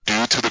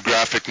to the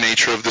graphic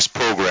nature of this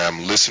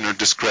program, listener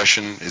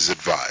discretion is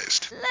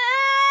advised.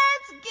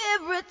 Let's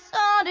get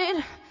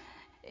retarded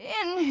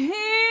in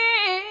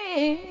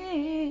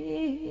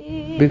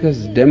here.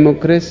 Because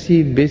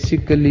democracy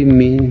basically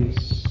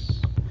means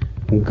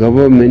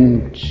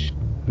government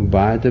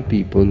by the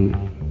people,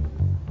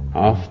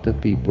 of the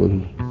people,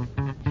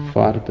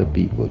 for the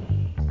people.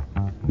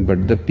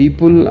 But the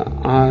people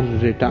are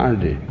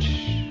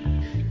retarded.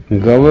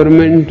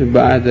 Government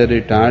by the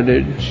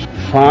retarded,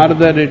 for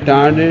the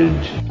retarded,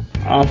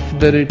 of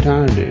the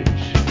retarded.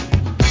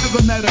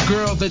 Never met a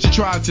girl that you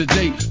tried to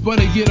date,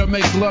 but a year to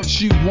make love,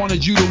 she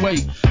wanted you to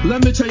wait.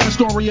 Let me tell you a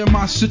story of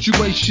my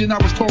situation. I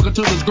was talking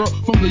to this girl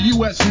from the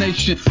U.S.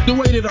 nation. The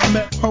way that I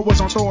met her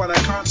was on tour at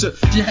a concert.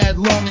 She had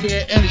long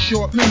hair and a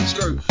short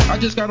miniskirt. I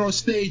just got on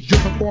stage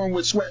dripping, pouring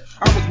with sweat.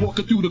 I was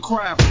walking through the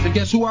crowd, and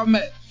guess who I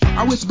met?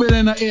 I whispered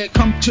in her ear,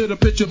 come to the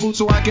picture booth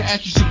so I can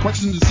ask you some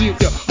questions to see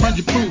if you're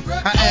 100 proof.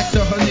 I asked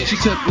her name, she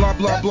said blah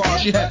blah blah.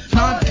 She had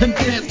 9, 10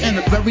 pants and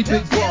a very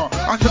big bra.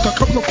 I took a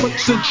couple of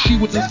flicks and she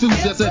was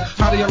enthused. I said,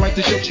 how do you like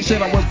the show? She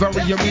said I was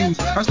very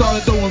amused. I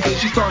started throwing back,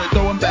 she started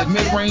throwing back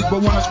mid-range, but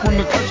when I sprung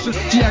the question,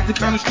 she acted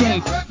kind of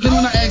strange. Then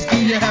when I asked, do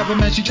you have a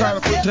man? She tried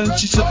to pretend.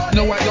 She said,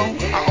 no I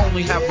don't, I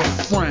only have a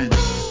friend.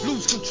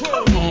 Lose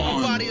control. Come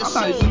on, I'm not even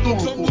going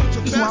for it.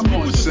 This is what I'm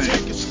going to say.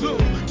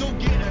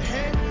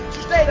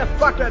 Stay the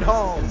fuck at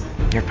home.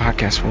 Your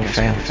podcast will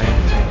fail.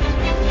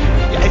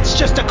 Yeah, it's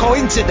just a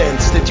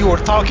coincidence that you were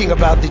talking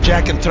about the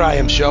Jack and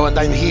Triumph show and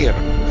I'm here.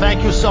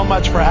 Thank you so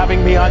much for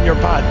having me on your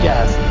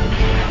podcast.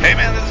 Hey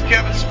man, this is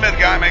Kevin Smith,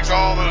 guy who makes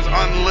all those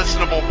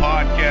unlistenable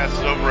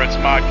podcasts over at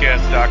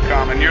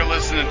smodcast.com, and you're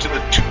listening to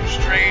the Two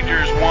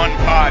Strangers One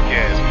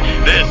podcast.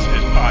 This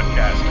is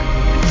podcasting.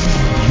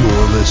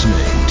 You're listening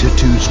to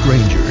Two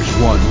Strangers,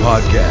 One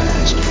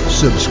Podcast.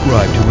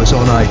 Subscribe to us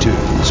on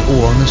iTunes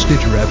or on the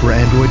Stitcher app for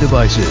Android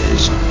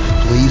devices.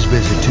 Please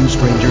visit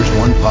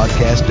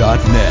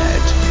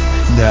twostrangersonepodcast.net.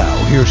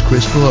 Now, here's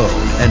Chris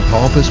Malone and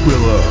Paul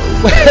Pasquillo.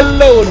 Well,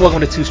 hello and welcome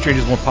to Two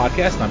Strangers, One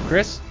Podcast. I'm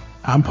Chris.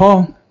 I'm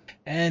Paul.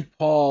 And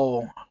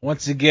Paul,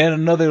 once again,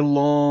 another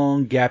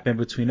long gap in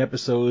between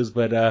episodes,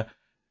 but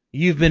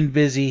you've been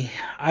busy.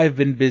 I've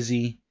been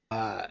busy.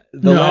 I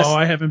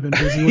haven't been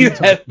busy. You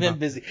have been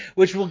busy,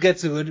 which we'll get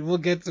to. We'll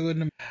get to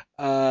in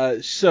a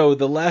So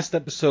the last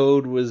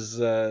episode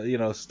was,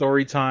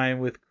 story time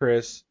with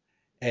Chris,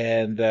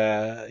 and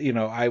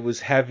I was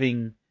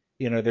having,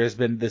 there's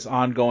been this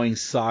ongoing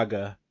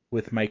saga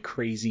with my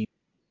crazy,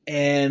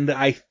 and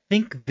I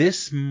think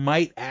this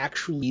might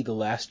actually be the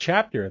last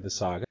chapter of the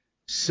saga.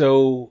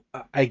 So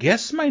I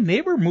guess my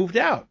neighbor moved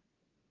out.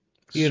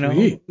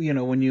 Sweet.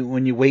 When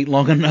you wait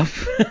long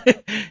enough,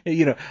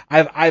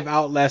 I've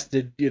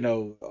outlasted,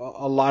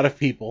 a lot of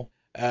people.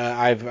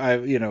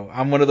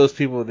 I'm one of those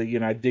people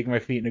that, I dig my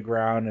feet in the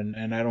ground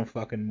and I don't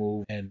fucking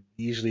move. And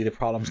usually the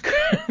problems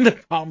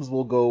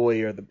will go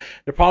away, or the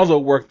problems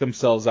will work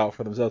themselves out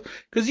for themselves.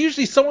 Because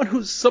usually someone who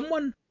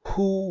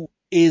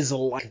is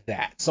like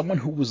that, someone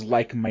who was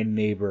like my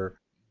neighbor,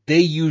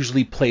 they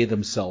usually play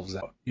themselves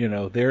out.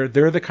 They're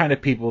the kind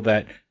of people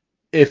that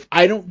if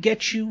I don't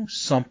get you,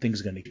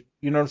 something's gonna get you.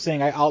 You know what I'm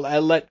saying? I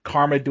let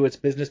karma do its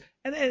business.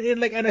 And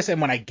I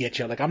said, when I get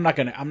you, I'm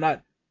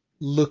not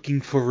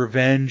looking for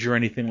revenge or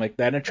anything like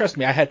that. And trust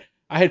me, I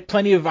had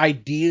plenty of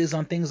ideas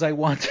on things I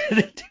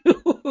wanted to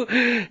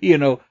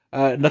do.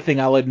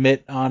 Nothing I'll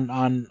admit on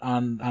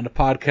the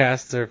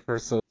podcast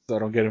so I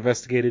don't get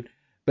investigated.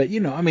 But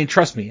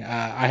trust me,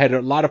 I had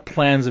a lot of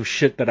plans of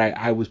shit that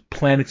I was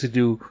planning to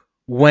do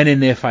when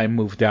and if I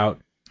moved out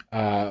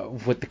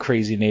with the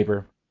crazy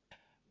neighbor.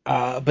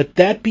 But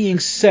that being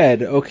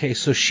said, okay,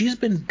 so she's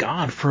been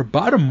gone for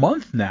about a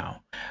month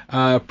now.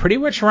 Pretty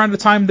much around the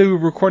time they were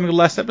recording the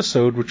last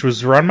episode, which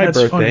was around my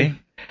birthday. Funny.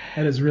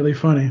 That is really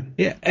funny.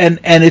 Yeah, and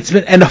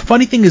the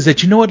funny thing is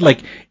that,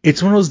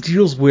 it's one of those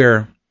deals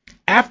where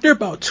after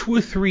about 2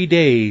 or 3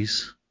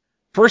 days,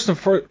 first and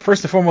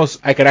foremost,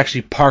 I could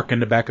actually park in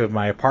the back of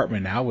my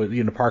apartment now,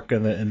 with park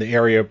in the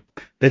area,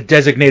 the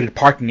designated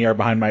parking area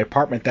behind my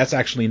apartment. That's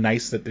actually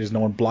nice that there's no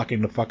one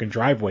blocking the fucking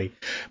driveway.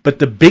 But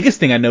the biggest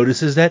thing I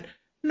noticed is that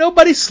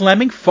nobody's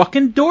slamming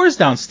fucking doors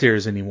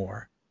downstairs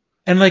anymore.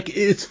 And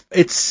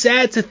it's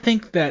sad to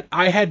think that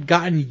I had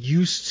gotten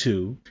used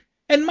to,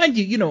 and mind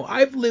you,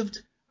 I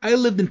lived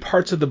in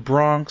parts of the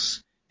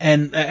Bronx,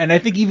 and I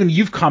think even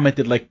you've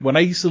commented, when I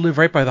used to live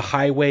right by the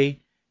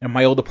highway in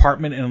my old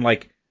apartment, and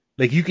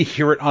you could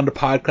hear it on the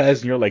podcast,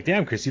 and you're like,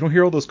 damn, Chris, you don't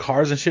hear all those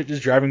cars and shit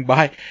just driving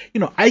by?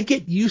 I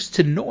get used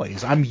to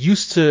noise. I'm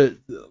used to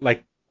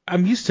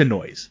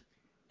noise.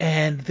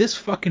 And this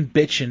fucking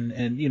bitch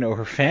and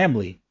her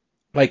family,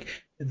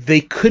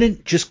 they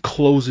couldn't just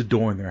close a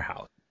door in their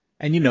house.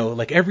 And,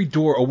 every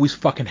door always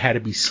fucking had to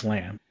be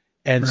slammed.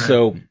 And right.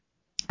 So,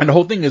 and the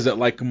whole thing is that,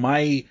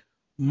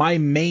 my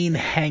main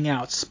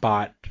hangout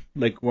spot,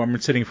 where I'm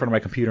sitting in front of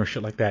my computer and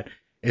shit like that,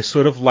 is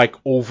sort of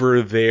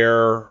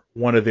over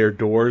one of their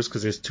doors,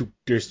 because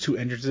there's two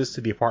entrances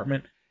to the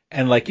apartment,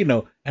 and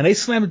and they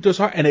slam the doors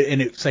hard, and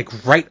it's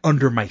right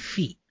under my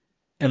feet,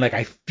 and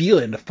I feel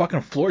it, and the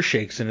fucking floor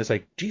shakes, and it's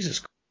Jesus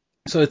Christ.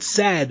 So it's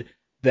sad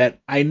that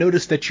I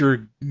noticed that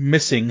you're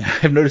missing.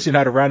 I've noticed you're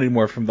not around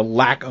anymore from the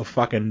lack of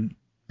fucking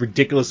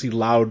ridiculously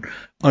loud,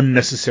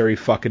 unnecessary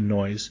fucking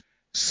noise.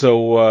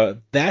 So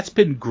that's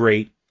been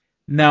great.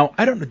 Now,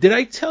 I don't know. Did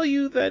I tell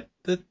you that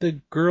the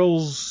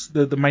girls,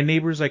 my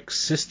neighbor's like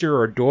sister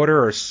or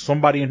daughter or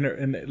somebody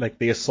like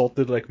they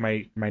assaulted like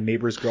my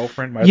neighbor's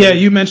girlfriend? Yeah,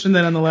 you mentioned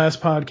that on the last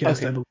podcast,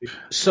 okay. I believe.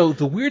 So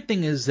the weird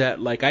thing is that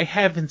like I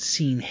haven't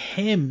seen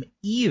him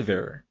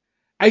either.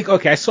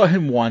 I saw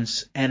him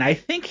once, and I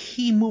think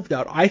he moved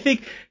out. I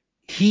think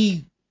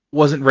he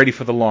wasn't ready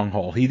for the long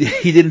haul. He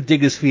didn't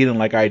dig his feet in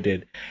like I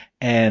did,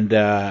 and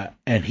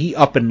he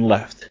up and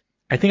left.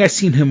 I think I've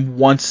seen him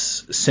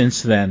once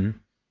since then,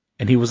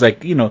 and he was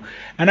like, and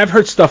I've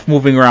heard stuff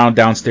moving around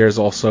downstairs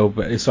also.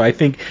 But so I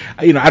think,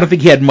 I don't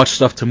think he had much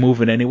stuff to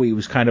move in anyway. He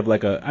was kind of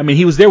like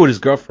he was there with his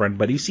girlfriend,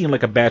 but he seemed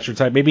like a bachelor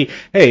type. Maybe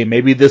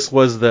this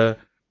was the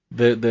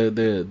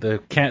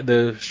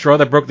straw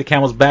that broke the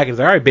camel's back.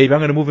 Is all right, baby,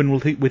 I'm gonna move in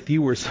with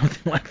you or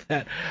something like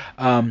that.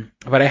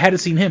 But I hadn't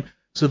seen him.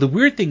 So the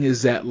weird thing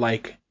is that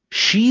like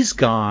she's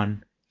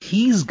gone,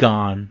 he's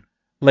gone.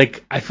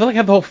 Like I feel like I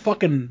have the whole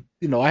fucking,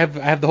 I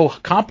have the whole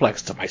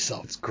complex to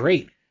myself. It's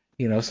great,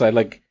 So I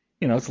like,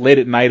 it's late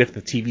at night if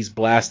the TV's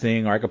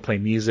blasting, or I could play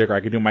music, or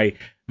I could do my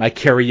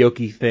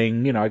karaoke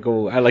thing. I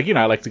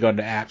like to go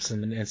into apps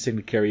and sing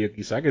the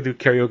karaoke. So I could do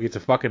karaoke to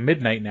fucking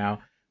midnight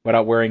now,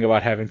 without worrying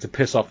about having to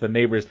piss off the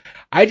neighbors.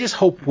 I just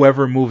hope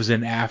whoever moves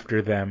in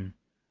after them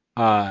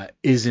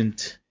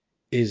isn't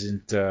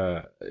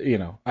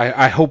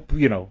I hope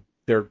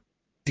they're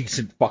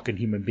decent fucking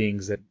human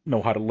beings that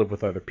know how to live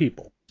with other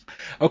people.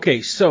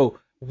 Okay, so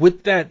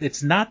with that,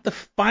 it's not the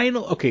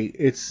final. Okay,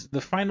 it's the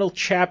final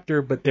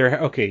chapter, but there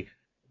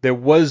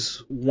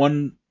was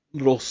one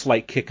little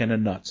slight kick in the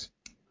nuts.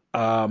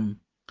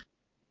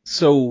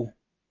 So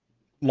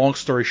long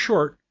story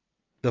short,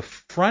 the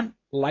front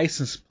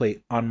license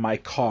plate on my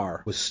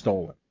car was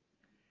stolen.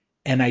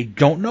 And I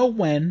don't know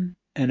when,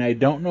 and I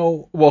don't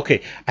know, I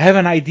have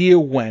an idea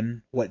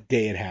what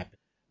day it happened,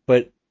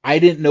 but I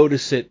didn't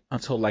notice it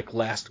until like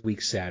last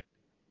week Saturday.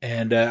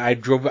 And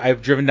I've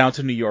driven down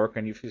to New York,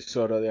 and if you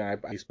saw it on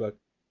Facebook.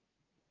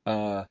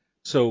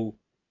 So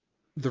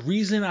the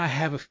reason I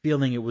have a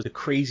feeling it was the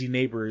crazy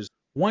neighbors,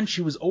 one,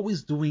 she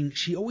always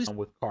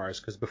with cars,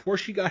 because before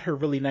she got her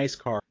really nice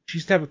car, she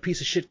used to have a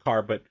piece of shit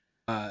car, but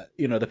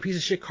the piece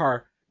of shit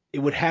car, it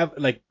would have,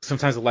 like,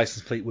 sometimes the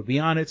license plate would be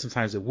on it,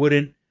 sometimes it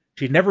wouldn't.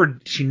 She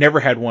never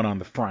had one on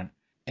the front.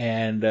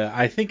 And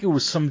I think it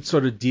was some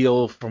sort of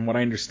deal, from what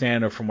I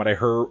understand, or from what I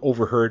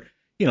overheard.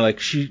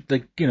 She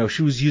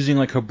was using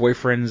like her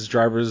boyfriend's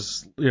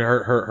driver's,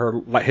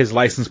 his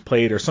license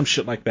plate or some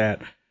shit like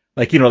that.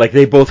 Like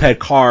they both had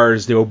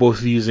cars, they were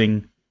both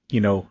using,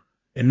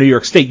 in New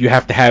York State, you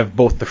have to have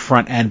both the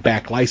front and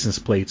back license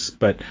plates.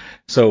 But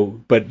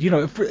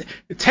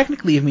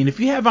technically, if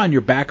you have on your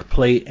back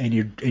plate and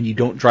you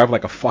don't drive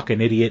like a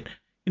fucking idiot,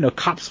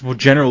 cops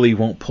generally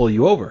won't pull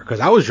you over. Because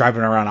I was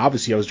driving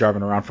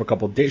around for a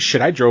couple of days.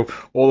 Shit, I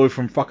drove all the way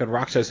from fucking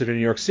Rochester to New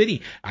York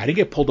City. I didn't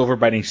get pulled over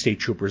by any state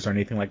troopers or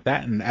anything like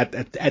that. And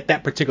at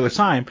that particular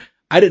time,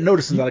 I didn't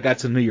notice until I got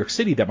to New York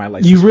City that my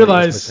license plate was missing. You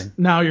realize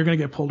now you're gonna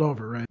get pulled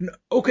over, right?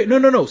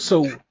 No.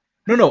 So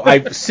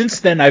I've since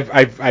then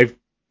I've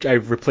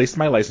replaced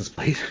my license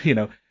plate.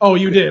 Oh,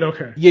 you did?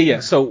 Okay. Yeah.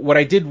 So what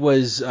I did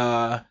was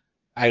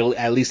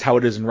at least how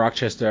it is in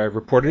Rochester, I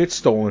reported it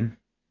stolen.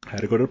 I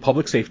had to go to the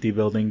public safety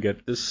building,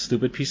 get this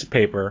stupid piece of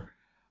paper.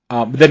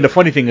 But then the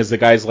funny thing is, the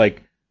guy's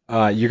like,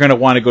 you're going to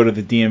want to go to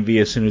the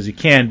DMV as soon as you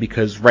can,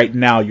 because right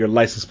now your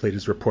license plate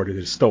is reported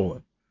as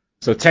stolen.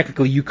 So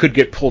technically you could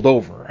get pulled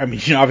over.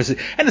 Obviously,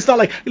 and it's not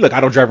like, look,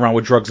 I don't drive around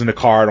with drugs in the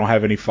car. I don't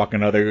have any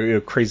fucking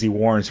other crazy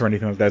warrants or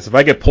anything like that. So if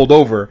I get pulled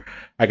over,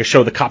 I can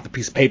show the cop the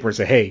piece of paper and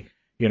say, hey,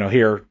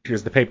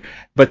 here's the paper.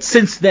 But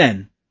since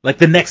then, like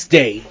the next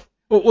day,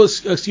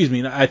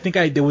 I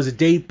think there was a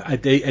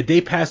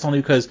day passed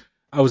only because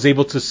I was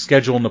able to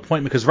schedule an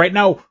appointment, because right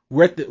now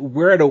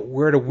we're at a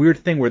weird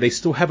thing where they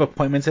still have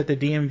appointments at the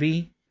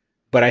DMV,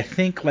 but I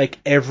think like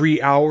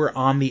every hour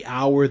on the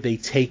hour they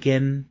take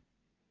in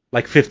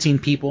like 15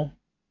 people.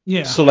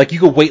 Yeah. So like you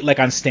could wait like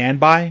on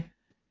standby,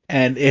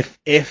 and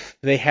if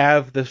they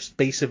have the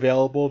space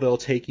available, they'll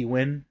take you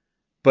in.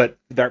 But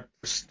they're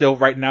still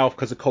right now,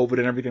 because of COVID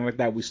and everything like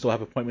that, we still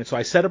have appointments. So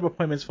I set up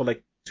appointments for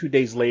like 2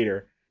 days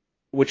later,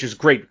 which is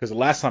great, because the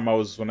last time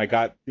when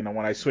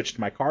I switched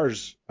my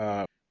cars,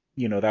 that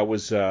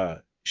was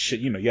shit.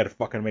 You had to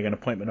fucking make an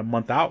appointment a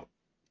month out.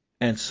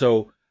 And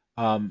so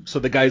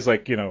the guy's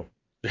like, you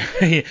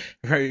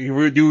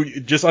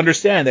just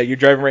understand that you're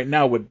driving right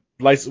now with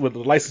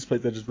the license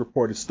plate that is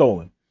reported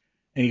stolen.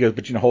 And he goes,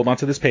 but hold on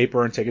to this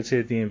paper and take it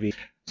to the DMV.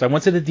 So I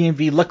went to the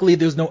DMV. Luckily,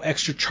 there's no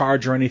extra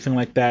charge or anything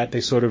like that.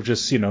 They sort of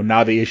just,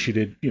 now they issued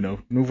it,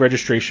 new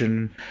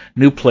registration,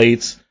 new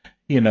plates,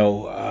 and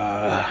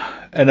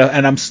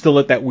I'm still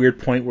at that weird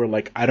point where,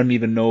 like, I don't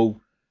even know.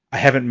 I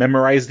haven't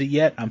memorized it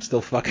yet. I'm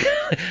still fucking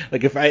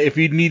Like if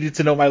you needed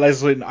to know my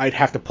license plate, I'd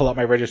have to pull out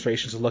my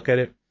registration to look at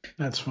it.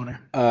 That's funny.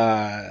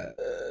 I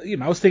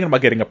was thinking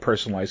about getting a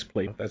personalized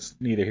plate. That's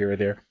neither here or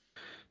there.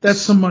 That's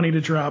some money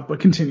to drop, but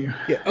continue.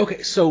 Yeah.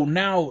 Okay. So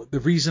now the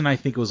reason I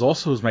think it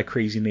was my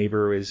crazy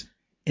neighbor is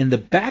in the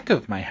back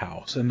of my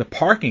house, in the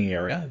parking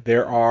area,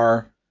 there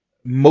are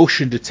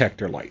motion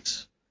detector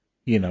lights.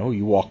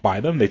 You walk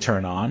by them, they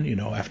turn on.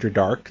 After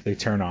dark, they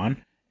turn on.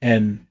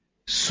 And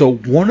so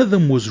one of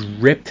them was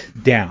ripped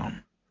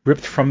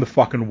from the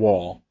fucking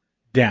wall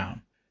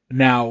down.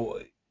 Now,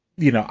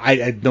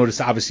 I noticed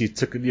obviously it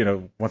took,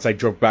 once I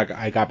drove back,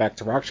 I got back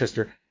to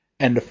Rochester,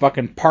 and the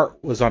fucking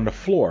part was on the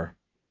floor.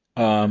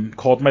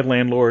 Called my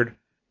landlord.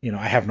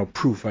 I have no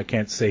proof. I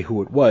can't say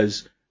who it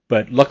was,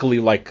 but luckily,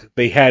 like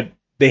they had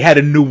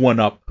a new one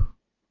up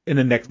in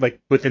the next, like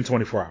within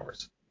 24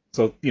 hours.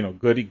 So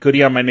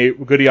goody on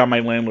my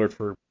landlord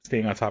for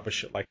staying on top of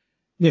shit. Like,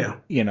 yeah,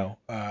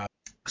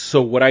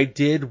 So what I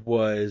did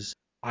was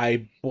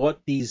I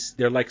bought these.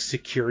 They're like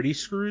security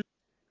screws.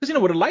 Because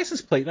with a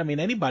license plate, I mean,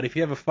 anybody, if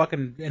you have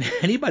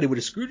anybody with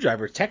a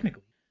screwdriver,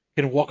 technically,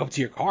 can walk up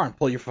to your car and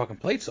pull your fucking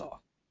plates off.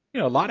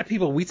 A lot of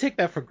people, we take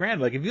that for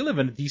granted. Like, if you live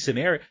in a decent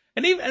area,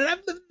 and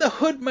I've lived in the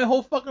hood my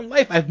whole fucking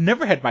life, I've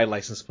never had my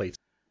license plates.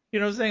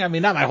 You know what I'm saying? I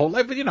mean, not my whole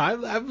life, but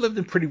I've lived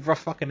in pretty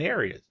rough fucking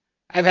areas.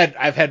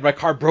 I've had my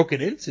car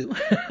broken into.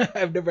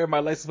 I've never had my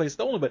license plate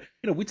stolen, but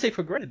we take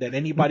for granted that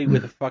anybody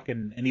with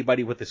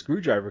a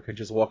screwdriver can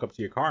just walk up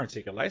to your car and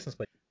take your license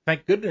plate.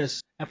 Thank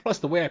goodness. And plus,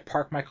 the way I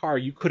park my car,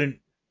 you'd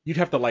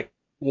have to like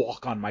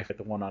walk on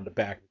the one on the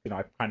back.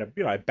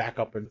 I back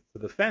up into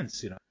the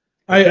fence.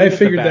 I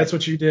figured that's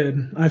what you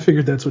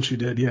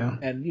did. Yeah.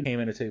 And you came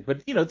in and say,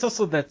 but it's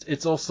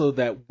also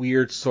that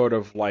weird sort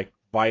of like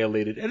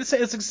violated, and it's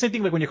the same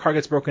thing like when your car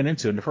gets broken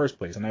into in the first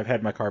place. And I've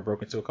had my car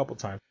broken into a couple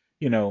times.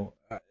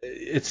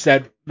 It's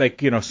that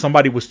like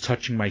somebody was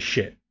touching my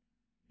shit.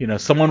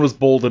 Someone was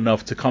bold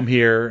enough to come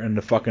here in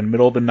the fucking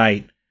middle of the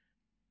night.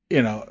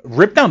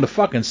 Rip down the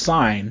fucking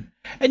sign.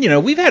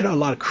 And we've had a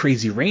lot of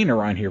crazy rain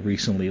around here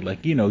recently.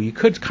 Like you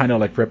could kind of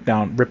like rip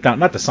down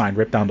not the sign,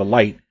 rip down the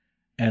light.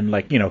 And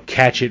like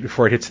catch it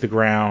before it hits the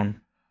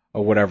ground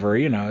or whatever.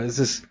 It's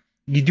just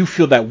you do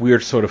feel that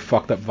weird sort of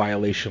fucked up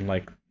violation,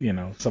 like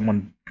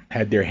someone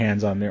had their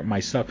hands on my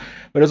stuff.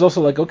 But it's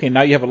also like, okay,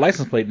 now you have a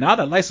license plate. Now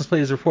that license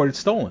plate is reported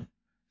stolen.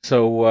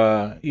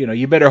 So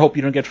you better hope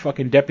you don't get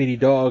fucking deputy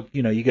dog.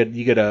 You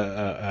get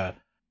a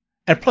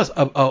and plus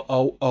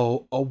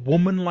a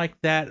woman like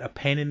that, a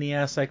pain in the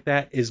ass like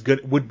that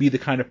would be the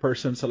kind of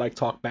person to like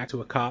talk back to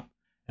a cop,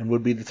 and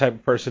would be the type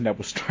of person that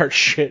would start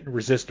shit and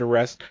resist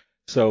arrest.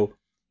 So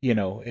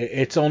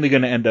it's only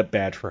going to end up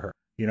bad for her.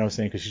 You know what I'm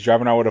saying? Because she's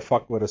driving out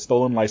with a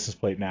stolen license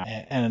plate now.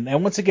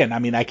 And once again, I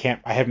mean, I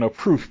have no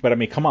proof, but I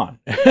mean, come on.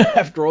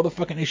 After all the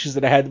fucking issues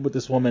that I had with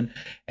this woman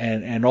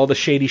and all the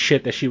shady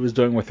shit that she was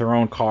doing with her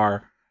own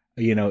car,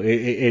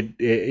 it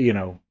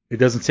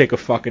doesn't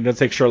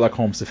take Sherlock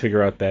Holmes to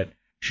figure out that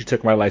she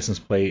took my license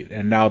plate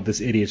and now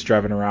this idiot's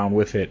driving around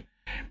with it.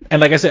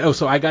 And like I said,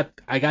 so I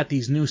got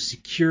these new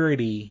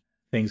security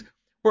things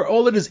where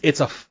all it is,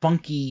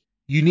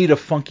 you need a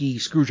funky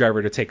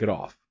screwdriver to take it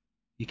off.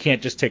 You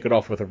can't just take it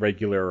off with a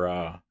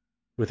regular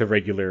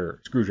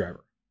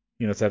screwdriver.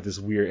 It's have this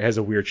weird, it has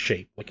a weird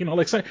shape. Like,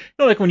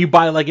 like when you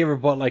buy, like, you ever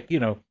bought, like,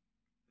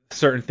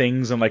 certain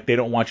things and, like, they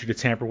don't want you to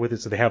tamper with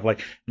it. So they have, like,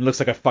 it looks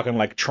like a fucking,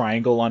 like,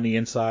 triangle on the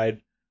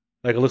inside.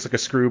 Like, it looks like a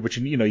screw, but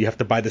you have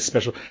to buy this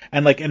special.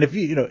 And, like, and if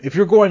if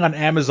you're going on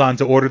Amazon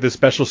to order this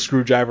special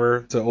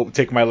screwdriver to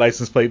take my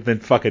license plate, then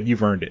fuck it,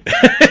 you've earned it.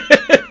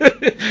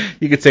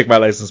 You can take my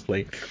license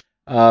plate.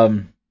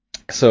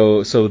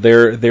 So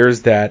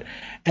there's that.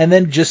 And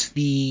then just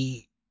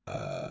the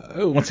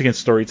once again,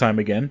 story time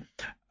again.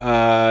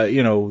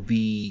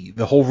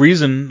 The whole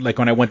reason, like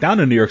when I went down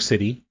to New York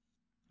City,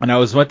 and I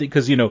was went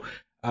because you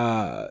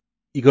go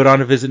down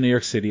to visit New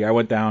York City. I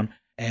went down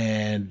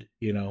and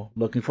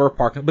looking for a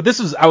parking. But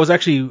I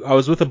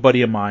was with a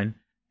buddy of mine,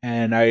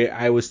 and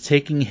I was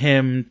taking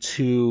him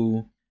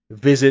to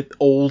visit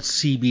old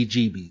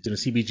CBGBs.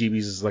 CBGBs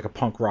is like a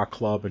punk rock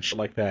club and shit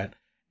like that.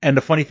 And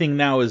the funny thing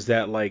now is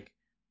that like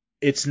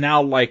it's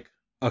now like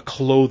a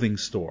clothing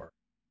store.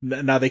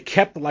 Now they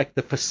kept like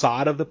the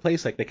facade of the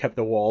place, like they kept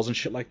the walls and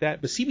shit like that.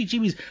 But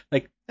CBGB's,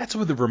 like, that's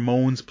where the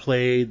Ramones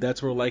played.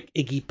 That's where like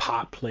Iggy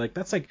Pop played. Like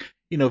that's like,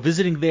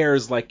 visiting there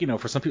is like,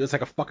 for some people it's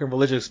like a fucking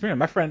religious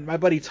experience. My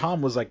buddy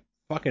Tom was like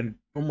fucking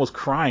almost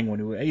crying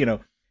when he,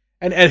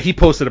 and he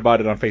posted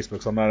about it on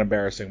Facebook. So I'm not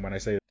embarrassing when I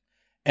say that.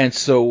 And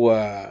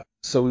so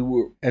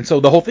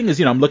the whole thing is,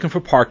 I'm looking for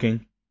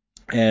parking,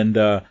 and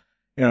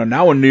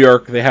now in New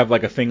York they have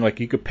like a thing like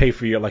you could pay.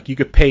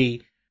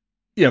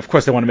 Of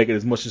course they want to make it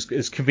as much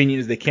as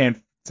convenient as they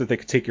can so they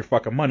could take your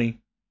fucking money.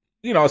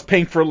 I was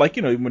paying for like,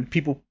 when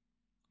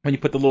you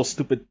put the little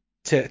stupid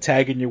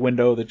tag in your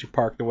window that you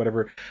parked or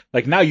whatever,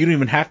 like now you don't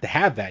even have to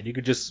have that. You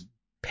could just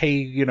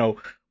pay,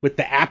 with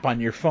the app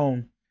on your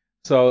phone.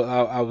 So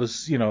I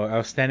was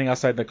standing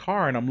outside the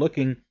car and I'm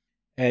looking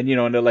and,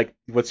 and they're like,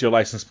 what's your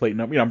license plate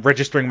number? I'm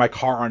registering my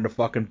car on the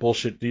fucking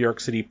bullshit New York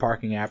City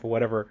parking app or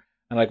whatever.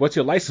 And like, what's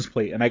your license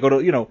plate? And I go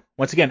to,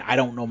 once again, I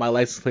don't know my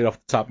license plate off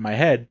the top of my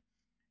head.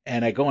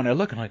 And I go and I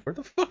look and I'm like, where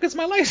the fuck is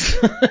my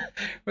license?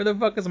 Where the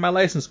fuck is my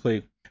license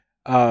plate?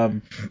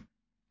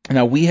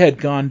 Now we had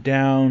gone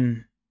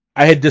down.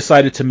 I had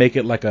decided to make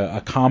it like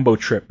a combo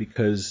trip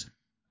because,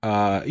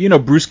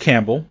 Bruce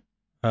Campbell,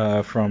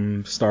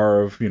 from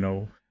star of,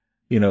 Living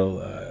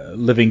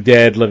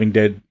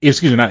Dead.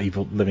 Excuse me, not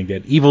Living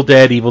Dead. Evil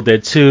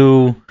Dead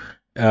 2,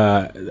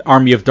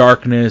 Army of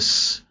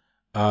Darkness,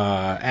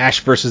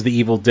 Ash versus the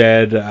Evil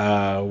Dead,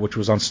 which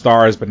was on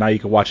Starz, but now you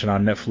can watch it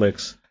on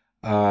Netflix.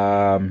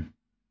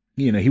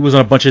 He was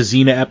on a bunch of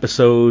Xena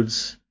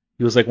episodes.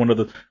 He was like one of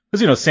the,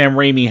 because Sam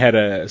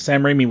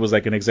Raimi was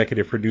like an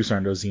executive producer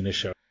on those Xena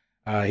shows.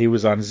 He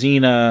was on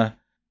Xena.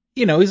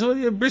 He's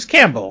Bruce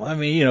Campbell. I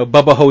mean,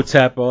 Bubba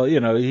Hotep.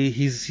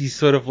 He's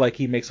sort of like,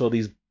 he makes all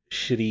these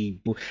shitty,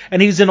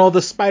 and he's in all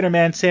the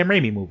Spider-Man Sam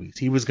Raimi movies.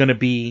 They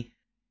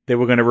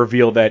were gonna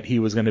reveal that he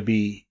was gonna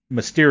be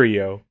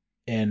Mysterio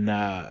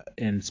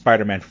in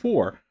Spider-Man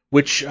 4,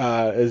 which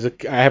I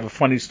have a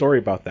funny story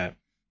about that.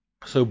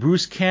 So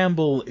Bruce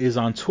Campbell is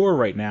on tour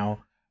right now,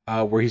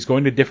 where he's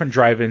going to different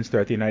drive-ins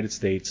throughout the United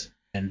States,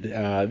 and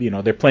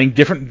they're playing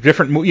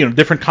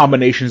different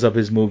combinations of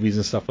his movies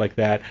and stuff like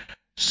that.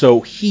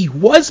 So he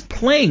was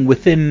playing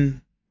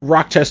within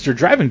Rochester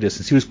driving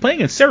distance. He was playing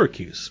in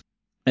Syracuse,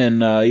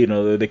 and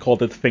they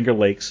called it the Finger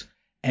Lakes,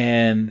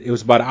 and it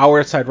was about an hour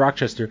outside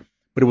Rochester,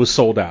 but it was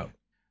sold out.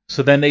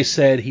 So then they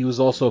said he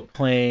was also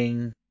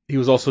doing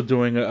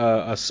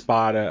a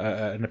spot,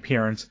 an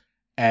appearance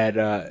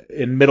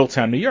in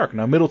Middletown, New York.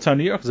 Now, Middletown,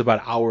 New York is about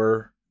an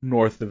hour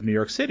north of New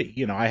York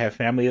City. I have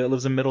family that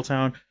lives in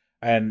Middletown,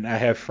 and I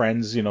have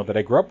friends, that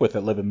I grew up with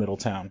that live in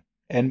Middletown.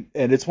 And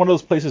it's one of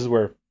those places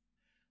where,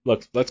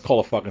 look, let's call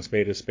a fucking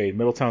spade a spade.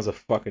 Middletown's a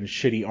fucking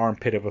shitty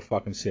armpit of a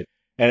fucking city.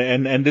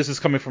 And this is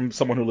coming from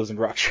someone who lives in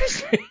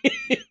Rochester.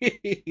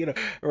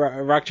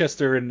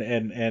 Rochester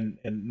and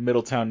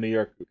Middletown, New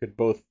York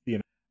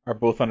are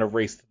both on a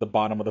race to the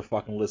bottom of the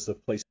fucking list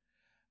of places.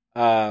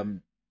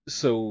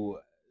 So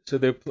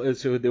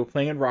they were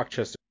playing in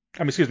Rochester.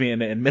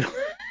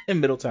 In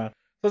Middletown. So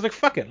I was like,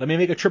 fuck it, let me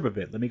make a trip of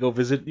it. Let me go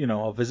visit.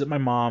 I'll visit my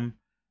mom.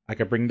 I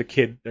could bring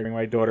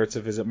my daughter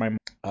to visit my mom.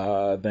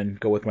 Then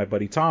go with my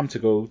buddy Tom to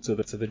go to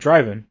the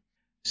drive-in.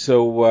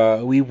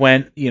 So we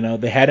went.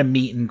 They had a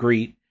meet and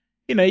greet.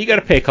 You got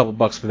to pay a couple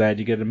bucks for that.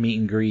 You get a meet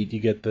and greet. You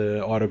get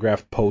the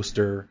autographed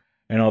poster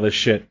and all this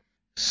shit.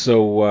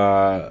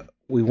 So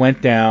we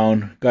went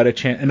down, got a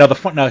chance.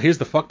 Now here's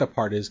the fucked up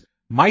part is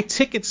my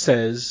ticket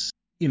says,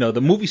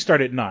 the movie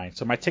started at 9,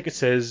 so my ticket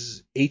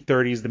says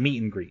 8:30 is the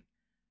meet and greet.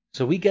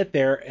 So we get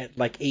there at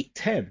like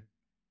 8:10,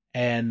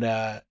 and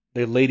the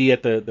lady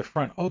at the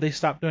front, they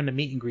stopped doing the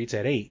meet and greets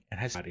at 8, and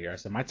I said, out of here. I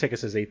said, my ticket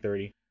says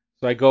 8:30.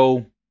 So I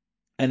go,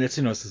 and it's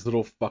it's this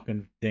little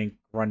fucking dink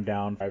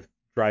rundown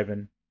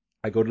drive-in.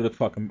 I go to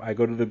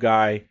the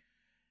guy,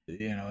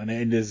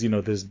 and there's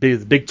this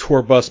big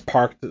tour bus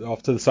parked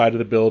off to the side of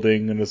the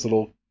building, and this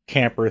little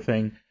camper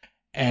thing.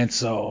 And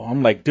so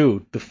I'm like,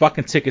 dude, the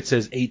fucking ticket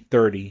says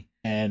 8:30,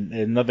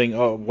 and nothing.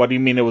 Oh, what do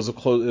you mean it was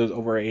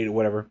over 8 or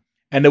whatever?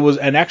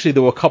 And actually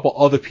there were a couple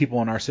other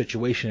people in our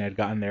situation that had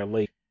gotten there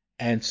late.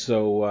 And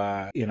so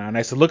and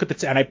I said, look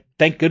at and I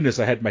thank goodness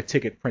I had my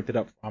ticket printed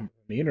up on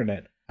the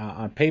internet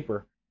on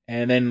paper.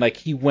 And then like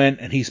he went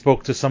and he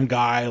spoke to some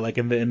guy like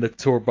in the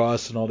tour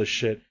bus and all this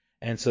shit.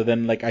 And so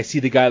then like I see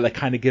the guy like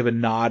kind of give a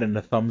nod and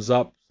a thumbs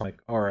up. I'm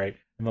like, all right.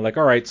 And they're like,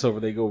 all right. So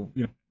they go,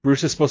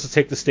 Bruce is supposed to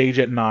take the stage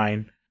at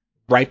 9.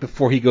 Right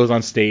before he goes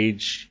on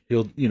stage,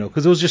 he'll,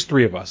 because it was just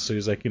 3 of us. So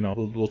he's like,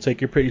 we'll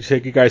take your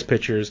guys'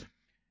 pictures.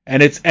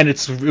 And it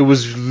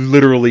was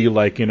literally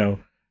like,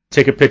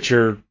 take a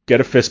picture,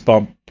 get a fist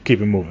bump, keep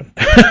it moving.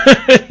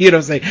 You know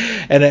what I'm saying?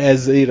 And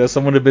as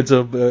someone who'd been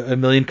to a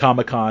million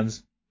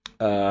Comic-Cons,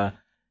 I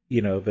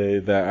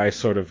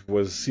sort of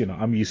was,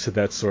 I'm used to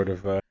that sort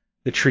of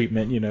the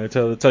treatment,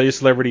 tell your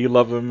celebrity you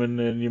love them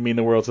and you mean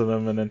the world to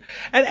them, and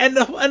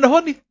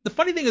the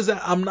funny thing is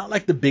that I'm not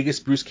like the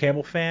biggest Bruce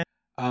Campbell fan.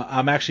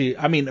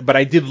 But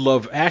I did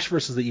love Ash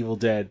versus the Evil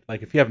Dead.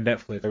 Like if you have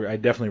Netflix, I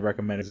definitely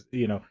recommend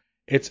it.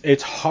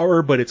 It's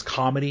horror, but it's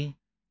comedy.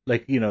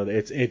 Like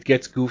it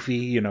gets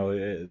goofy.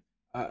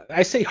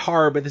 I say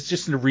horror, but it's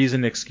just a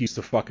reason, excuse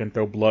to fucking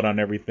throw blood on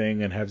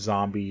everything and have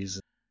zombies.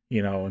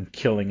 And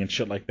killing and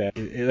shit like that.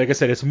 Like I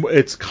said,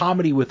 it's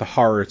comedy with a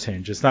horror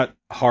tinge. It's not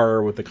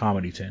horror with a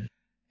comedy tinge.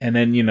 And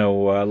then,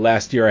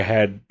 last year I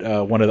had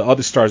one of the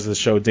other stars of the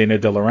show, Dana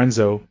De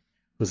Lorenzo,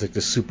 who's like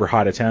this super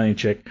hot Italian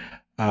chick,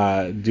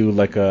 do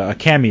like a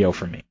cameo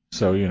for me.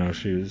 So,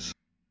 she was,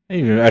 I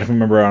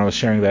remember I was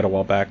sharing that a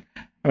while back.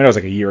 I mean, that was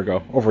like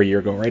over a year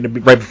ago,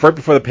 right before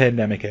the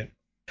pandemic hit.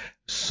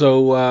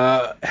 So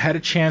had a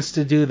chance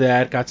to do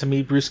that. Got to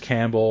meet Bruce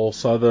Campbell.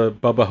 Saw the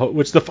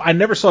Bubba I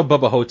never saw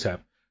Bubba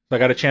Hotep. So I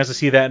got a chance to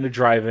see that in the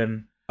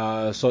drive-in.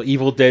 Saw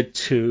Evil Dead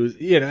 2.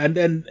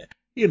 And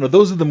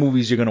those are the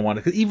movies you're gonna want.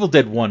 Because Evil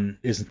Dead 1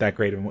 isn't that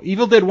great of a movie.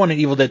 Evil Dead 1 and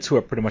Evil Dead 2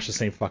 are pretty much the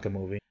same fucking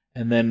movie.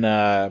 And then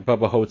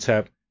Bubba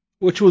Hotep,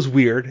 which was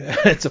weird.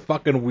 It's a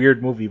fucking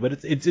weird movie,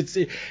 but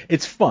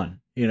it's fun.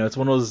 You know, it's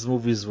one of those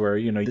movies where,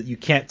 you know, you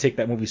can't take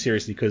that movie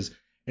seriously because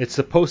it's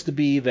supposed to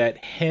be that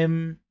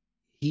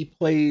he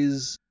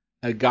plays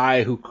a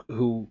guy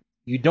who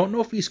you don't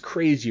know if he's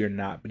crazy or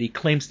not, but he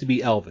claims to be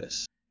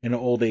Elvis in an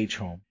old age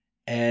home.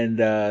 And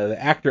the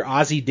actor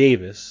Ozzie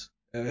Davis,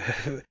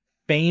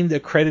 famed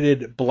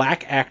accredited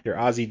black actor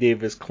Ozzie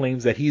Davis,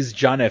 claims that he's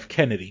John F.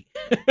 Kennedy.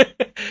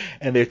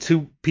 And they're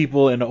two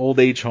people in an old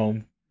age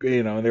home,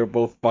 you know, and they're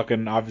both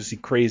fucking obviously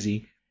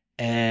crazy.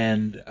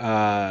 And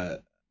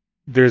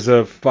there's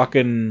a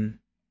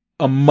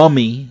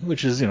mummy,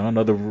 which is, you know,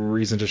 another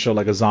reason to show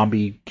like a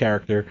zombie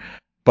character,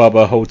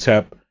 Bubba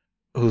Hotep,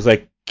 who's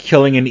like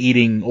killing and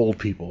eating old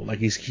people. Like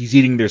he's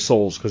eating their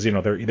souls because, you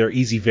know, they're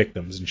easy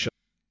victims and shit.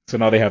 So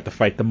now they have to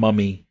fight the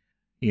mummy,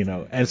 you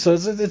know. And so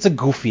it's a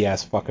goofy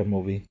ass fucking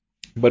movie,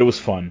 but it was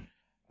fun.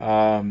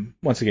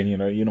 Once again, you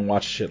know, you don't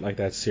watch shit like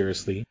that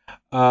seriously.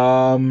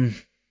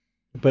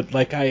 But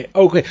like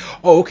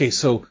okay,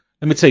 so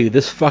let me tell you,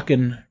 this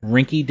fucking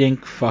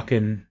rinky-dink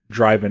fucking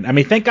drive-in. I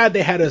mean, thank God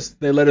they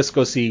let us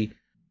go see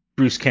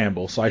Bruce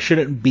Campbell, so I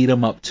shouldn't beat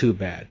him up too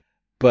bad.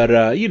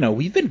 But, you know,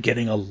 we've been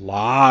getting a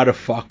lot of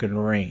fucking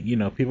rain. You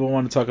know, people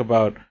want to talk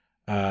about,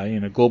 you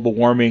know, global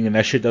warming and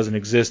that shit doesn't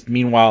exist.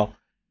 Meanwhile,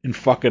 in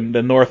fucking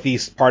the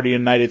northeast part of the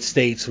United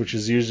States, which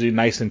is usually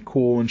nice and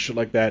cool and shit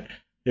like that,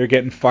 they're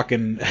getting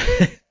fucking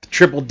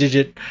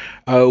triple-digit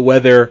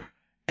weather.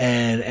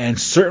 And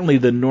certainly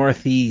the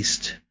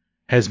northeast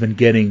has been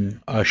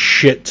getting a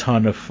shit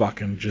ton of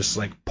fucking just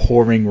like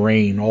pouring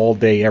rain all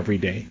day, every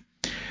day.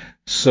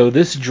 So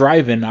this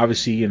drive-in,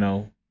 obviously, you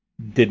know,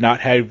 did not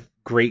have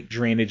great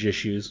drainage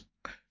issues.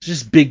 It's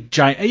just big,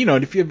 giant, you know,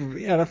 and if you ever,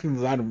 I don't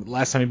know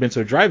last time you've been to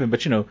a drive-in,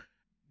 but, you know,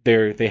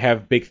 they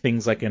have big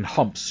things like in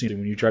humps. You know,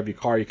 when you drive your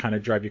car, you kind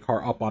of drive your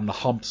car up on the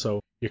hump,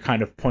 so you're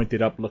kind of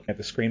pointed up looking at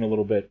the screen a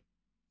little bit.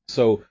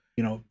 So,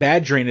 you know,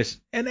 bad drainage,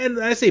 and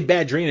I say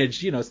bad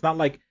drainage, you know, it's not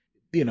like,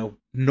 you know,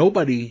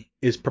 nobody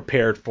is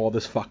prepared for all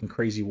this fucking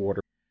crazy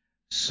water.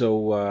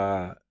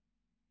 So,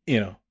 you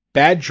know,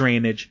 bad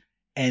drainage,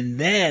 and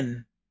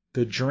then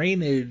the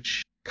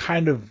drainage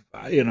kind of,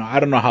 you know, I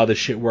don't know how this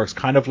shit works,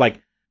 kind of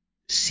like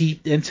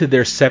seeped into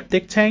their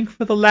septic tank,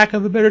 for the lack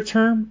of a better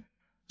term.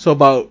 So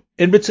about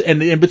in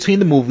between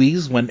the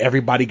movies, when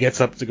everybody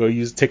gets up to go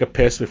take a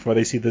piss before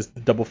they see this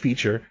double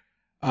feature,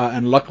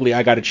 and luckily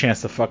I got a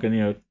chance to fucking, you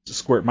know,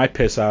 squirt my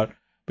piss out.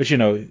 But, you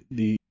know,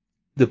 the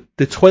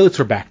toilets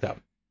were backed up.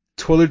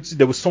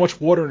 There was so much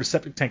water in the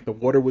septic tank, the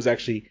water was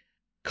actually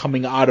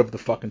coming out of the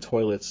fucking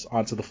toilets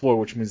onto the floor,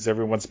 which means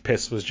everyone's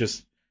piss was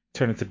just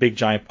turned into big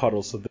giant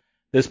puddles. So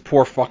this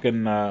poor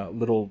fucking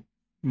little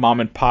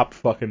mom and pop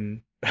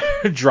fucking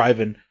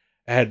drive-in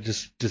had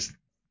just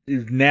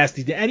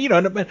nasty, and, you know,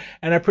 and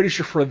I'm pretty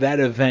sure for that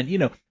event, you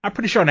know, I'm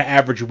pretty sure on an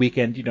average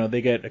weekend, you know,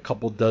 they get a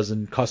couple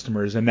dozen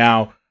customers, and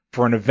now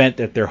for an event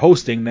that they're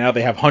hosting, now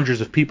they have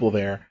hundreds of people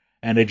there,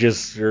 and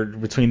they're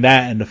between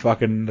that and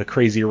the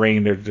crazy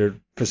rain, their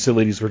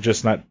facilities were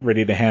just not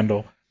ready to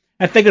handle.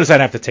 And thank goodness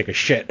I'd have to take a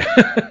shit.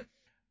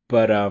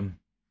 But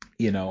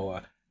you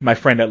know, my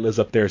friend that lives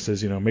up there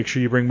says, you know, make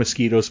sure you bring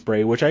mosquito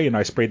spray, which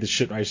I sprayed the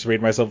shit. I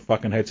sprayed myself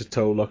fucking head to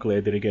toe. Luckily,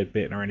 I didn't get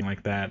bitten or anything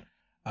like that.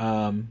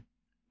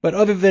 But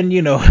other than,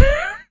 you know,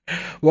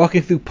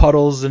 walking through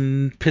puddles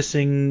and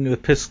the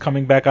piss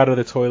coming back out of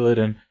the toilet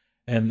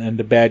and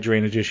the bad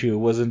drainage issue,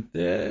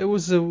 it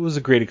was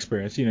a great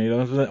experience. You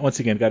know,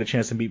 once again, got a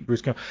chance to meet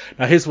Bruce Campbell.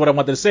 Now, here's what I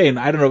wanted to say, and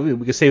I don't know if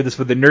we could save this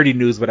for the nerdy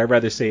news, but I'd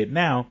rather say it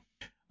now.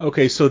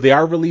 Okay, so they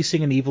are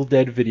releasing an Evil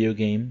Dead video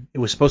game. It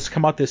was supposed to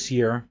come out this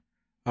year,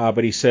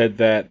 but he said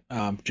that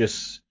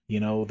just, you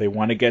know, they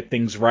want to get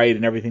things right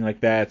and everything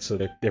like that, so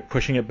they're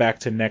pushing it back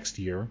to next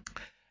year.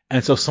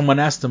 And so someone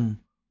asked him,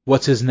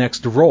 what's his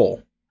next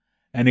role?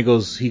 And he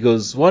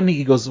goes,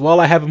 well,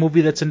 I have a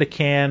movie that's in the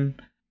can,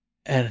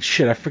 and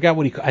shit, I forgot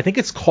I think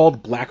it's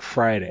called Black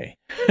Friday.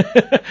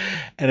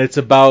 And it's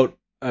about,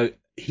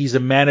 he's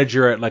a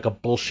manager at like a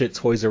bullshit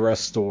Toys R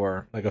Us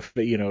store, like a,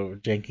 you know,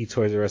 janky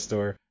Toys R Us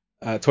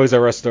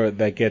store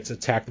that gets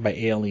attacked by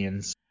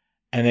aliens.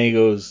 And then he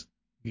goes,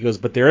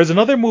 but there is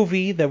another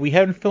movie that we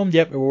haven't filmed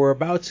yet, but we're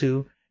about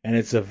to, and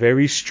it's a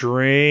very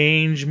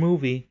strange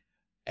movie.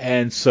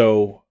 And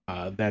so,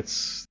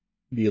 that's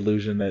the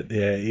illusion that,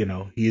 you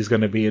know, he's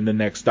going to be in the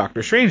next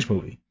Doctor Strange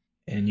movie.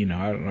 And, you know,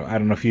 I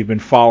don't know if you've been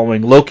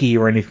following Loki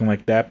or anything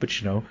like that, but,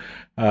 you know,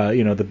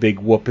 the big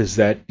whoop is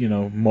that, you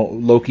know,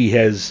 Loki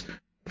has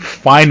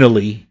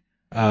finally,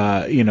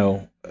 you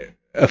know,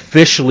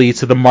 officially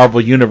to the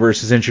Marvel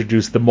Universe has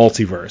introduced the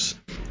multiverse.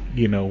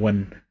 You know,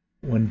 when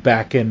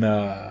back in,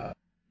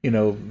 you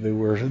know,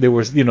 there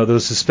was, you know,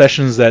 those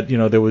suspicions that, you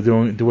know, they were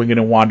doing it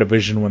in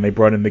WandaVision when they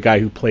brought in the guy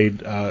who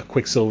played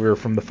Quicksilver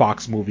from the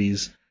Fox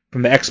movies,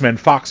 from the X-Men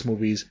Fox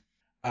movies.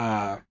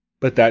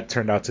 But that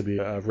turned out to be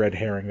a red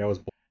herring. That was,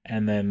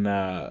 and then,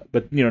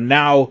 but, you know,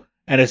 now,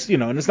 and it's, you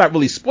know, and it's not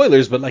really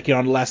spoilers, but like, you know,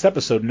 on the last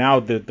episode,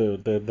 now the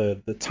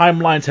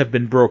timelines have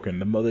been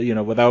broken. You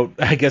know, without,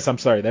 I guess, I'm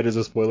sorry, that is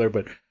a spoiler,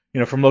 but, you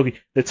know, from Loki,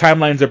 the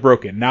timelines are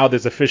broken. Now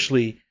there's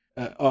officially,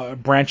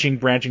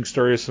 branching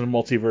stories from the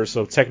multiverse.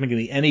 So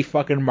technically, any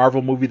fucking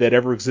Marvel movie that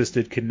ever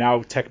existed can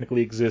now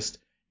technically exist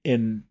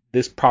in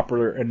this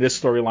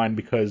storyline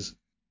because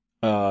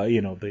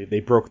they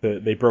broke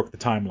the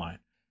timeline.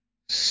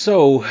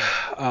 So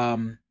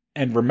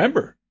and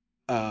remember,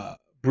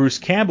 Bruce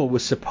Campbell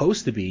was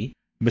supposed to be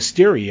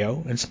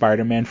Mysterio in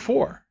Spider-Man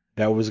 4.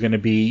 That was going to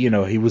be,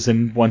 he was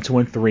in 1, 2,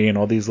 and 3 and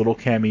all these little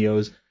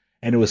cameos,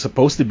 and it was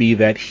supposed to be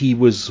that he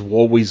was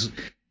always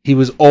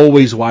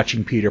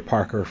watching Peter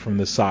Parker from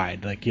the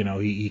side. Like,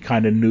 he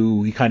kind of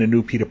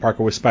knew Peter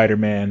Parker was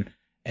Spider-Man,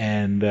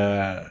 and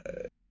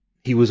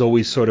he was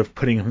always sort of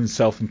putting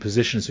himself in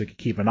position so he could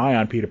keep an eye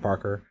on Peter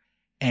Parker.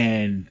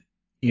 And,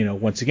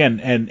 once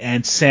again,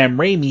 and Sam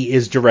Raimi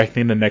is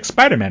directing the next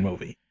Spider-Man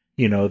movie.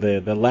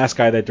 The last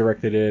guy that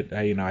directed it,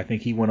 I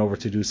think he went over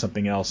to do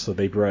something else, so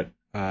they brought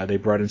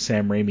in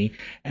Sam Raimi,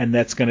 and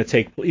that's going to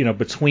take,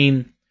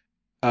 between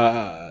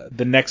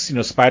the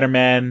next,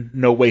 Spider-Man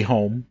No Way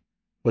Home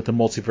with the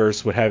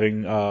multiverse, with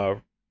having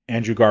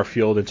Andrew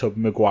Garfield and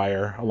Tobey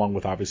Maguire, along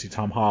with obviously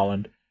Tom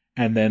Holland,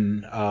 and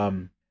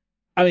then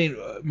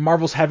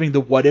Marvel's having the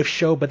What If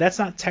show, but that's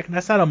not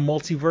a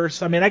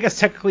multiverse. I mean, I guess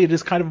technically it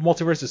is kind of a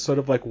multiverse. It's sort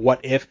of like What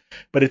If,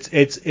 but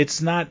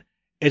it's not.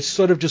 It's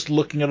sort of just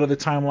looking at other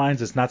timelines.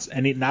 It's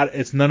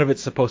none of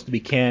it's supposed to be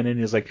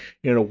canon. It's like,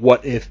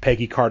 what if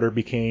Peggy Carter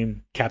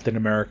became Captain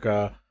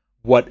America?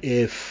 What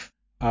if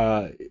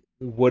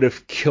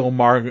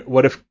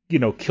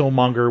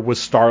Killmonger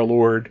was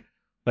Star-Lord?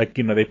 Like,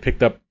 they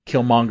picked up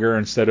Killmonger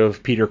instead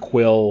of Peter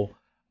Quill.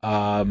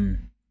 What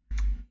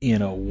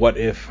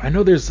if, I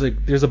know there's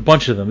a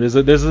bunch of them.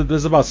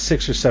 There's about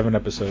 6 or 7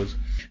 episodes.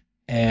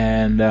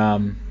 And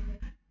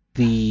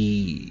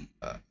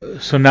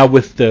so now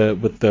with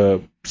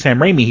the Sam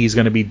Raimi, he's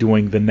going to be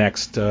doing the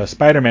next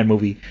Spider-Man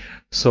movie.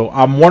 So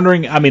I'm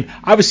wondering,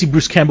 obviously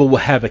Bruce Campbell will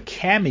have a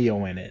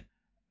cameo in it,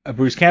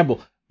 Bruce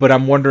Campbell, but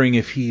I'm wondering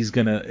if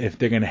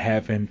they're gonna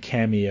have him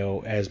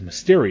cameo as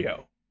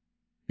Mysterio,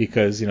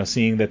 because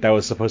seeing that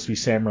was supposed to be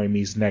Sam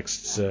Raimi's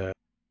next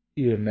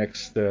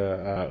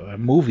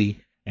movie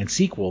and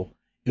sequel,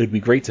 it would be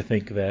great to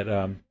think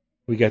that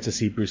we got to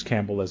see Bruce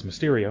Campbell as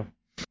Mysterio.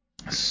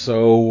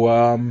 So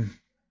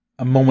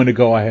a moment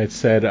ago I had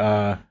said,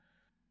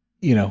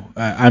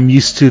 I'm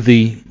used to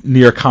the New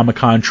York Comic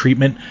Con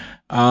treatment.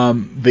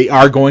 They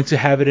are going to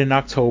have it in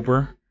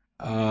October.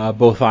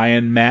 Both I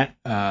and Matt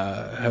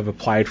have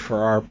applied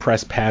for our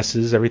press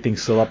passes.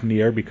 Everything's still up in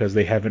the air because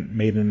they haven't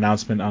made an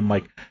announcement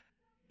on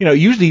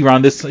usually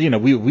around this,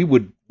 we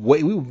would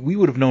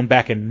have known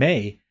back in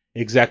May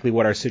exactly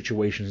what our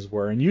situations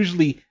were. And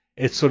usually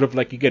it's sort of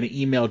like you get an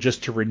email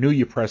just to renew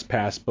your press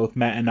pass. Both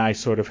Matt and I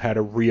sort of had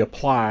to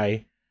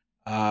reapply.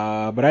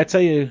 But I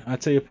tell you,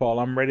 Paul,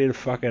 I'm ready to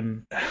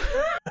fucking,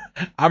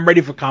 I'm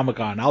ready for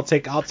Comic-Con. I'll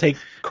take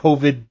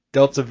COVID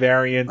Delta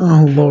variant.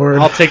 Oh Lord.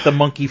 I'll take the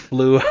monkey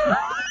flu.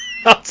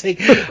 I'll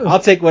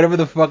take whatever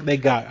the fuck they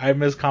got. I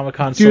miss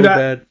Comic-Con so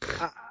bad.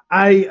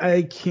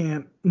 I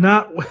can't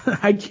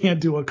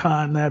do a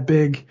con that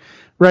big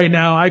right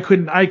now. I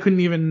couldn't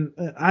even,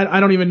 I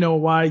don't even know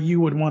why you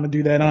would want to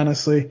do that,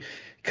 honestly.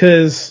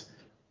 Cause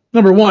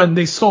number one,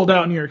 they sold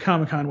out New York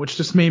Comic-Con, which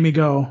just made me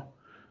go,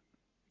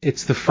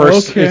 it's the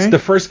first. Okay. It's the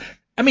first.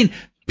 I mean,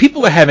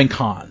 people are having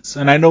cons,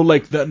 and I know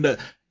like the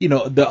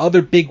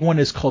other big one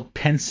is called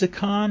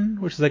Pensacon,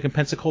 which is like in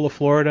Pensacola,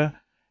 Florida,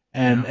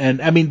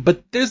 and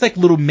but there's like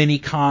little mini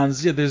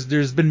cons. Yeah,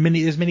 there's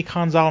many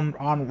cons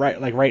on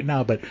right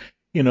now, but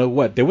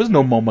what? There was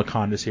no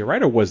MomoCon this year,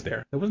 right? Or was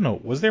there?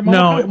 Was there MomoCon?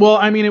 No, well,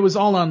 it was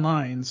all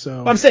online,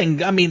 so. I'm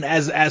saying,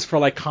 as for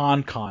like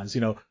cons,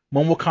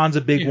 MomoCon's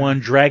a big one,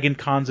 Dragon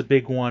Con's a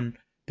big one.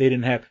 They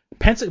didn't have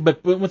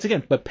but once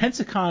again,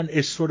 Pensacon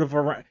is sort of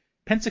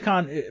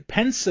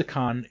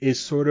Pensacon is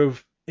sort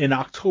of in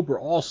October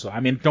also.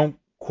 Don't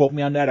quote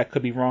me on that. I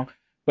could be wrong,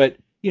 but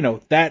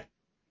that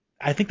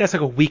I think that's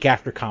like a week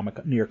after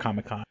New York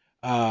Comic Con.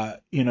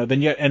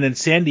 Then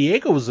San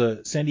Diego's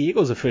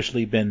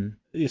officially been.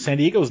 San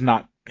Diego's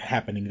not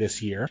happening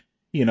this year.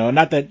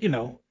 Not that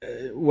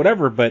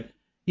whatever, but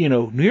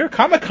New York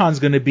Comic Con's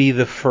going to be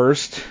the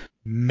first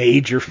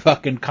major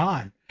fucking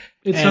con.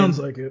 Sounds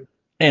like it.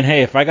 And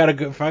hey, if I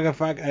gotta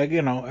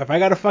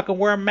fucking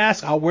wear a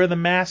mask, I'll wear the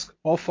mask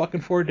all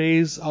fucking 4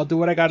 days. I'll do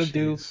what I gotta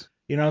do.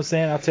 You know what I'm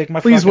saying? I'll take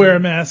my. Please wear a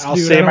mask. I'll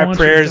say my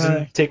prayers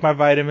and take my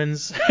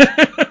vitamins.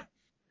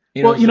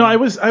 I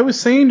was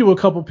saying to a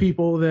couple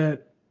people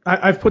that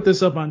I've put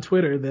this up on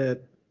Twitter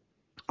that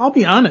I'll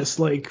be honest,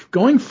 like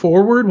going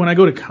forward when I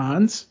go to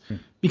cons,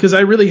 because I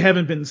really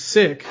haven't been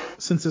sick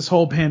since this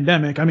whole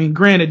pandemic.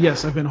 Granted,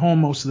 yes, I've been home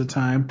most of the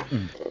time,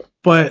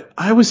 but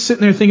I was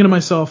sitting there thinking to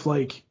myself,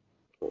 like,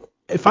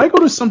 if I go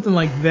to something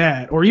like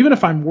that, or even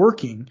if I'm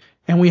working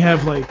and we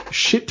have like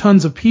shit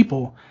tons of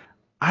people,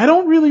 I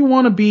don't really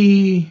want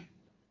to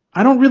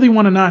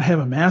not have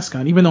a mask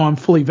on, even though I'm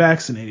fully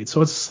vaccinated.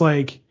 So it's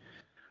like,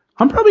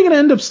 I'm probably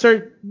going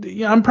to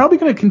I'm probably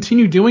going to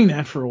continue doing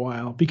that for a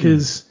while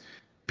because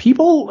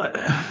people,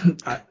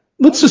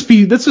 let's just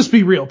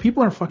be real.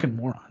 People are fucking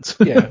morons.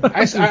 Yeah,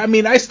 I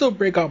mean, I still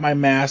break out my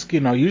mask.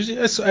 Usually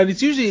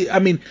it's usually. I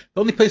mean,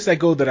 the only place I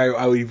go that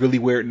I would really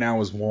wear it now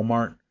is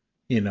Walmart.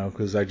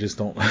 Because I just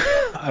don't.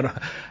 I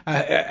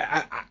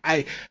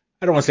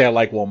don't want to say I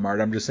like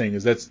Walmart. I'm just saying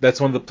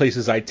that's one of the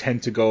places I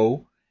tend to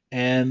go,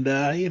 and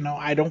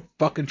I don't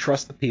fucking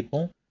trust the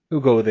people who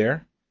go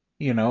there.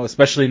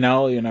 Especially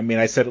now. I mean,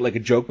 I said it like a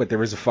joke, but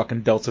there is a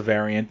fucking Delta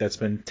variant that's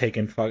been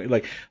taken. So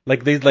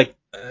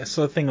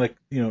the thing,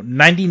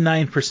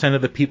 99%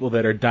 of the people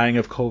that are dying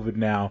of COVID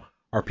now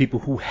are people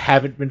who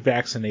haven't been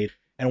vaccinated,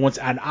 and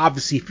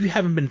obviously, if you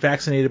haven't been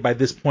vaccinated by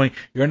this point,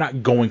 you're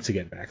not going to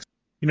get vaccinated.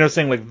 You know what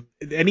I'm saying? Like,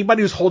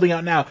 anybody who's holding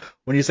out now,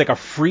 when it's like a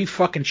free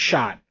fucking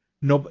shot,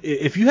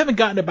 if you haven't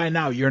gotten it by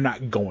now, you're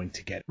not going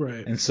to get it.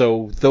 Right. And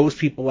so those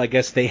people, I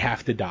guess, they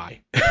have to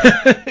die.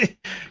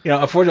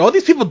 Unfortunately, all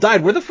these people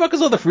died. Where the fuck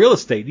is all the real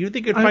estate? Do you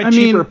think you'd find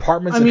cheaper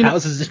apartments and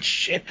houses and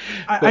shit?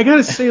 I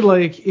gotta say,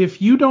 if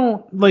you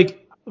don't,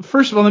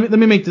 first of all, let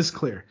me make this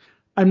clear.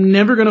 I'm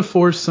never gonna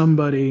force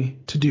somebody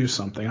to do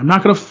something. I'm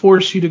not gonna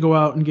force you to go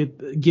out and get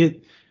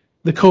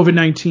the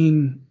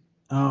COVID-19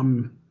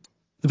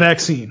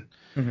 vaccine.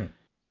 Mm-hmm.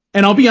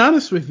 And I'll be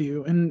honest with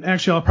you, and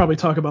actually I'll probably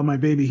talk about my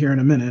baby here in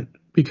a minute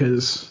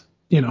because,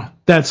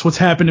 that's what's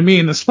happened to me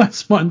in this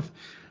last month.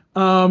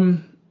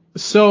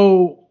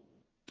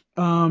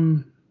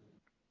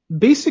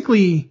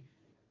 Basically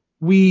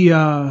when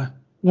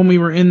we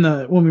were in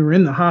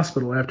the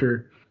hospital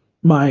after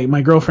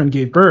my girlfriend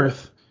gave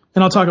birth,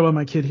 and I'll talk about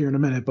my kid here in a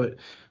minute, but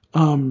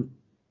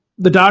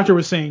the doctor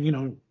was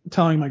saying,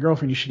 telling my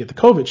girlfriend you should get the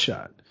COVID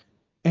shot.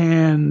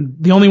 And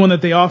the only one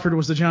that they offered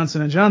was the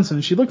Johnson & Johnson.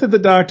 And she looked at the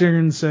doctor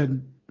and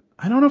said,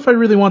 I don't know if I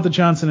really want the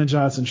Johnson &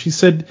 Johnson. She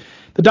said,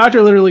 the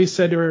doctor literally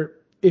said to her,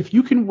 if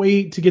you can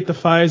wait to get the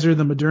Pfizer,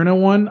 the Moderna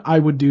one, I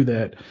would do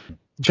that.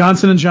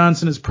 Johnson &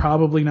 Johnson is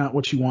probably not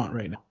what you want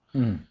right now.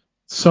 Mm.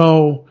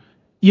 So,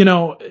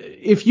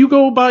 if you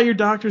go by your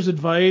doctor's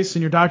advice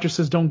and your doctor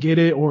says don't get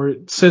it or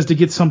says to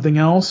get something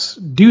else,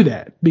 do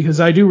that.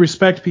 Because I do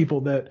respect people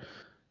that,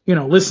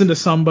 listen to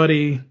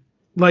somebody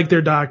like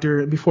their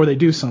doctor before they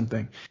do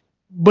something.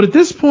 But at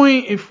this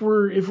point, if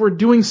we're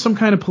doing some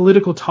kind of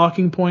political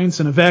talking points,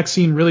 and a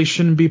vaccine really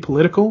shouldn't be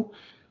political,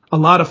 a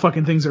lot of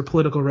fucking things are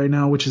political right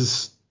now, which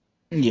is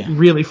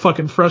really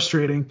fucking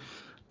frustrating.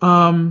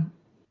 And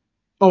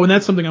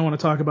that's something I want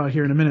to talk about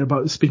here in a minute.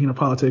 About speaking of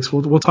politics,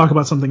 we'll talk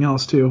about something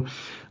else too.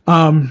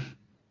 It's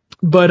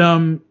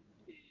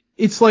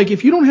like,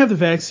 if you don't have the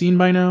vaccine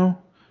by now,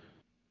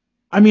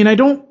 I mean, I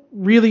don't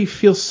really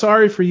feel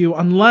sorry for you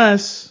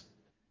unless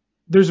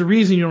there's a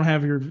reason you don't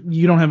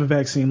have a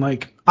vaccine.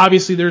 Like,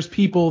 obviously there's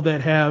people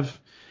that have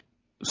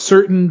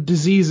certain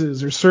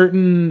diseases or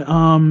certain, what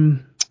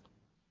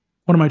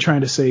am I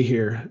trying to say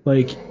here?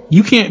 Like,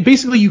 you can't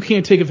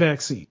take a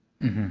vaccine.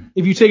 Mm-hmm.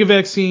 If you take a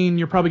vaccine,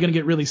 you're probably going to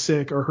get really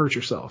sick or hurt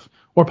yourself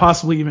or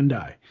possibly even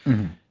die.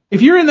 Mm-hmm.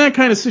 If you're in that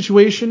kind of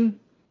situation,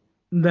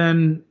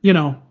 then,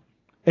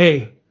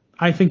 hey,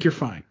 I think you're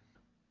fine.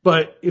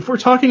 But if we're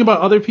talking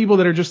about other people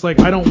that are just like,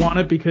 I don't want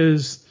it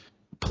because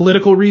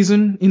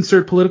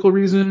insert political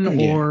reason,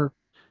 or,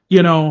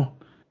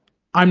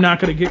 I'm not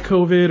going to get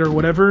COVID or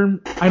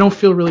whatever, I don't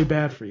feel really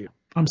bad for you.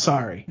 I'm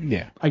sorry.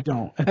 Yeah. I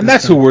don't. And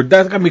that's who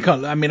that's going to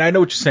become. I mean, I know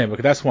what you're saying, but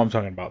that's what I'm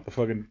talking about.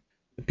 The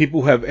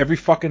people who have every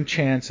fucking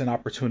chance and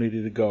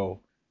opportunity to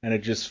go, and it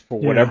just, for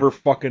whatever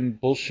fucking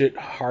bullshit,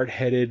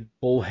 hard-headed,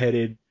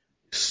 bullheaded,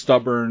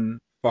 stubborn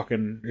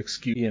fucking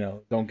excuse,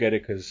 don't get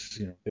it because,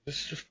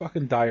 just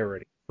fucking die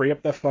already. Free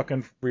up that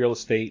fucking real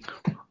estate.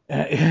 You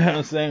know what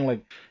I'm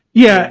saying?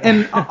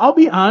 And I'll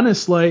be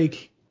honest,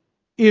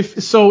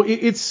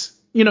 it's,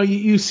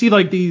 you see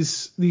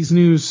these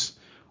news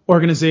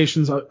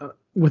organizations,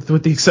 with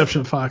the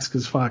exception of Fox,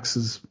 because Fox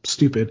is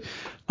stupid,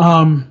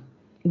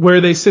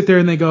 where they sit there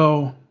and they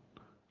go,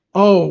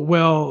 oh,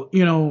 well,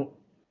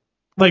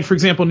 for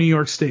example, New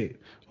York State,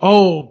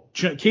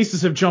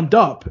 cases have jumped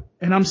up.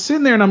 And I'm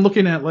sitting there and I'm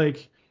looking at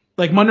like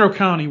Monroe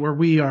County, where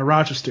we are,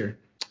 Rochester,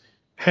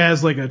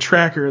 has a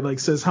tracker,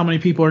 says how many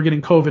people are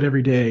getting COVID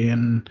every day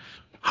and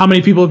how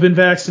many people have been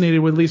vaccinated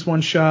with at least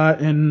one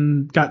shot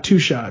and got 2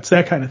 shots,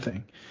 that kind of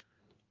thing.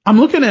 I'm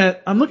looking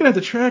at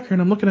the tracker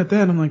and I'm looking at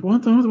that and I'm like,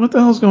 what the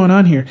hell's going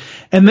on here?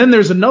 And then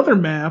there's another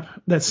map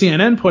that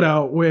CNN put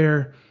out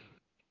where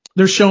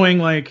they're showing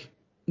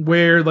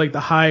where the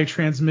high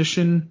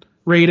transmission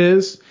rate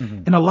is.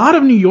 Mm-hmm. And a lot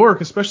of New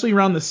York, especially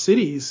around the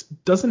cities,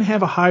 doesn't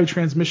have a high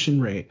transmission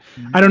rate.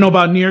 Mm-hmm. I don't know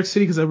about New York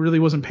City because I really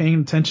wasn't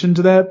paying attention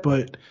to that,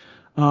 but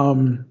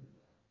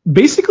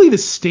basically the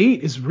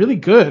state is really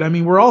good. I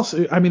mean,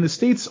 the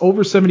state's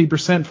over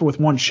 70% with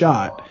one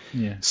shot.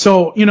 Yeah.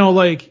 So,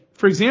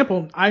 for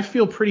example, I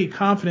feel pretty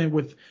confident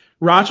with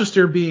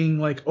Rochester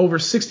being over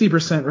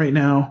 60% right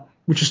now,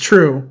 which is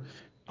true.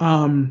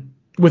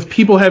 With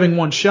people having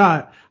one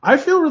shot, I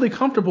feel really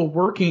comfortable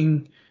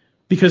working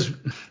because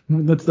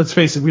let's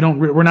face it,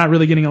 we're not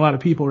really getting a lot of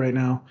people right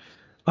now,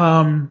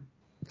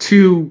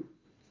 to,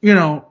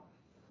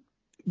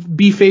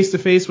 be face to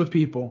face with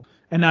people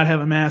and not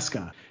have a mask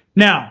on.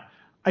 Now,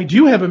 I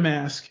do have a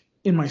mask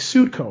in my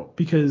suit coat,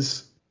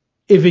 because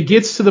if it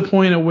gets to the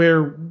point of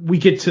where we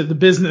get to the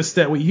business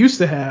that we used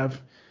to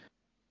have,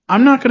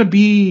 I'm not going to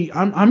be,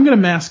 I'm going to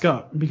mask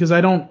up, because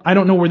I don't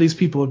know where these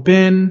people have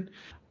been.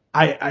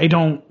 I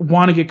don't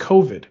want to get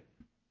COVID,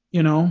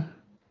 you know?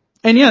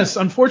 And yes,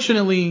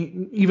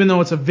 unfortunately, even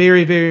though it's a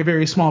very, very,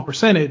 very small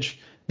percentage,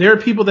 there are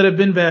people that have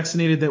been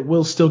vaccinated that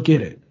will still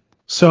get it.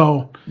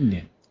 So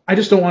I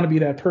just don't want to be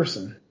that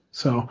person.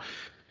 So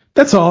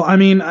that's all. I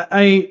mean,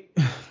 I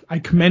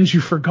commend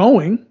you for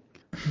going,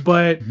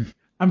 but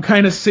I'm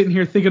kind of sitting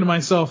here thinking to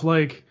myself,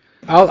 like,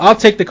 I'll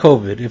take the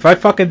COVID. If I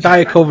fucking die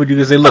of COVID, you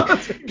can say, look,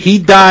 he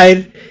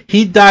died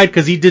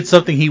because he did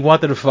something he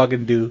wanted to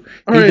fucking do.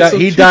 All right, so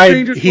Two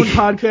Strangers One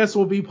Podcast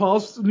will be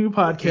Paul's new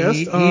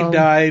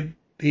podcast.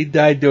 He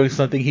died doing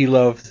something he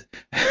loved.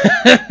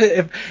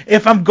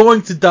 If I'm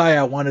going to die,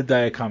 I want to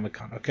die at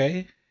Comic-Con,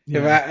 okay?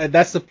 Yeah.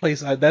 That's the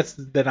place.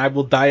 Then I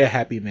will die a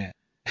happy man.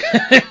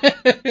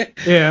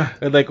 Yeah.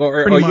 Like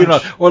or you know,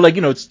 or like,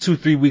 you know, it's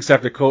 2-3 weeks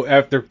after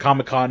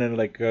Comic-Con, and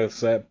like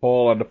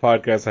Paul on the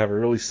podcast, I have a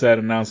really sad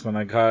announcement.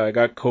 I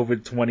got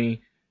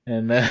COVID-20.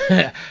 And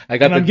I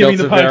got the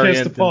Delta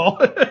variant, to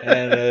Paul.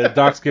 and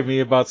Doc's giving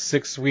me about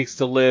 6 weeks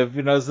to live.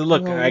 You know, so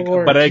look,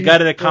 I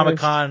got it at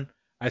Comic-Con.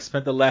 I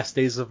spent the last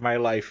days of my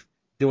life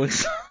doing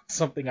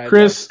something I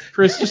Chris,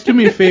 just do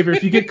me a favor.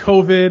 If you get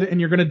COVID and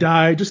you're gonna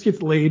die, just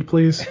get laid,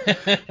 please.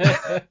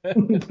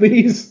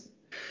 Please.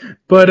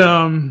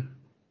 But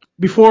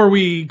before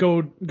we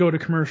go to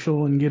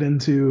commercial and get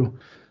into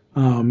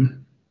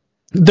the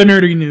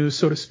nerdy news,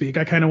 so to speak,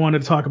 I kind of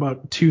wanted to talk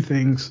about two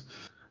things.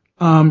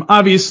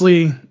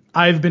 Obviously,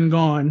 I've been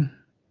gone.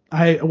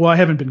 I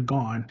haven't been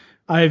gone.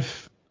 I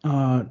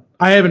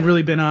haven't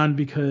really been on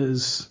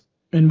because,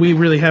 and we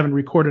really haven't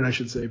recorded, I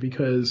should say,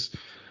 because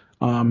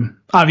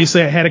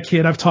obviously I had a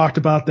kid. I've talked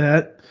about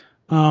that.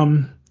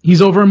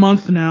 He's over a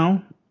month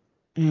now,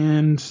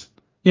 and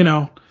you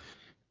know,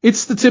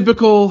 it's the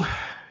typical,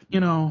 you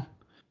know,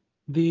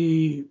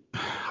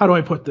 how do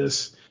I put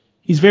this?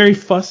 He's very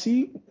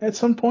fussy at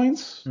some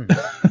points.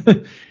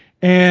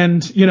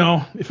 And, you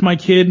know, if my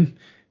kid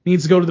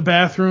needs to go to the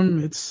bathroom,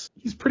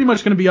 he's pretty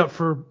much going to be up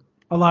for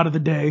a lot of the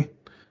day.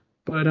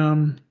 But,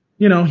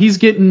 you know, he's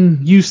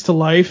getting used to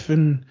life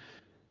and,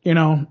 you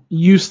know,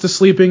 used to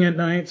sleeping at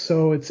night.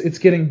 So it's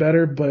getting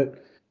better.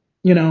 But,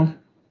 you know,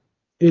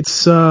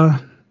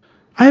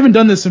 I haven't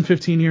done this in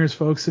 15 years,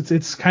 folks.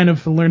 It's kind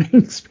of a learning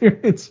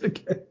experience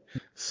again.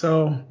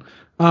 So,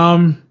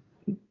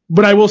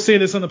 but I will say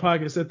this on the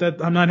podcast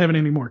that I'm not having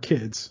any more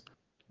kids.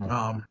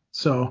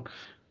 So,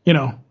 you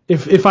know,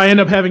 if I end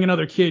up having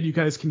another kid, you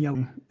guys can yell at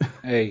me.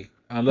 Hey,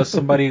 unless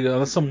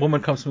some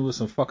woman comes to me with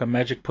some fucking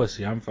magic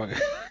pussy, I'm fucking.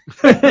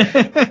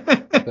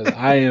 Because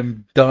I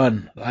am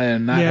done. I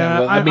am not.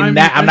 Yeah,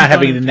 I'm not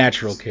having any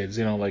natural kids.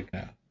 You know, like.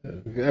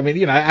 I mean,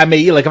 you know, I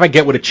may, like, if I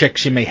get with a chick,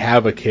 she may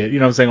have a kid. You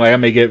know what I'm saying? Like, I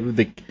may get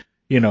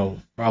you know,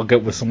 I'll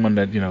get with someone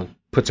that, you know,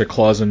 puts her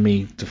claws in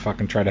me to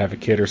fucking try to have a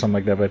kid or something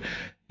like that. But,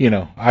 you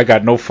know, I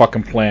got no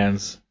fucking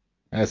plans.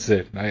 That's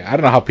it. I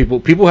don't know how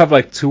people have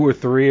like 2 or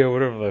 3 or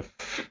whatever.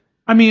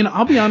 I mean,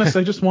 I'll be honest.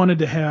 I just wanted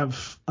to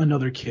have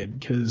another kid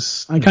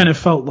because I kind of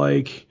felt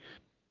like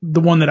the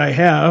one that I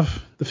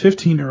have, the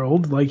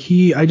 15-year-old, like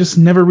I just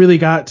never really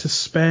got to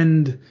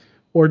spend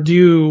or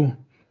do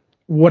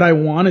what I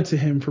wanted to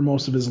him for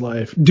most of his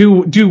life.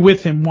 Do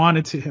with him,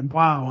 wanted to him.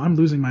 Wow, I'm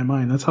losing my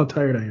mind. That's how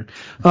tired I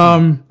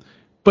am.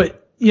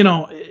 But, you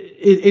know,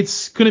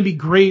 it's going to be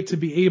great to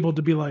be able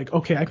to be like,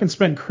 okay, I can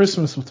spend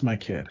Christmas with my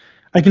kid.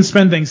 I can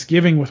spend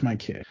Thanksgiving with my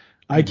kid.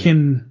 I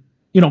can,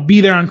 you know,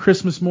 be there on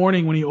Christmas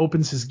morning when he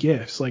opens his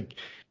gifts. Like,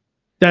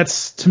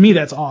 to me,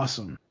 that's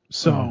awesome.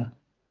 So,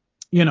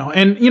 you know,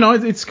 and, you know,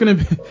 it's going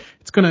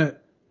to,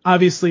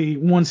 obviously,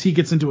 once he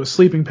gets into a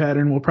sleeping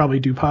pattern, we'll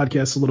probably do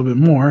podcasts a little bit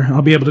more.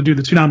 I'll be able to do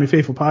the Toonami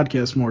Faithful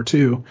podcast more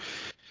too.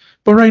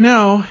 But right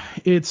now,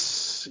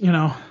 it's, you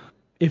know,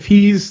 if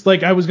he's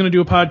like, I was going to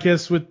do a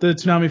podcast with the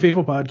Toonami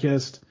Faithful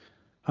podcast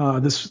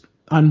this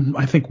on,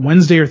 I think,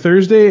 Wednesday or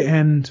Thursday,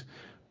 and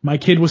my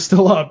kid was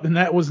still up. And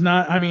that was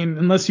not, I mean,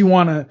 unless you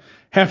want to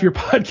have your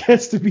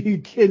podcast to be a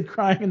kid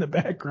crying in the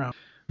background,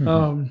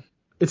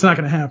 it's not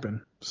going to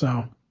happen.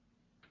 So,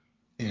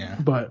 yeah.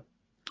 But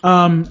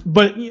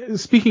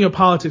speaking of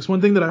politics,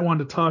 one thing that I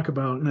wanted to talk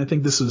about, and I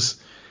think this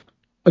is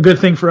a good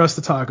thing for us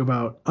to talk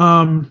about.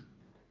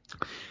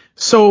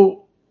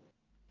 So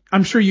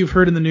I'm sure you've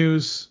heard in the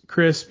news,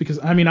 Chris, because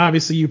I mean,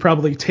 obviously you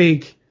probably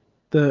take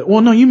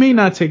you may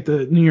not take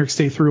the New York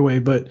State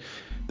Thruway, but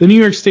the New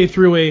York State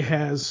Thruway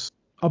has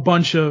a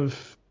bunch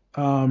of,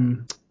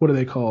 what are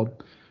they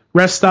called?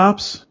 Rest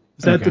stops.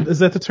 Is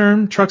that the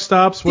term? Truck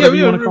stops? Whatever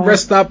you want to call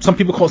rest stop.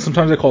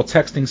 Sometimes they call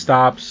texting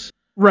stops.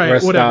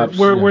 Right, whatever. Stops,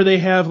 where they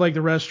have like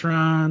the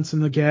restaurants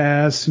and the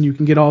gas, and you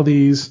can get all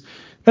these,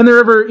 and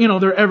they're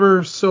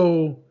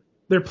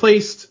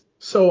placed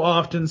so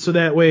often so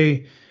that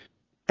way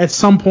at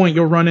some point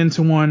you'll run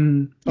into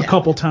one a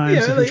couple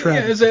times if you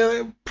travel.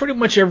 It's pretty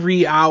much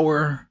every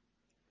hour,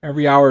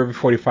 every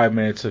 45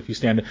 minutes if you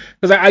stand.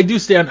 Because I do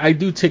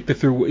take the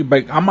throughway,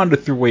 like I'm on the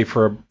throughway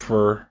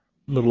for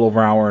little over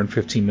an hour and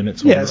 15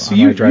 minutes. Yeah, so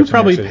you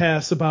probably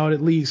pass about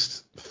at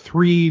least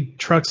 3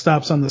 truck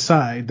stops on the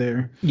side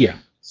there. Yeah.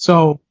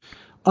 So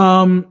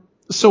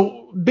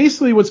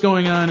basically what's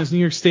going on is New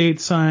York State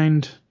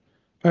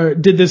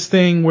did this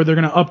thing where they're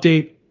going to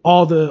update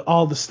all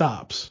the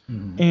stops.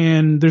 Mm-hmm.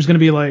 And there's going to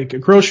be like a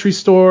grocery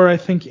store, I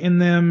think, in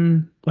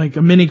them, like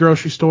a mini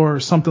grocery store or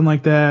something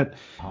like that.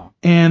 Uh-huh.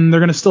 And they're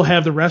going to still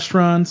have the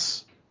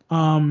restaurants.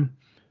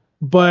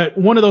 But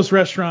one of those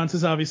restaurants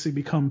has obviously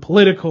become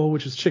political,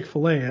 which is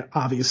Chick-fil-A,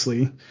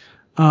 obviously.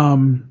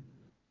 And,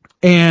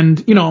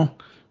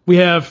 we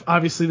have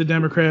obviously the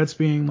Democrats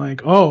being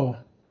like, oh,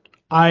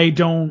 I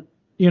don't,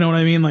 you know what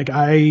I mean? Like,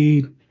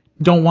 I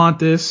don't want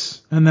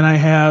this. And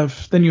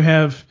then you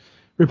have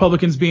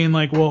Republicans being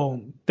like,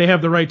 well, they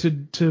have the right to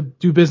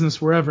do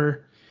business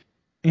wherever.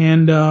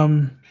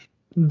 And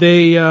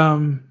they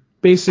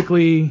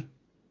basically,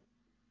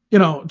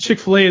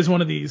 Chick-fil-A is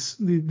one of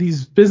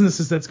these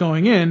businesses that's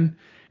going in.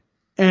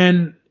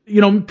 And,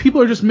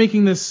 people are just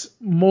making this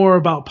more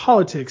about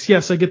politics.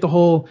 Yes, I get the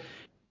whole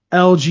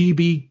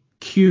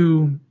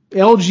LGBTQ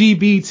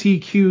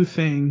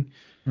thing,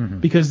 mm-hmm.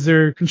 because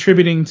they're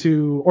contributing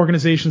to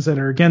organizations that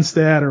are against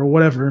that or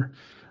whatever.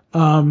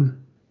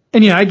 And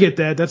yeah, I get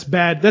that. That's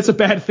bad. That's a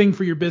bad thing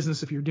for your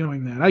business if you're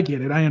doing that. I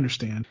get it. I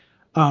understand.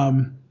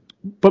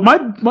 But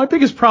my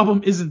biggest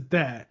problem isn't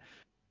that.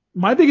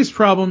 My biggest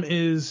problem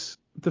is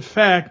the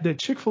fact that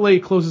Chick-fil-A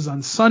closes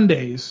on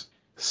Sundays.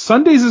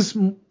 Sundays is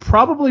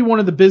probably one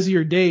of the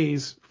busier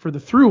days for the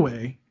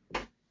Thruway.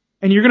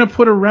 And you're going to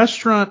put a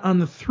restaurant on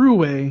the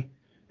Thruway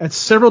at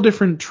several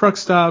different truck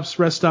stops,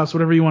 rest stops,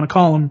 whatever you want to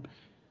call them,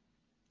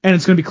 and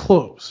it's going to be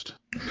closed.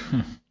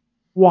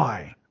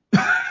 Why?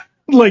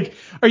 Like,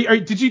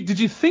 did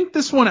you think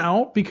this one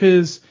out?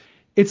 Because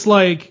it's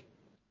like,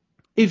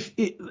 if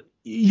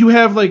you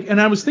have like,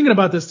 and I was thinking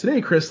about this today,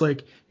 Chris,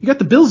 like, you got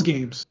the Bills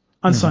games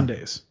on mm-hmm.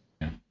 Sundays.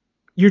 Yeah.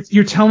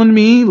 You're telling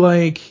me,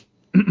 like,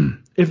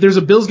 if there's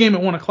a Bills game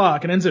at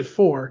 1:00 and ends at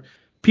 4,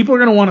 people are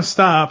going to want to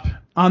stop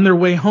on their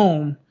way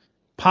home,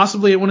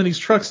 possibly at one of these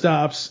truck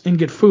stops, and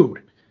get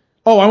food.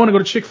 Oh, I want to go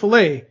to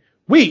Chick-fil-A.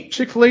 Wait,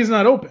 Chick-fil-A is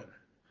not open.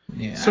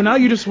 Yeah. So now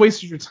you just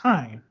wasted your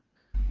time.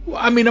 Well,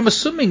 I mean, I'm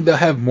assuming they'll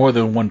have more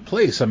than one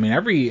place. I mean,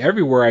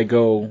 everywhere I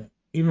go,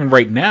 even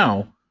right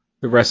now,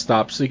 the rest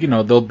stops,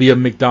 there'll be a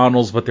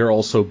McDonald's, but there'll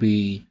also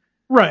be,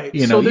 right.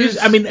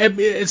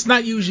 It's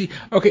not usually,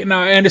 okay,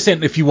 now I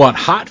understand if you want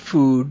hot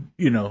food,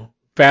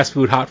 fast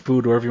food, hot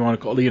food, whatever you want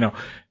to call it,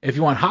 if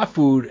you want hot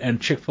food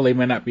and Chick-fil-A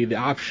may not be the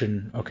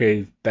option,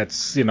 okay,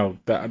 that's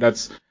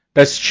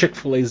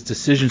Chick-fil-A's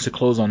decision to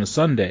close on a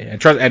Sunday.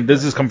 And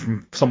this is coming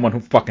from someone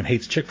who fucking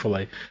hates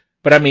Chick-fil-A.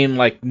 But I mean,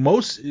 like,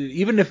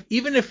 even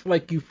if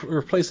like you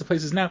replace the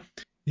places now,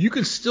 you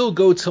can still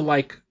go to,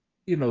 like,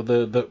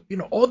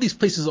 all these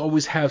places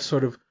always have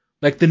sort of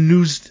like the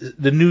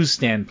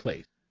newsstand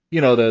place.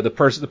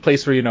 The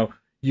place where,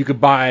 you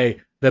could buy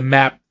the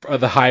map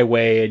of the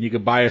highway and you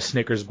could buy a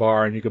Snickers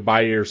bar and you could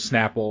buy your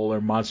Snapple or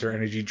Monster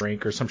Energy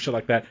drink or some shit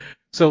like that.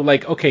 So,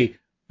 like, okay,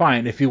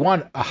 fine. If you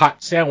want a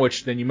hot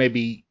sandwich, then you may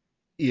be,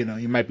 you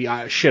might be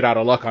shit out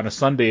of luck on a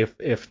Sunday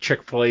if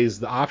Chick-fil-A is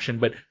the option.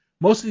 But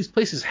most of these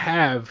places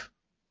have,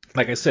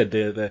 like I said,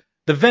 the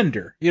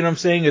vendor. You know what I'm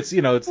saying? It's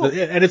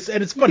it's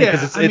it's funny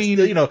because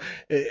you'll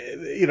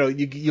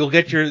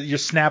get your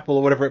Snapple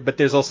or whatever, but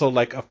there's also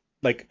like a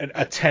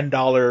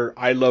 $10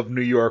 I Love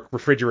New York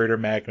refrigerator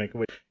magnet.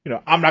 Which,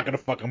 I'm not gonna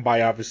fucking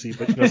buy, obviously,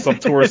 but some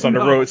tourist on the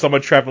road,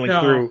 someone traveling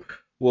through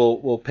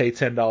will pay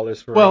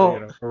 $10 for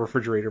a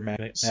refrigerator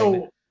magnet.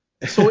 So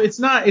it's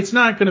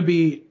not gonna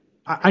be.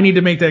 I need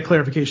to make that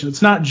clarification.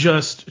 It's not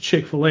just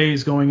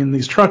Chick-fil-A's going in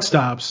these truck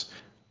stops.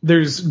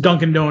 There's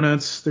Dunkin'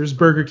 Donuts, there's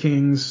Burger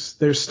King's,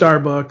 there's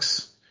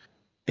Starbucks.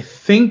 I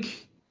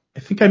think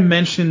I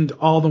mentioned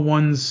all the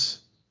ones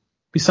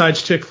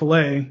besides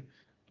Chick-fil-A.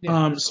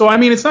 Yeah. So I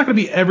mean, it's not going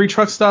to be every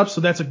truck stop, so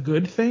that's a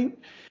good thing.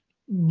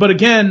 But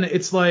again,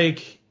 it's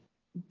like,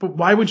 but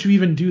why would you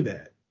even do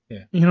that?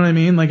 Yeah. You know what I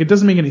mean? Like, it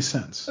doesn't make any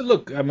sense.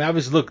 Look, I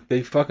mean,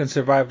 they fucking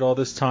survived all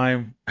this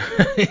time.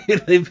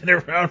 They've been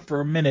around for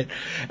a minute.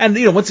 And,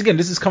 once again,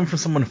 this is coming from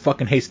someone who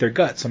fucking hates their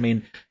guts. I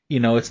mean,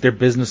 it's their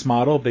business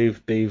model.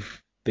 They've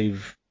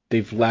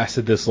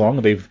lasted this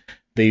long.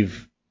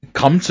 They've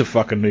come to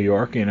fucking New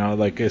York,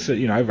 like I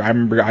said, I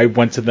remember I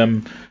went to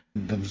them,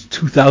 it was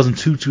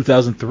 2002,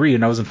 2003,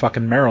 and I was in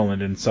fucking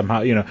Maryland, and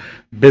somehow,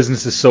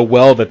 business is so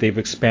well that they've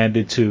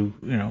expanded to,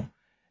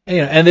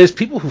 and there's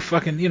people who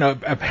fucking,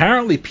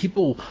 apparently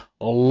people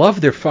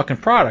love their fucking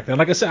product. And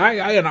like I said,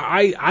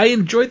 I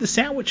enjoyed the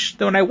sandwich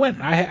when I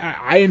went.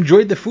 I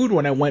enjoyed the food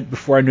when I went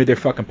before I knew their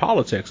fucking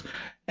politics.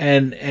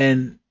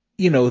 And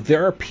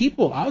there are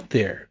people out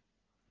there,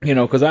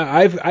 because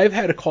I've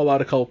had to call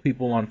out a couple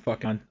people on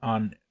fucking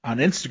on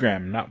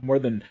Instagram, not more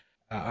than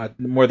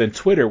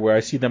Twitter, where I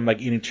see them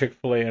like eating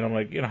Chick-fil-A, and I'm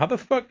like, how the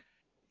fuck,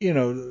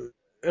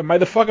 am I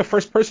the fucking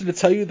first person to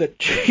tell you that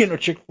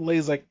Chick-fil-A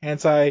is like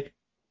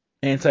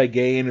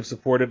anti-gay and have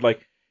supported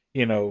like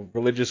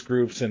religious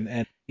groups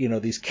and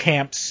these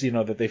camps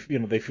that they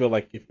feel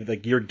like if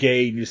like you're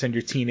gay and you send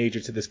your teenager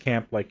to this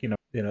camp, like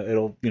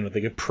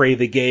they could pray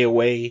the gay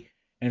away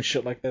and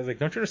shit like that. It's like,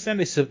 don't you understand?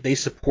 They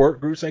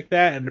support groups like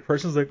that, and the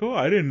person's like, oh,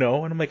 I didn't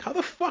know, and I'm like, how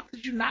the fuck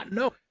did you not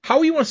know? How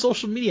are you on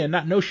social media and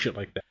not know shit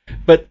like that?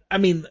 But I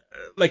mean,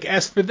 like,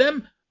 as for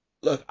them,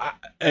 look,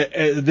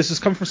 this has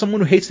come from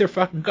someone who hates their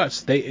fucking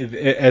guts. They,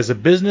 as a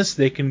business,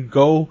 they can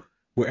go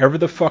wherever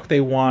the fuck they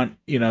want.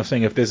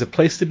 Saying if there's a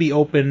place to be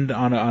opened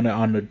on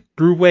a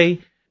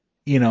throughway,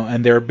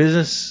 and they're a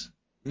business,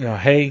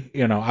 hey,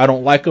 I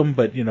don't like them,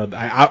 but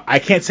I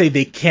can't say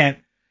they can't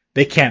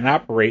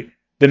operate.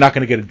 They're not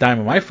going to get a dime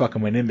of my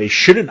fucking money, and they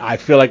shouldn't. I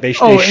feel like they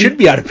should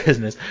be out of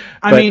business.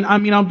 I mean,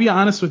 I'll be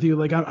honest with you.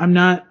 Like, I'm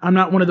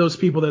not one of those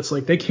people that's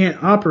like they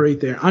can't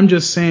operate there. I'm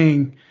just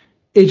saying,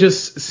 it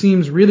just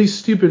seems really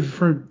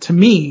stupid to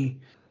me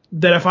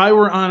that if I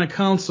were on a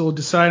council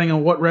deciding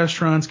on what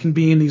restaurants can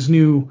be in these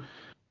new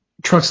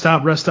truck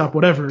stop, rest stop,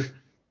 whatever,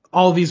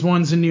 all these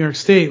ones in New York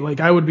State, like,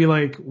 I would be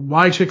like,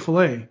 why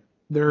Chick-fil-A?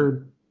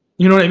 You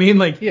know what I mean?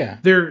 Like, yeah.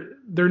 They're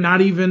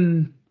not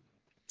even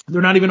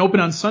open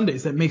on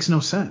Sundays. That makes no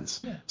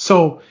sense. Yeah.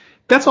 So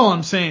that's all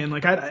I'm saying.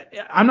 Like,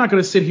 I'm not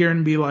going to sit here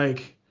and be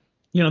like,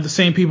 the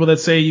same people that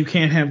say you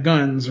can't have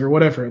guns or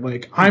whatever.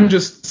 Like, I'm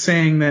just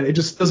saying that it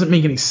just doesn't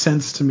make any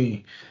sense to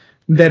me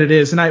that it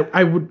is. And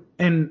I would,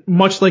 and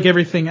much like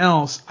everything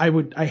else,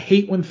 I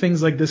hate when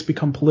things like this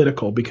become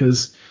political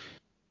because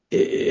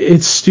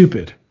it's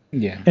stupid.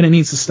 Yeah. And it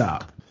needs to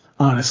stop.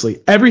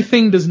 Honestly,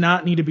 everything does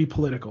not need to be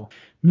political.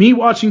 Me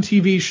watching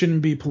TV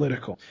shouldn't be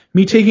political.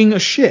 Me taking a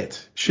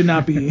shit should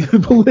not be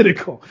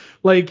political.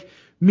 Like,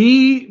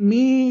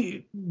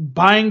 me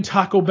buying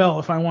Taco Bell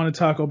if I want a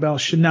Taco Bell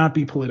should not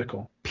be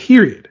political.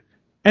 Period.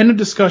 End of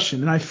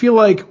discussion. And I feel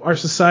like our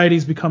society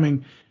is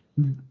becoming,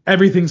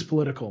 everything's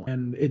political,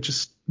 and it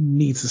just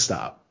needs to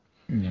stop.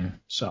 Yeah.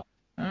 So.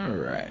 All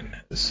right.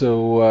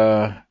 So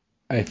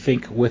I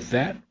think with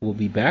that, we'll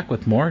be back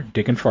with more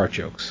Dick and Fart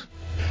jokes.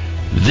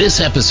 This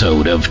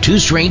episode of Two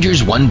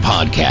Strangers, One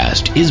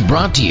Podcast is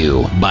brought to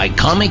you by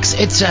Comics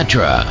Etc.,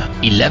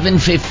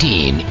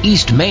 1115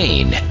 East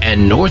Main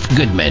and North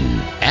Goodman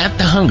at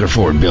the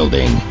Hungerford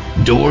Building,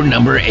 door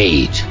number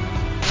 8.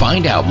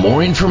 Find out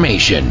more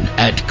information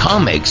at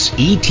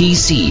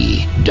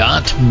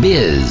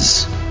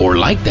comicsetc.biz or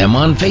like them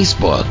on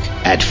Facebook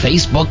at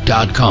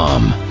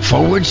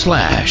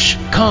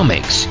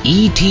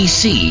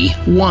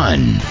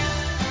facebook.com/comicsetc1.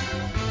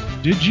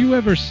 Did you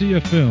ever see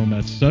a film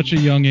at such a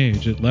young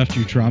age it left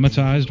you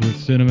traumatized with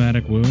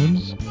cinematic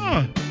wounds?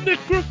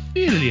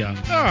 Necrophilia.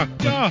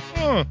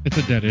 It's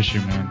a dead issue,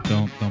 man.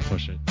 Don't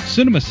push it.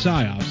 Cinema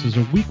Psyops is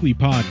a weekly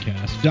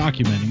podcast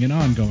documenting an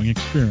ongoing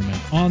experiment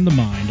on the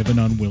mind of an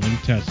unwilling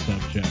test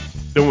subject.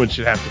 No one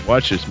should have to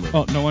watch this movie.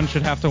 Oh, no one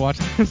should have to watch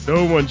this?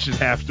 No one should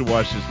have to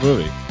watch this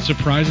movie.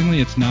 Surprisingly,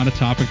 it's not a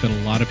topic that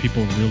a lot of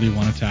people really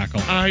want to tackle.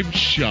 I'm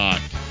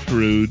shocked,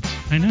 prudes.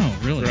 I know,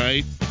 really.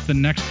 Right? It's the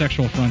next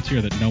sexual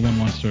frontier that no one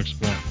wants to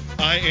explore.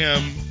 I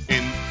am,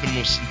 in the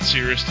most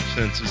sincerest of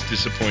senses,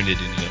 disappointed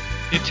in you.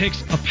 It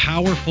takes a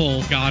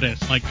powerful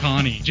goddess like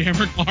Connie, jam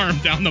her arm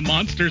down the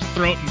monster's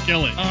throat and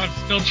kill it. Oh, I'm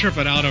still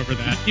tripping out over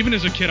that. Even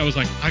as a kid, I was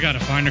like, I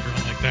gotta find a girl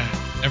like that.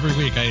 Every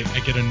week, I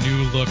get a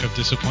new look of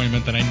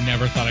disappointment that I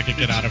never thought I could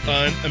get out of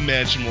her.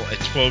 Unimaginable. At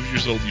 12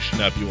 years old, you should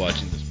not be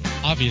watching this movie.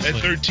 Obviously. At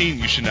 13,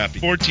 you should not be.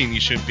 14,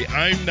 you shouldn't be.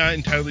 I'm not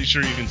entirely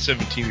sure even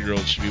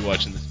 17-year-olds should be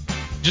watching this movie.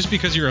 Just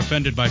because you're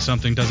offended by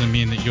something doesn't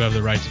mean that you have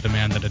the right to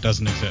demand that it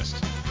doesn't exist.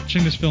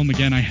 Watching this film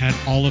again, I had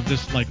all of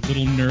this like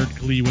little nerd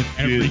glee with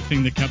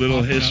everything that kept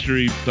little popping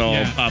history up.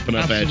 all popping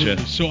up absolutely. at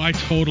you. So I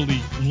totally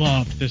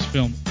loved this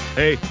film.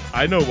 Hey,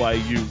 I know why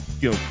you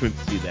couldn't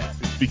see that.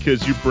 It's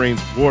because your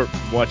brain's warped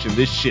from watching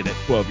this shit at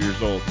 12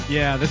 years old.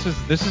 Yeah, this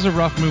is a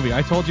rough movie.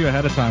 I told you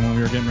ahead of time when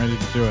we were getting ready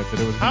to do it that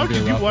it was going to be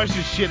a rough How did you watch one.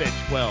 this shit at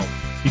 12?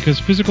 Because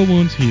physical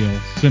wounds heal,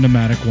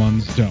 cinematic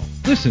ones don't.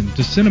 Listen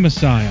to Cinema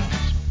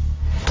Psyops.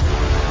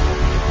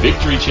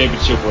 Victory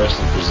Championship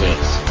Wrestling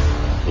presents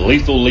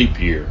Lethal Leap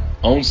Year,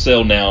 on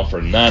sale now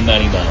for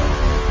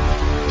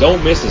 $9.99.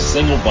 Don't miss a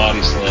single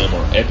body slam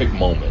or epic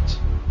moment.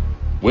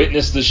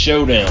 Witness the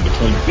showdown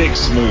between Big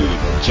Smooth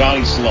and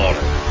Johnny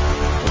Slaughter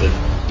for the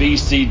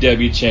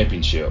BCW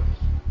Championship.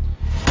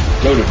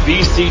 Go to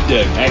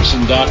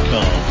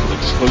bcwaction.com for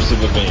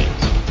exclusive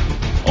events.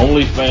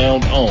 Only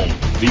found on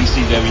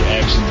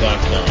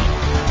bcwaction.com.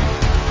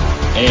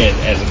 And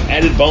as an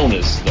added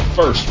bonus, the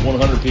first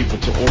 100 people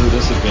to order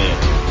this event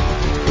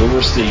will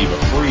receive a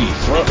free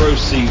front row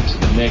seat to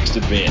the next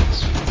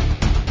event.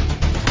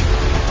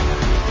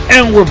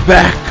 And we're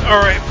back. All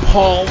right,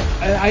 Paul.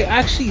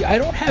 I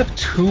don't have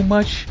too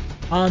much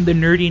on the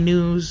nerdy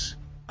news.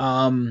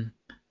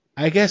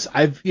 I guess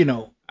I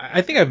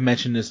think I've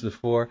mentioned this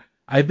before.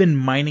 I've been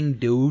mining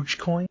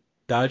Dogecoin,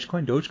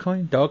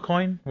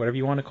 whatever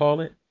you want to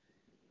call it.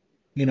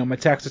 My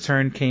tax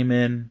return came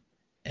in,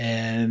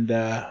 and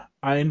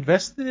I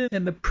invested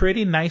in a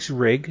pretty nice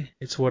rig.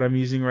 It's what I'm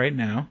using right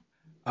now.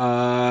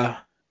 The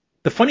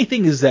funny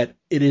thing is that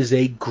it is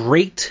a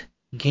great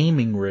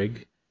gaming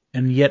rig,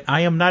 and yet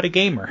I am not a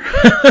gamer.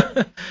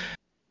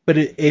 But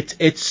but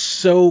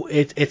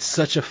it's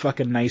such a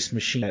fucking nice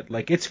machine that,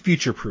 like, it's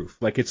future proof.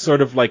 Like, it's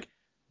sort of like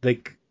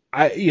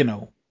I, you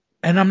know,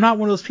 and I'm not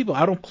one of those people.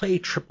 I don't play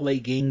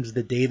AAA games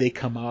the day they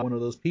come out. One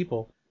of those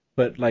people,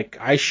 but like,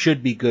 I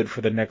should be good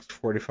for the next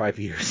 45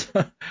 years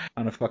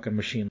on a fucking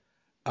machine.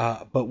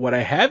 But what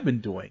I have been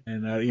doing,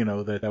 and you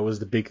know, that was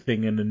the big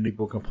thing in the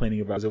people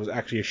complaining about, is there was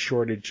actually a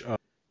shortage of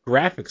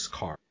graphics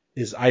card,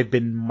 is I've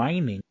been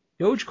mining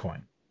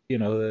Dogecoin. You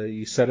know,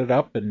 you set it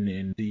up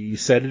and you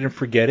set it and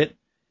forget it.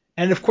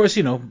 And of course,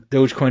 you know,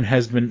 Dogecoin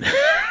has been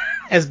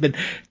has been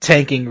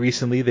tanking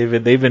recently.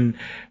 They've been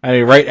I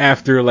mean, right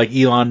after like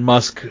Elon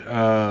Musk,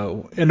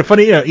 and the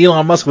funny, you know,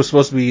 Elon Musk was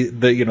supposed to be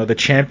the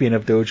champion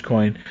of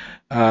Dogecoin.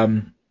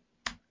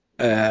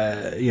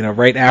 You know,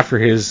 right after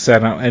his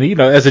set out, and you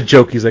know, as a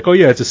joke, he's like, "Oh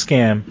yeah, it's a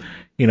scam."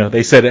 You know,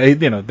 they said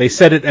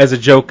it as a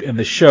joke in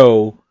the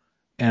show,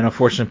 and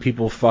unfortunately,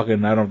 people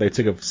fucking, I don't know if they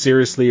took it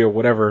seriously or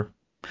whatever.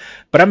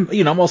 But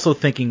I'm also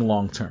thinking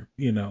long term.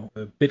 You know,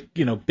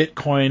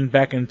 Bitcoin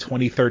back in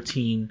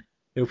 2013,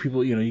 there were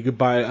people, you know, you could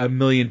buy 1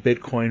 million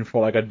Bitcoin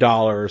for like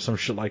 $1 or some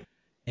shit like,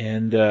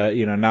 and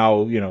you know,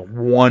 now, you know,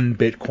 1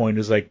 Bitcoin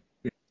is like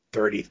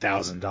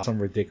 $30,000, some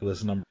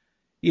ridiculous number.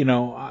 You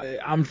know,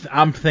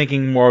 I'm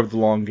thinking more of the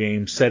long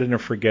game. Set it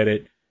and forget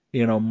it.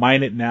 You know,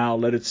 mine it now,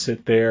 let it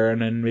sit there,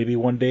 and then maybe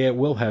one day it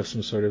will have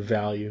some sort of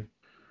value.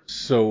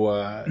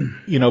 So,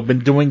 you know, been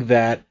doing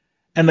that,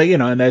 and you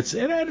know, and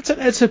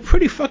it's a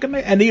pretty fucking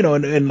nice, and you know,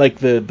 and like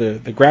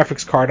the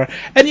graphics card,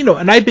 and you know,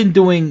 and I've been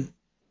doing.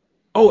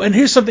 Oh, and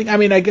here's something. I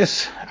mean, I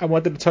guess I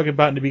wanted to talk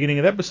about in the beginning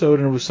of the episode,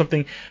 and it was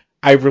something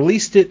I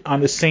released it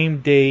on the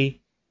same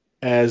day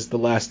as the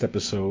last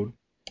episode.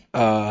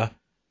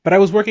 But I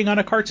was working on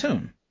a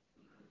cartoon.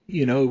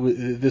 You know,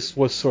 this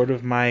was sort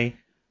of my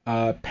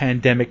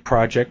pandemic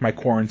project, my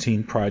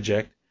quarantine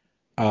project.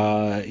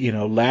 You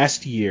know,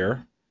 last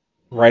year,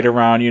 right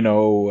around, you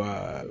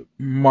know,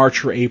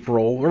 March or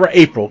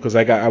April, because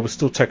I was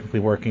still technically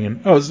working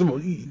in. I was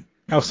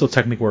still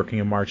technically working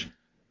in March.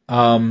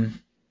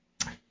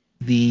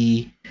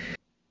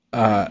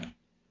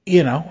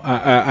 You know,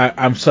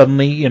 I'm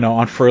suddenly, you know,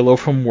 on furlough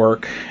from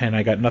work, and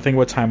I got nothing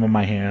but time on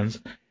my hands,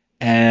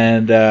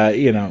 and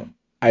you know,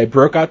 I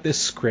broke out this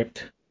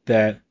script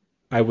that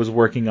I was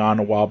working on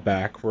a while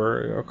back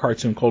for a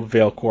cartoon called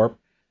Veil Corp.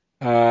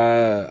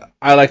 I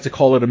like to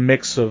call it a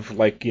mix of,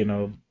 like, you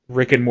know,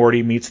 Rick and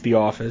Morty meets The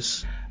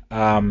Office.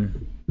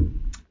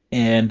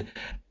 And,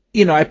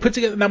 you know, I put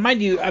together, now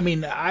mind you, I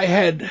mean, I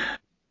had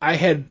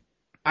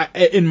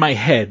in my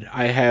head,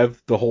 I have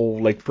the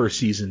whole, like, first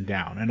season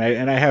down, and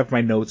I have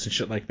my notes and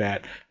shit like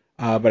that.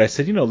 But I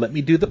said, you know, let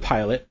me do the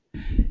pilot.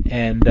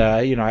 And,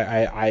 you know,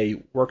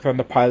 I worked on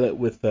the pilot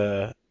with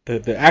the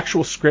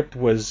actual script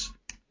was,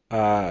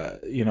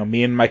 you know,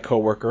 me and my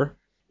coworker,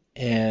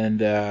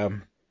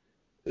 and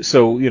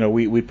so, you know,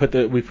 we put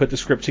the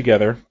script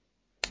together,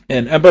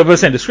 and but I was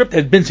saying the script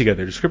had been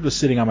together. The script was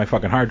sitting on my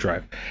fucking hard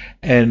drive,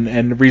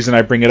 and the reason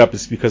I bring it up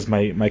is because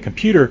my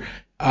computer,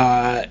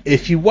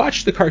 if you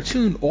watch the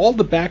cartoon, all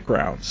the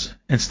backgrounds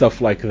and stuff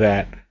like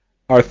that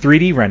are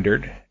 3D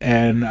rendered,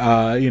 and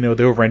you know,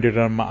 they were rendered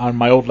on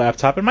my old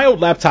laptop, and my old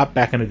laptop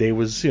back in the day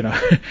was, you know,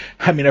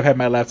 I mean, I've had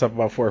my laptop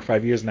about 4 or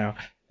 5 years now.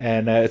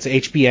 And it's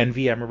HP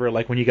Envy. I remember,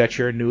 like, when you got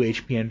your new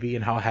HP Envy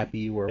and how happy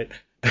you were.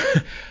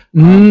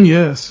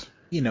 Yes.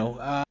 You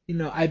know,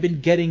 I've been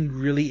getting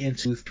really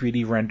into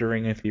 3D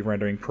rendering and 3D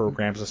rendering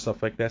programs and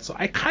stuff like that. So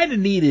I kind of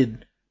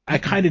needed a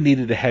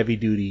heavy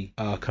duty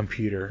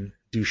computer and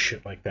do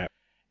shit like that.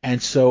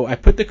 And so I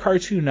put the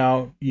cartoon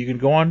out. You can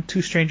go on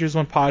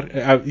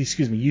YouTube.com,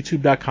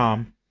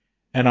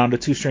 and on the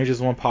Two Strangers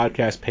One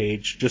podcast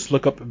page, just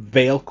look up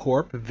Veil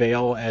Corp.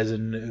 Veil as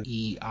in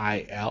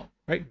EIL,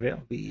 right?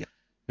 Veil.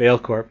 Veil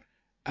Corp.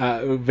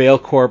 Veil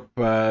Corp,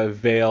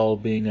 Veil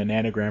being an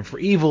anagram for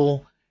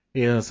evil.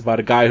 You know, it's about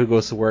a guy who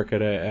goes to work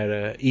at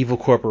a evil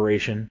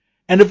corporation.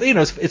 And, you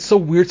know, it's so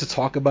weird to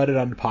talk about it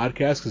on the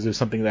podcast because there's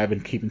something that I've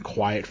been keeping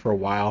quiet for a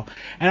while.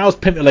 And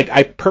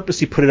I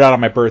purposely put it out on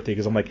my birthday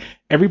because I'm like,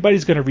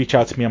 everybody's going to reach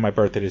out to me on my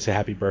birthday to say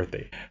happy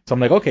birthday. So I'm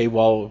like, okay,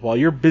 well, while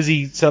you're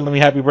busy telling me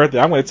happy birthday,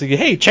 I'm going to tell you,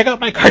 hey, check out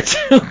my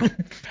cartoon.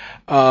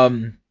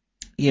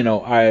 You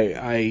know,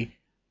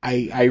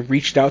 I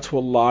reached out to a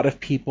lot of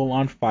people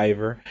on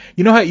Fiverr.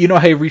 You know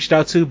how I reached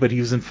out to, but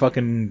he was in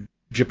fucking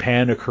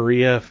Japan or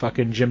Korea,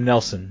 fucking Jim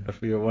Nelson,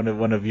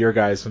 one of your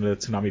guys from the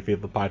Tsunami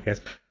Faithful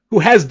podcast, who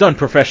has done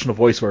professional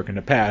voice work in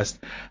the past.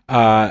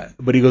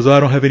 But he goes, oh,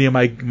 I don't have any of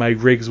my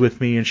rigs with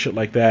me and shit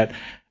like that.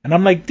 And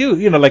I'm like, dude,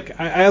 you know, like,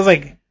 I was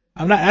like,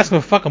 I'm not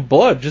asking for fucking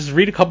blood, just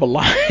read a couple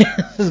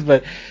lines.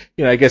 But,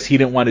 you know, I guess he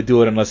didn't want to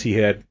do it unless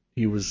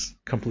he was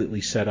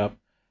completely set up.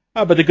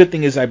 But the good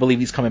thing is, I believe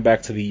he's coming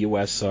back to the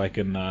U.S., so I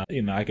can,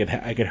 you know, I could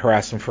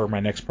harass him for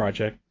my next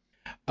project.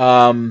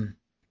 So,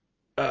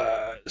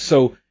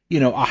 you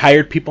know, I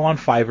hired people on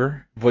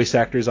Fiverr, voice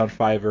actors on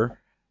Fiverr.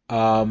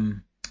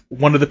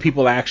 One of the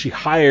people I actually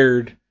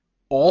hired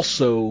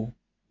also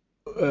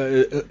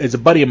is a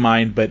buddy of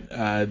mine, but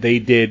they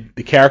did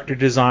the character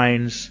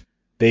designs,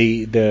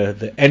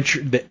 the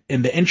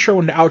intro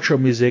and the outro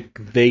music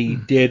they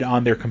did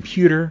on their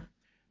computer.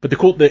 But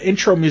the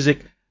intro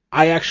music,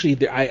 I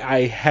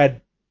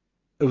had,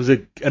 it was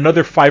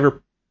another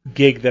Fiverr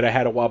gig that I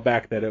had a while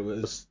back that I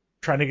was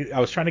trying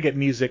to get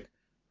music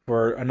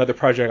for another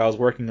project I was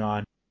working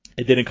on.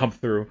 It didn't come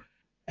through.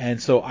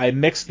 And so I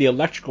mixed the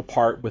electrical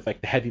part with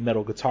like the heavy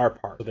metal guitar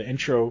part. So the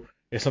intro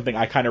is something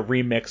I kind of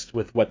remixed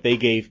with what they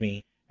gave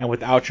me and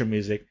with outro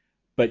music.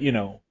 But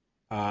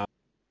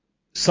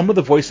some of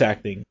the voice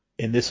acting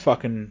in this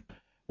fucking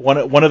one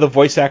of the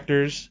voice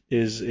actors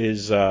is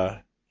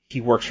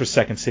he works for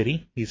Second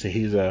City. He's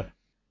the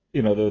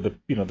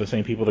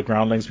same people, the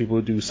Groundlings, people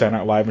who do Saturday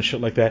Night Live and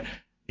shit like that.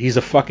 He's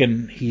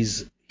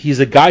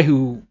a guy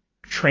who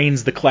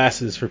trains the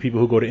classes for people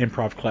who go to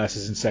improv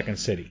classes in Second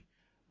City.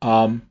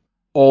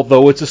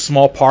 Although it's a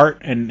small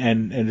part,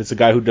 and it's a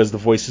guy who does the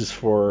voices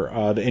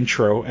for the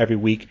intro every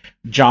week.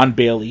 John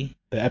Bailey,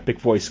 the epic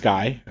voice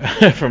guy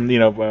from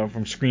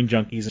Screen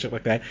Junkies and shit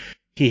like that,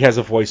 he has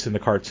a voice in the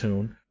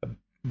cartoon.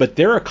 But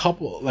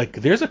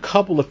there's a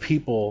couple of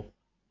people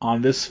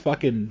on this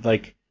fucking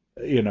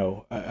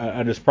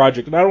on this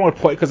project, and I don't want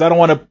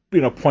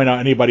to point out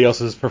anybody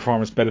else's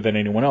performance better than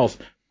anyone else.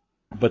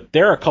 But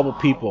there are a couple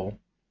of people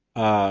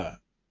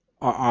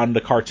on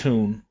the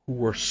cartoon who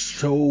were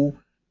so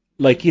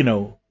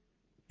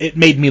it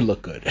made me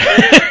look good.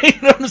 You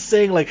know what I'm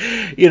saying?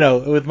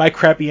 With my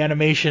crappy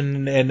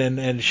animation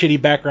and shitty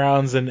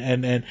backgrounds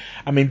and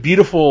I mean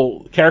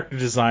beautiful character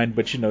design,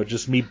 but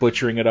just me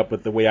butchering it up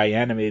with the way I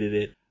animated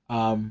it.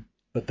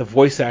 But the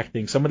voice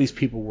acting, some of these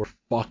people were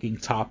fucking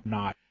top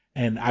notch,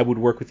 and I would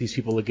work with these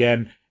people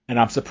again, and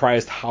I'm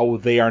surprised how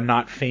they are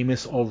not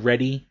famous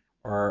already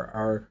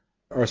or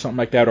something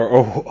like that,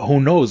 or who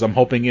knows? I'm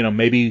hoping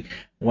maybe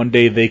one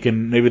day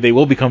they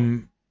will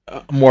become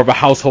more of a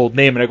household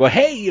name, and I go,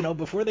 hey,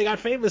 before they got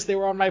famous, they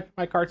were on my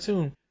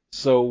cartoon.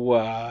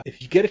 So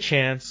if you get a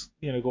chance,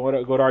 go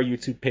to our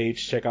YouTube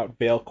page, check out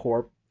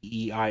Bailcorp,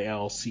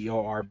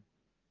 EILCOR,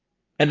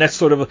 and that's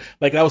sort of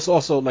that was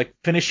also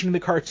finishing the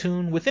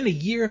cartoon within a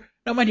year.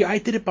 Now, mind you, I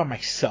did it by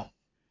myself,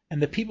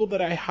 and the people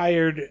that I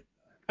hired,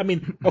 I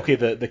mean, okay,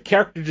 the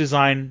character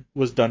design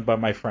was done by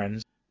my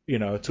friends,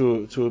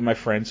 two of my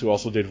friends who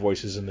also did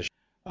voices in the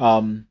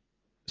show.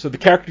 So the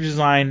character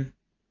design,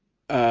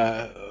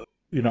 I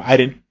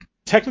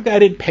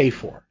didn't pay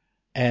for,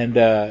 and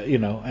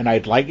and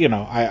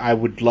I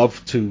would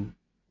love to,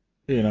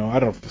 I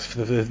don't know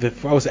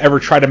if I was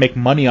ever trying to make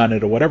money on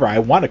it or whatever. I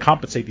want to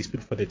compensate these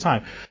people for their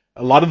time.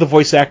 A lot of the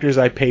voice actors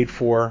I paid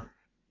for,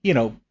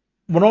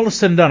 when all is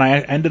said and done, I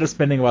ended up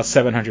spending about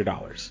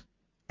 $700.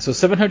 So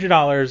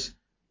 $700,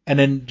 and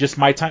then just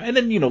my time, and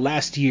then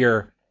last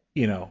year,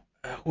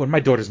 when my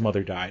daughter's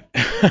mother died,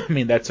 I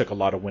mean that took a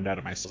lot of wind out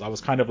of my sails. I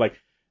was kind of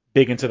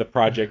big into the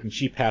project, and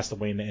she passed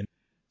away in the end.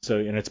 So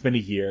it's been a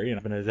year.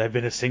 I've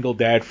been a single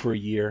dad for a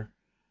year.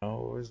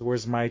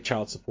 Where's my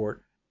child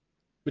support?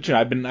 But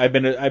I've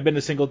been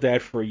a single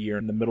dad for a year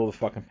in the middle of the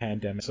fucking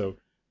pandemic. So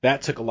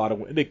that took a lot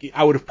of.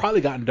 I would have probably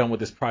gotten done with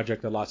this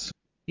project a lot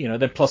sooner.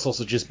 Then plus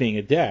also just being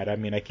a dad. I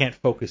mean, I can't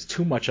focus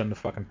too much on the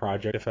fucking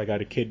project if I got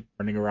a kid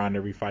running around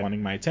every 5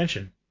 wanting my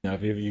attention.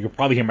 You could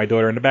probably hear my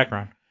daughter in the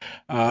background.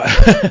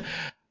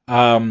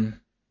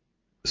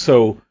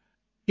 So.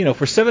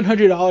 For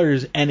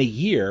 $700 and a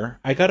year,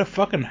 I got a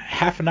fucking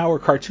half an hour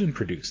cartoon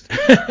produced,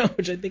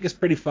 which I think is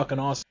pretty fucking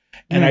awesome.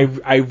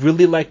 And I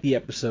really like the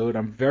episode.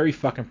 I'm very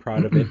fucking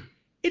proud of it.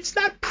 It's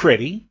not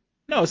pretty.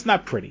 No, it's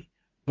not pretty.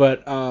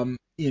 But, I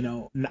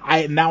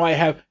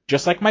have,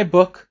 just like my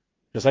book,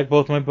 just like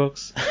both my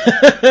books,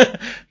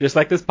 just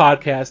like this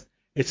podcast,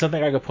 it's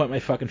something I could point my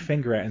fucking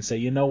finger at and say,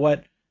 you know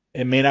what?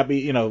 It may not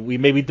be, we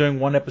may be doing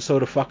one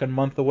episode a fucking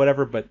month or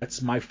whatever, but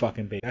that's my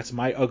fucking baby. That's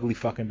my ugly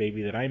fucking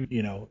baby that I'm,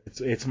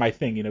 it's my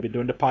thing. Been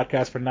doing the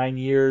podcast for 9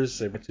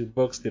 years. I read 2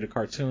 books, did a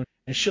cartoon,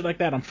 and shit like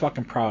that I'm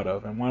fucking proud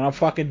of. And when I'm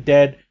fucking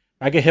dead,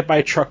 I get hit by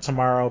a truck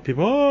tomorrow,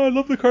 people, I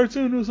love the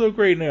cartoon, it was so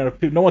great.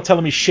 And, no one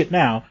telling me shit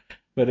now,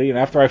 but,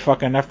 after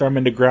I'm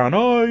in the ground,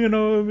 I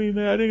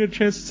didn't get a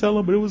chance to tell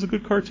them, but it was a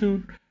good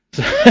cartoon.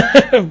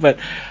 But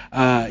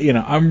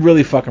I'm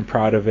really fucking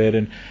proud of it,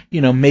 and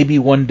maybe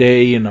one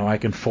day I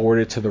can forward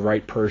it to the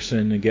right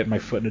person and get my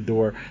foot in the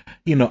door.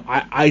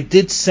 I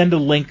did send a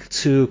link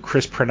to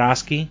Chris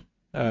Pranosky,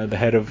 the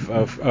head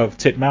of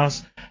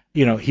Titmouse.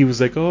 He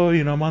was like,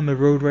 I'm on the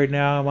road right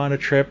now, I'm on a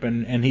trip,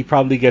 and he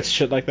probably gets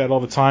shit like that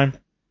all the time,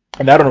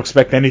 and I don't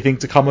expect anything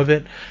to come of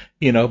it,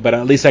 but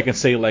at least I can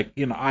say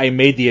I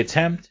made the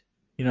attempt.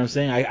 You know what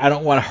I'm saying? I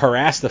don't want to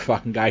harass the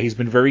fucking guy. He's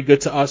been very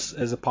good to us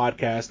as a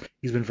podcast.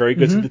 He's been very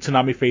good to the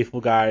Toonami Faithful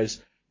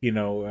guys.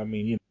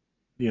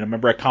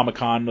 Remember at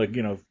Comic-Con,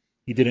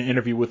 he did an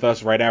interview with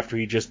us right after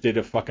he just did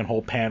a fucking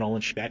whole panel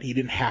and shit. He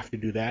didn't have to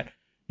do that.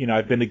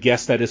 I've been a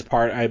guest at his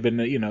part. I've been,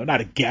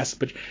 not a guest,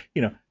 but,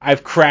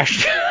 I've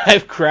crashed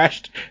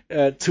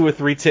 2 or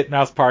 3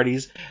 Titmouse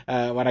parties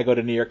when I go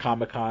to New York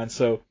Comic-Con.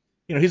 So,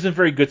 he's been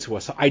very good to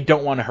us. So I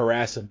don't want to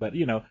harass him, but,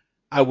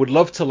 I would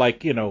love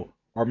to,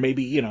 or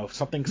maybe,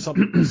 something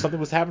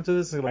was happening to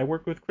this. I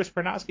work with Chris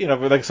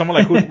Pranosky,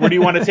 someone where do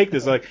you want to take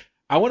this?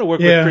 I want to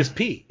work with Chris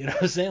P. You know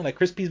what I'm saying? Like,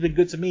 Chris P's been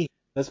good to me.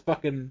 Let's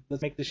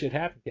make this shit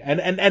happen.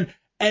 And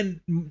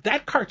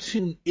that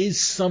cartoon is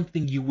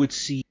something you would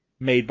see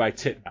made by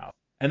Titmouth.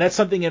 And that's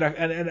something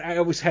and I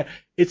always had,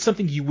 it's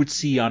something you would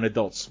see on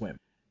Adult Swim.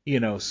 You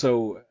know,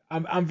 so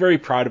I'm very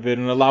proud of it,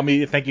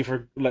 and thank you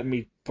for letting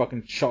me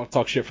fucking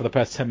talk shit for the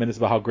past 10 minutes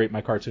about how great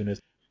my cartoon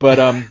is. But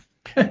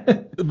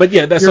but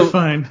yeah, that's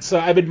fine. So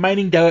I've been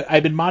mining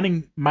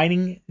Dogecoin,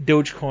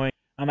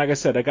 and like I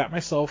said, I got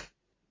myself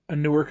a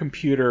newer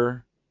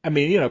computer. I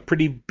mean, you know,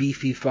 pretty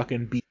beefy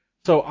fucking beef,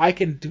 so I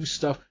can do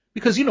stuff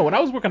because, you know, when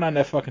I was working on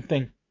that fucking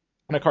thing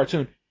on a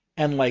cartoon,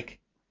 and like,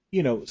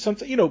 you know, some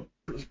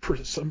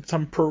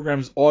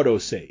programs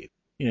autosave.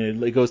 You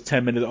know, it goes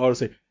 10 minutes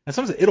autosave. And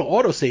sometimes it'll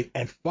autosave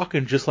and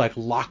fucking just like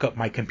lock up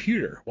my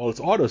computer while it's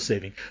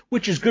autosaving,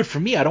 which is good for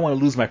me. I don't want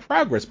to lose my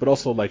progress, but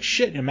also like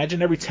shit.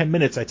 Imagine every 10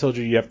 minutes I told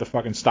you have to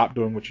fucking stop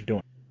doing what you're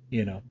doing,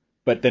 you know.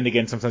 But then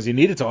again, sometimes you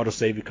need it to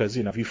autosave because,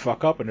 you know, if you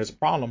fuck up and there's a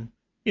problem,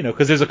 you know,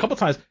 because there's a couple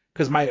times,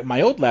 because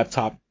my old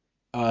laptop,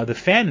 the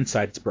fan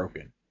inside is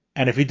broken.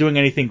 And if you're doing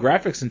anything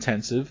graphics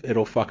intensive,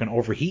 it'll fucking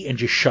overheat and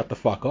just shut the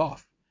fuck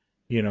off,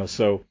 you know.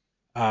 So,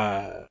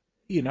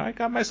 you know, I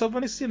got myself,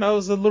 you know, it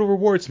was a little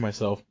reward to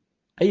myself.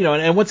 You know,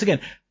 and once again,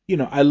 you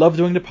know, I love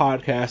doing the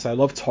podcast. I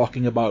love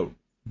talking about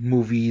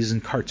movies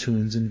and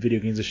cartoons and video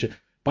games and shit.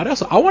 But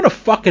also, I want to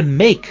fucking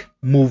make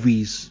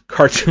movies,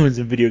 cartoons,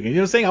 and video games. You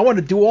know what I'm saying? I want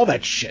to do all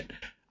that shit.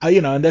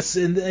 You know,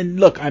 and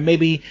look, I may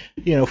be,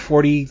 you know,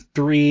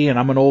 43 and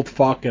I'm an old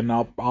fuck and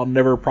I'll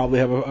never probably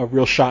have a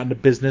real shot in the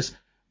business.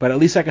 But at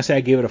least I can say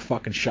I gave it a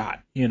fucking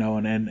shot, you know,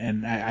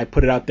 and I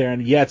put it out there,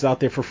 and yeah, it's out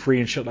there for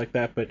free and shit like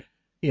that. But,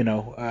 you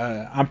know,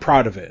 I'm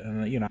proud of it,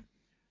 and, you know.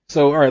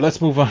 So, all right, let's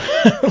move on.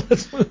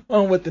 Let's move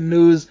on with the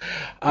news.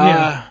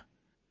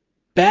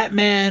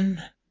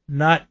 Batman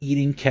not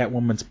eating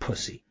Catwoman's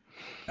pussy.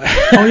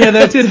 Oh yeah,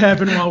 that did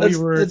happen while we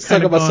were. Let's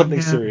talk about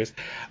something serious.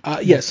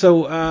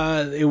 So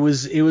it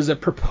was a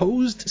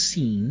proposed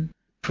scene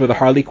for the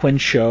Harley Quinn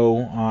show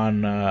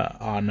on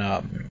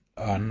well,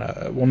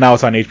 now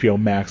it's on HBO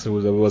Max. It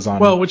was on.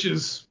 Well, which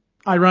is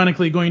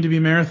ironically going to be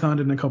marathoned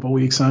in a couple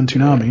weeks on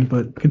Toonami,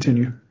 but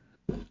continue.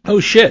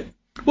 Oh shit.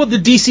 Well, the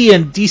DC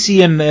and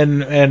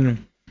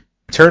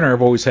Turner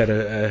have always had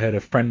a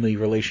friendly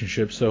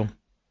relationship, so.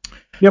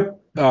 Yep.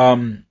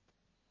 So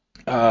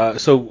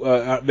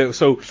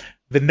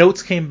the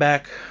notes came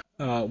back.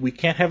 We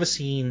can't have a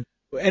scene,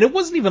 and it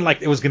wasn't even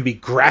like it was gonna be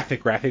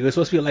graphic. It was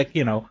supposed to be like,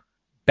 you know,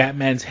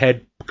 Batman's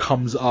head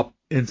comes up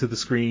into the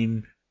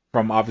screen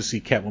from obviously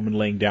Catwoman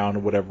laying down or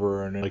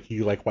whatever, and like he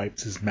like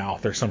wipes his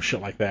mouth or some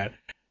shit like that.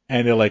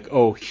 And they're like,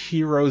 "Oh,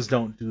 heroes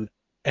don't do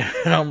that."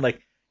 And I'm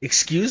like,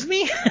 excuse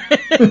me?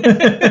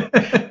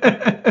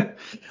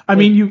 I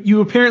mean,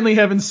 you apparently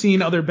haven't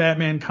seen other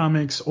Batman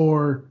comics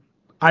or,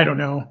 I don't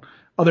know,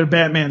 other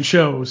Batman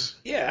shows.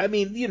 Yeah, I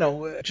mean, you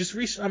know, just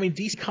recently, I mean,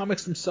 DC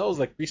Comics themselves,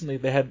 like recently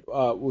they had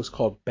what was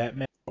called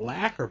Batman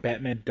Black or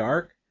Batman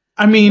Dark.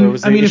 I mean,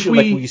 if we,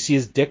 like when you see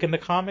his dick in the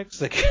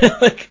comics,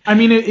 like I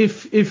mean,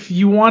 if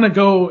you want to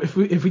go, if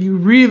you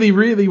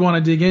really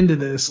want to dig into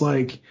this,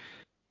 like,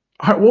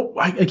 well,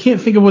 I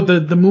can't think of what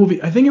the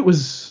movie. I think it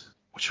was,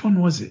 which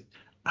one was it?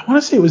 I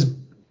want to say it was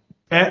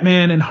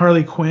Batman and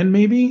Harley Quinn,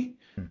 maybe.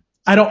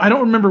 I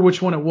don't remember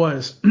which one it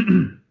was,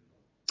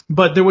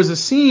 but there was a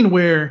scene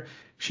where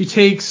she's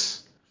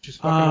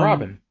fucking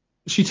Robin.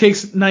 She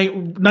takes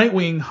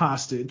Nightwing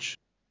hostage,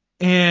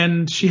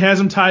 and she has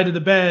him tied to the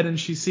bed, and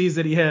she sees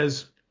that he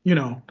has, you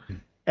know,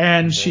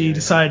 and she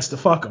decides to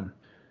fuck him.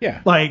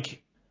 Yeah.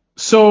 Like,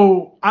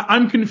 so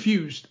I'm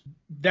confused.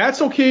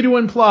 That's okay to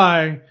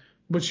imply,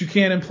 but you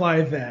can't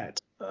imply that.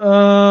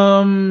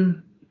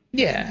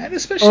 Yeah, and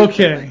especially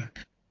okay.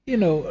 You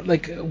know,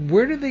 like,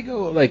 where do they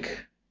go?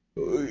 Like,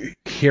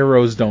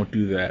 heroes don't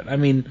do that. I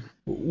mean,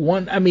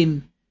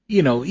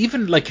 you know,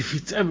 even like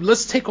if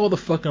let's take all the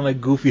fucking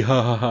like goofy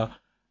ha ha ha.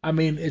 I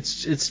mean,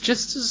 it's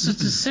just it's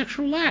a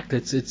sexual act.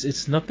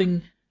 It's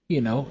nothing,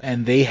 you know.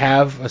 And they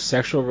have a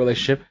sexual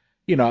relationship,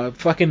 you know.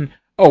 Fucking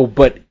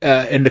but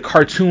in the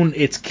cartoon,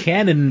 it's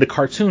canon in the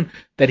cartoon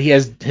that he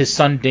has his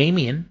son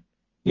Damian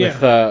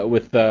with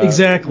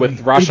Ra's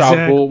al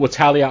Ghul, with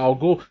Talia al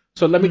Ghul.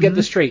 So let me get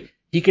this straight.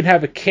 He can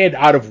have a kid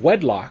out of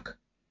wedlock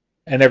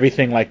and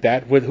everything like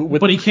that.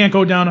 But he can't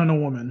go down on a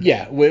woman.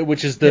 Yeah,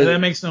 which is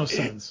that makes no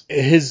sense.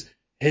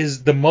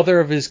 The mother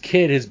of his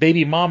kid, his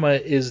baby mama,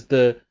 is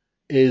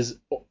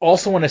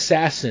also an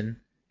assassin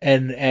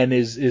and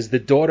is the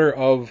daughter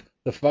of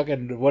the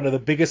fucking one of the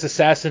biggest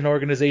assassin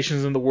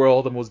organizations in the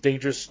world, the most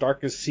dangerous,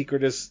 starkest,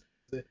 secretest,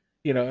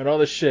 you know, and all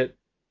this shit.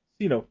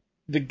 You know,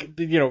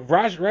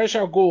 Ra's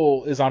al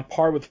Ghul is on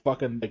par with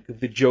fucking like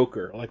the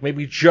Joker, like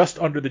maybe just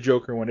under the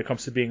Joker when it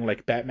comes to being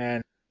like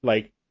Batman,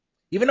 like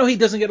even though he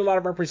doesn't get a lot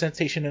of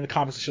representation in the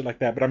comics and shit like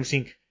that, but I'm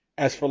seeing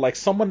as for like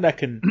someone that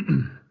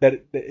can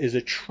that is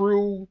a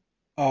true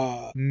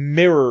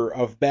mirror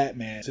of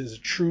Batman, is a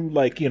true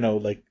like, you know,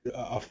 like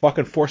a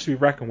fucking force to be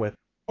reckoned with.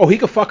 Oh, he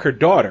could fuck her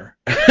daughter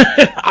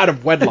out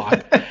of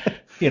wedlock,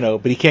 you know,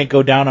 but he can't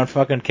go down on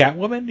fucking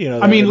Catwoman, you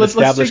know. I mean, let's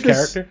established take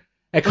character.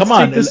 And come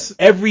on,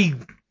 every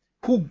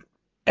who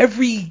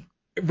every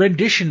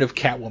rendition of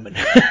Catwoman.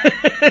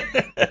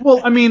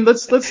 Well, I mean,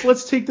 let's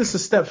take this a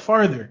step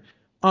farther.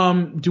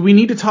 Do we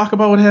need to talk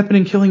about what happened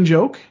in Killing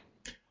Joke?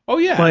 Oh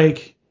yeah.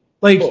 Like.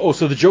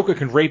 So the Joker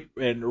can rape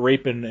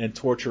and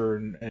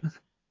torture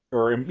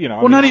or you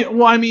know.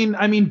 Well, I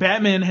mean,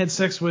 Batman had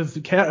sex with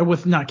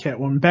not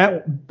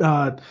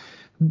Catwoman,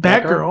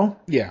 Batgirl.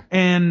 Yeah.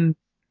 And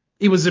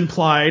it was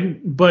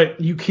implied,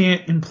 but you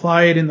can't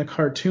imply it in the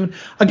cartoon.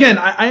 Again,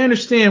 I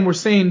understand we're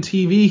saying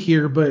TV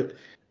here, but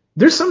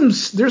there's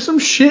some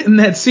shit in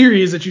that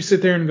series that you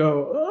sit there and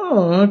go,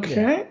 oh, okay.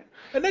 Yeah.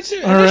 And that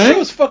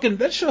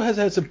show has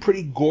had some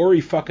pretty gory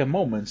fucking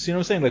moments. You know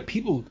what I'm saying? Like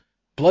people,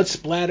 blood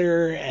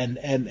splatter and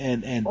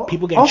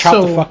people getting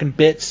chopped to fucking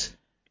bits.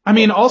 I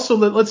mean, also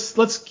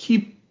let's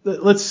keep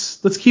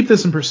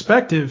this in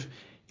perspective.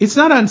 It's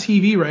not on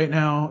TV right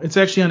now. It's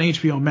actually on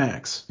HBO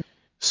Max.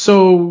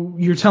 So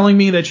you're telling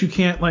me that you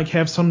can't like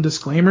have some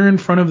disclaimer in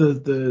front of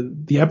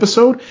the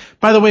episode?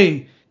 By the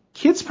way,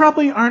 kids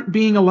probably aren't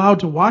being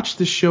allowed to watch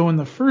this show in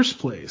the first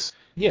place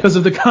because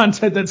of the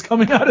content that's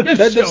coming out of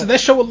this show.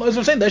 That show, as I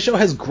was saying, that show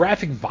has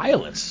graphic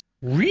violence.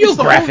 Real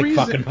graphic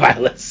fucking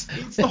violence.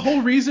 It's the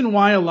whole reason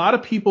why a lot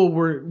of people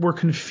were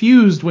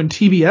confused when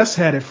TBS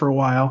had it for a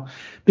while,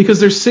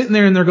 because they're sitting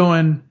there and they're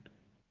going,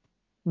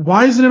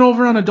 why isn't it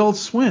over on Adult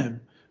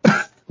Swim?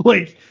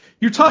 Like,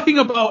 you're talking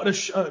about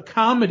a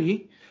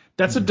comedy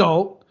that's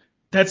adult,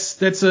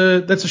 that's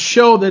a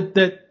show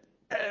that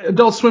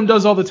Adult Swim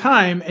does all the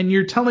time, and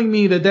you're telling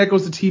me that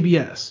goes to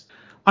TBS.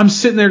 I'm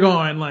sitting there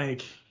going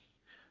like,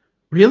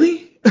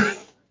 really?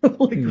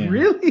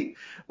 Really?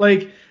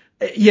 Like,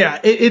 yeah,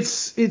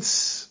 it's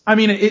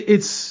going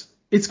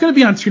to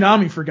be on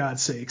Toonami for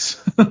God's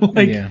sakes.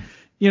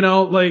 You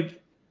know,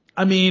 like,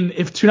 I mean,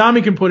 if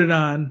Toonami can put it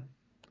on,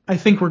 I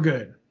think we're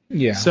good.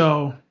 Yeah.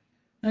 So,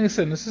 like I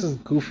said, this is a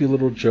goofy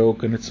little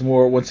joke, and it's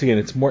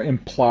more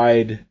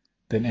implied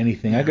than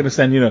anything. I could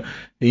understand,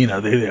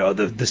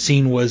 the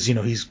scene was,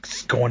 he's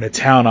going to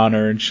town on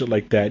her and shit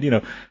like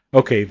that.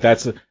 Okay,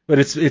 but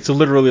it's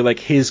literally like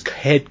his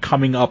head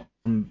coming up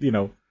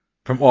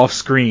from off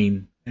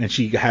screen, and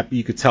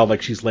you could tell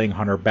like she's laying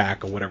on her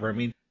back or whatever. I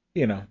mean,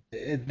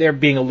 they're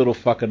being a little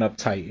fucking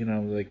uptight,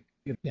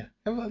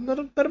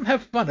 let them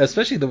have fun,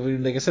 especially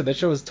like I said, that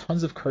show has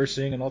tons of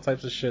cursing and all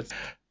types of shit.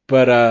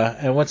 But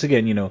and once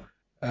again,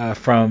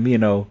 from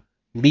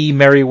Lee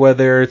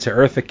Merriweather to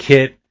Eartha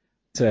Kitt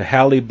to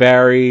Halle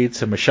Berry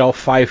to Michelle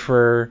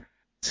Pfeiffer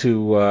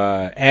to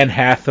Anne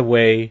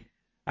Hathaway.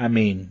 I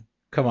mean,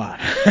 come on.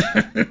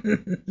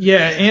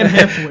 Yeah, Anne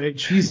Hathaway.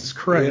 Jesus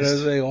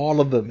Christ.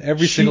 All of them.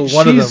 Every single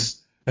one of them.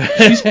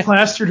 She's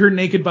plastered her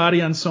naked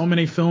body on so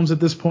many films at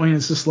this point.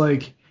 It's just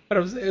like. But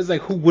it was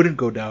like, who wouldn't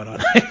go down on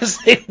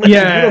it?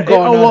 Yeah. You're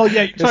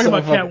talking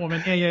about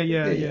Catwoman.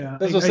 Yeah.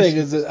 That's what I'm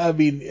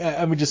saying.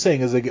 I'm just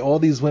saying is like all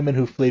these women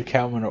who played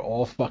Catwoman are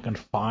all fucking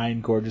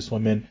fine, gorgeous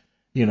women.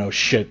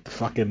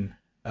 Fucking.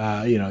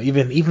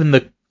 Even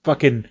the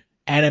fucking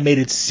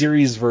animated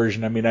series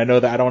version. I mean, I know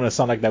that I don't want to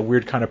sound like that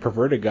weird kind of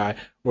perverted guy,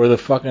 or the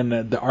fucking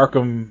the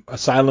Arkham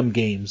Asylum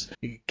games.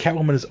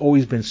 Catwoman has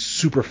always been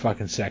super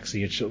fucking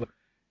sexy and shit.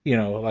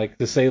 Like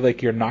to say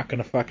like you're not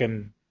gonna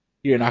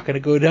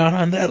go down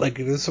on that. Like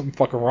there's something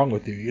fucking wrong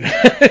with you.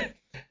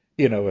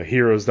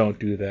 Heroes don't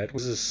do that.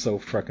 This is so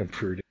fucking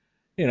prude.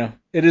 It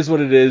is what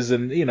it is,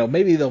 and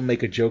maybe they'll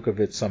make a joke of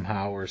it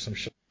somehow or some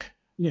shit.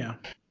 Yeah.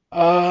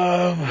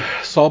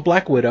 Saw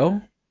Black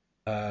Widow.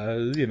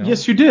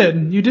 Yes, you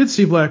did. You did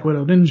see Black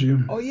Widow, didn't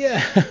you? Oh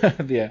yeah,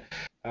 yeah.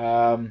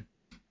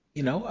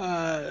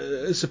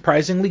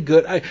 Surprisingly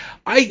good.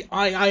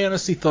 I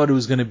honestly thought it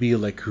was gonna be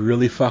like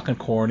really fucking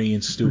corny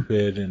and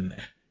stupid, and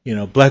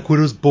Black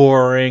Widow's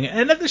boring,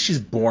 and not that she's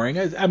boring.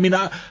 I mean,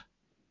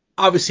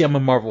 obviously I'm a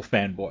Marvel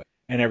fanboy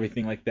and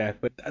everything like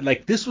that, but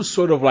like this was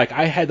sort of like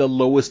I had the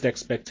lowest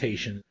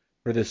expectations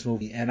for this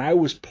movie, and I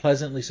was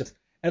pleasantly surprised.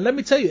 And let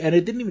me tell you, and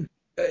it didn't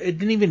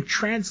even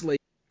translate,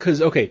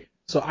 because okay.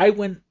 So I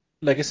went,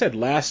 like I said,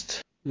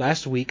 last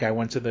week I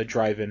went to the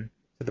drive-in,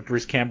 to the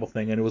Bruce Campbell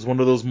thing, and it was one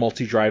of those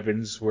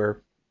multi-drive-ins where,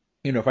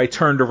 if I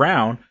turned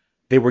around,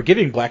 they were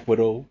giving Black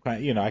Widow,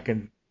 I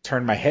can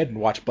turn my head and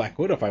watch Black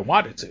Widow if I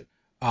wanted to,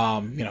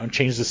 and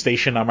change the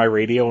station on my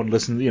radio and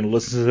listen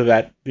to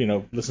that,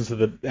 listen to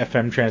the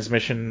FM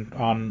transmission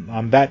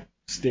on that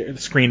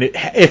screen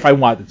if I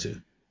wanted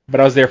to. But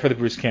I was there for the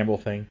Bruce Campbell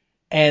thing,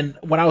 and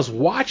when I was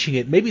watching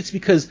it, maybe it's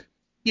because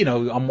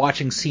I'm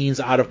watching scenes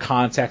out of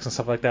context and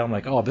stuff like that. I'm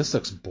like, oh, this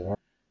looks boring.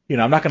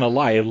 I'm not gonna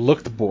lie, it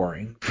looked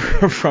boring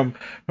from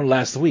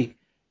last week.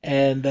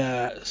 And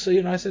so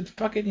I said,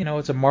 fuck it,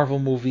 it's a Marvel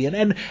movie.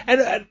 And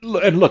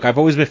look, I've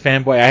always been a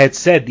fanboy. I had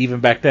said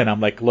even back then,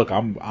 I'm like, look,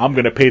 I'm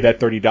gonna pay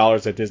that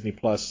 $30 at Disney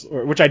Plus,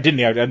 which I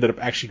didn't. I ended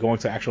up actually going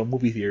to actual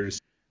movie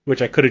theaters,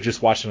 which I could have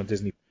just watched it on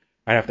Disney.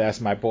 I'd have to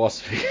ask my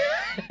boss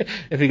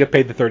if he got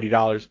paid the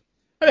 $30.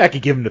 I mean, I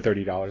could give him the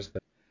 $30,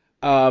 but.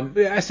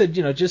 I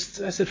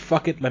said,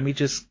 fuck it, let me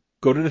just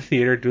go to the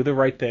theater, do the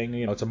right thing.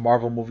 It's a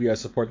Marvel movie, I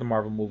support the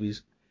Marvel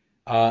movies.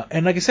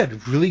 And like I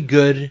said, really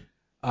good.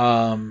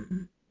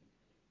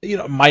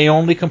 my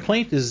only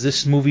complaint is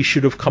this movie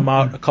should have come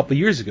out a couple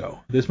years ago.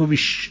 This movie,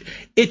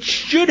 it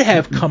should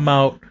have come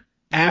out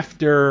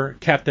after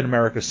Captain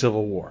America: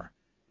 Civil War.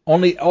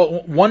 Only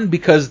one,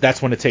 because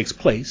that's when it takes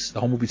place. The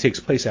whole movie takes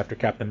place after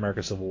Captain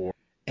America: Civil War,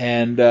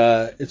 and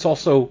it's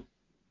also,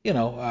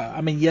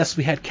 yes,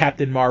 we had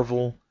Captain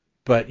Marvel,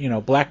 but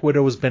Black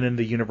Widow has been in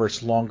the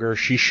universe longer.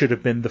 She should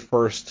have been the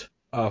first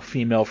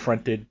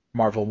female-fronted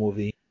Marvel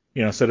movie.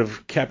 Instead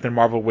of Captain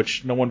Marvel,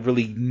 which no one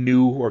really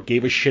knew or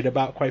gave a shit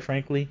about, quite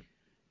frankly.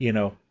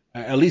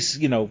 At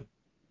least, even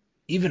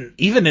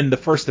in the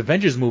first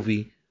Avengers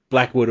movie,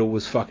 Black Widow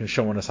was fucking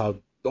showing us how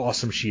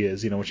awesome she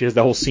is. When she has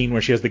the whole scene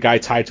where she has the guy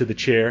tied to the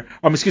chair.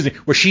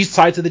 Where she's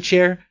tied to the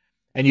chair,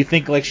 and you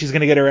think like she's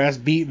gonna get her ass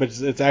beat, but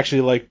it's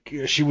actually like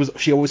she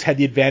always had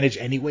the advantage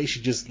anyway.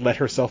 She just let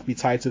herself be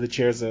tied to the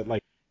chairs that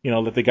let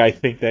the guy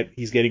think that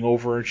he's getting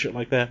over and shit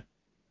like that.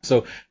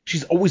 So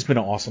she's always been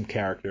an awesome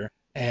character.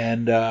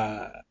 And,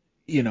 my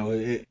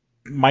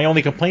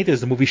only complaint is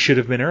the movie should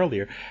have been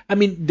earlier. I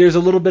mean, there's a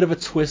little bit of a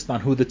twist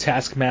on who the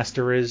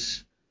Taskmaster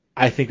is.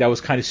 I think that was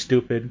kind of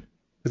stupid,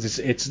 because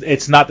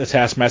it's not the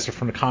Taskmaster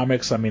from the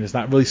comics. I mean, it's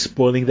not really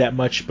spoiling that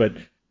much, but,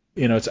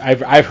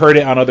 I've heard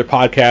it on other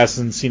podcasts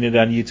and seen it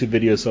on YouTube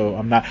videos, so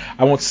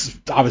I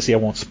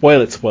won't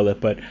spoil it,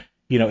 but,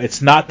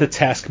 it's not the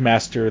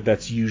Taskmaster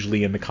that's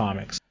usually in the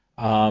comics.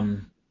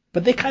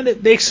 But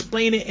they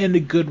explain it in a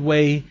good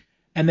way.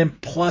 And then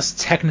plus,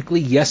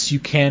 technically, yes, you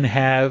can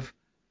have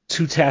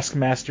two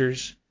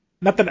Taskmasters.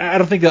 Not that I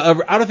don't think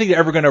they're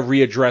ever going to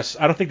readdress.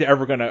 I don't think they're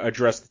ever going to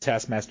address the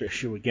Taskmaster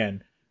issue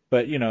again.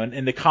 But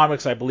in the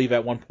comics, I believe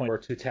at one point there were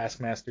two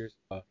Taskmasters.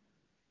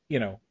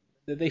 Did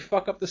they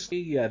fuck up the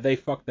story? Yeah, they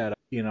fucked that up.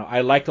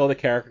 I liked all the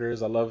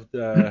characters. I loved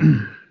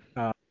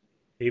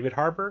David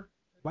Harbour.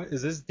 What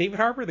is this? David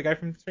Harbour, the guy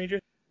from Stranger?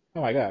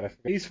 Oh my God,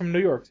 he's from New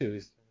York too.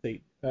 He's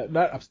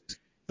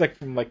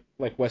from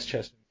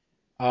Westchester.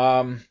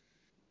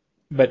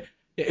 But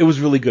it was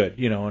really good,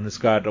 and it's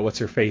got what's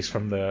her face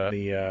from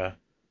the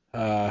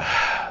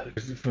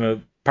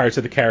Pirates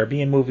of the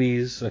Caribbean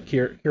movies,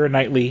 Keira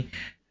Knightley,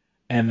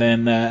 and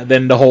then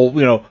the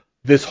whole,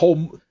 this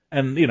whole,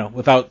 and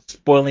without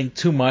spoiling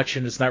too much,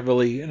 and it's not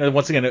really,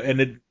 once again,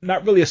 and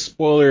not really a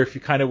spoiler if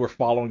you kind of were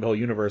following the whole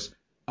universe.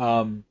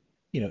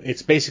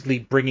 It's basically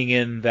bringing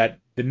in the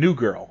new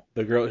girl,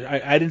 the girl.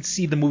 I didn't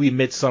see the movie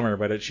Midsommar,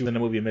 but she was in the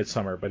movie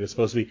Midsommar, but it's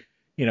supposed to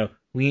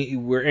be,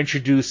 we're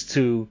introduced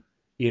to.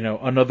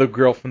 Another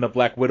girl from the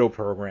Black Widow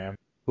program,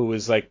 who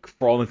is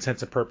for all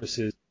intents and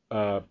purposes,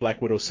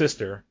 Black Widow's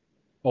sister,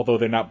 although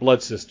they're not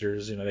blood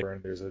sisters.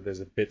 There's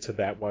a bit to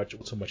that, watch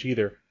so much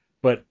either.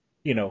 But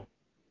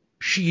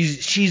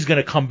she's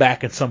gonna come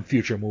back in some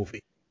future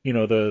movie.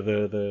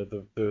 The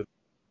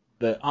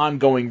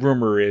ongoing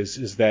rumor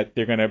is that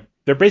they're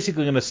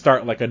basically gonna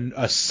start like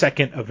a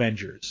second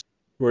Avengers,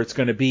 where it's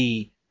gonna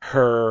be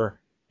her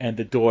and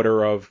the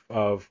daughter of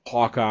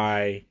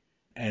Hawkeye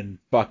and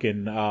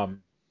fucking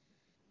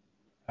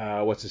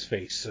what's his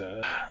face,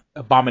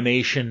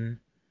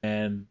 Abomination,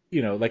 and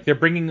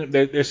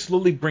they're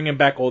slowly bringing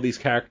back all these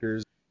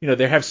characters.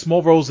 They have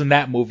small roles in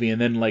that movie,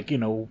 and then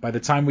by the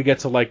time we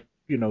get to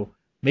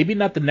maybe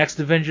not the next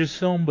Avengers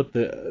film, but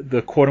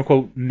the quote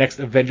unquote next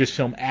Avengers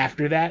film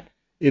after that,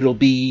 it'll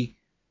be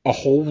a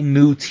whole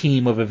new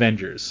team of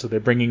Avengers. So they're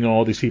bringing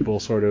all these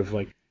people, sort of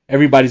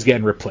everybody's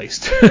getting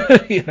replaced,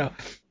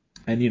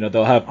 And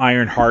they'll have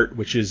Ironheart,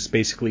 which is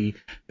basically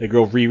the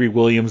girl Riri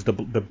Williams, the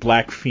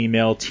black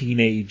female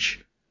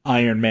teenage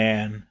Iron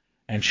Man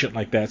and shit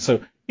like that.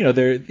 So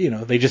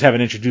they just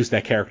haven't introduced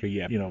that character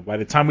yet. By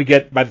the time we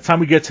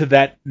get to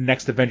that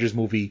next Avengers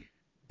movie,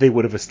 they're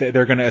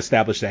going to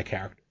establish that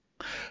character.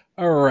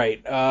 All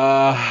right.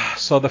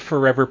 So the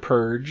Forever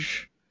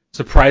Purge,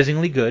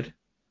 surprisingly good,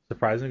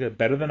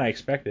 better than I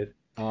expected.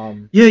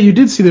 Yeah, you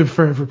did see the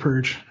Forever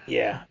Purge.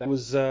 Yeah, that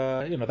was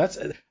that's,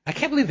 I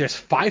can't believe there's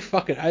 5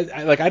 fucking,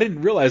 I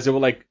didn't realize there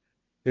were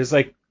there's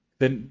the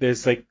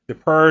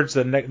Purge,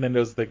 then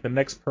there's the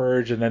next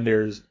Purge, and then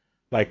there's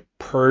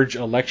Purge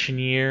Election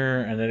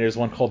Year, and then there's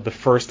one called The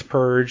First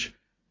Purge.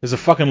 There's a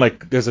fucking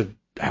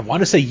I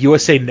want to say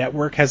USA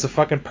Network has a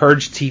fucking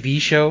Purge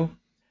TV show,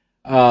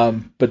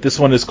 but this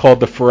one is called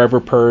The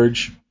Forever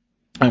Purge,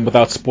 and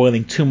without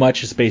spoiling too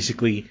much, it's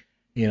basically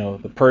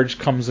the Purge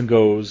comes and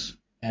goes.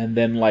 And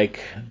then,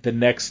 the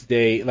next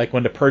day,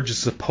 when the Purge is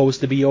supposed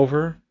to be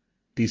over,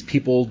 these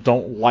people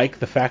don't like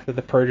the fact that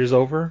the Purge is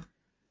over,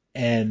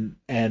 and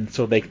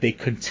so they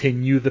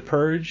continue the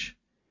Purge,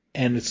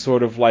 and it's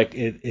sort of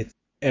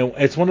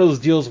it's one of those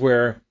deals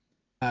where,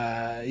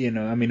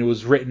 it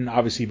was written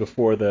obviously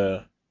before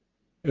it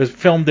was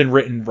filmed and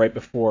written right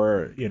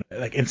before,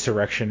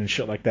 insurrection and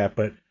shit like that,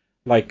 but.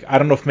 I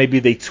don't know if maybe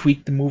they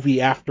tweaked the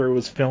movie after it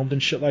was filmed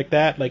and shit like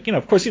that.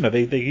 Of course,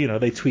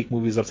 they tweak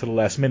movies up to the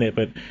last minute,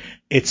 but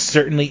it's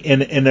certainly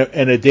in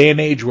a day and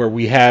age where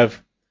we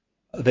have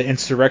the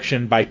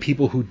insurrection by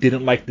people who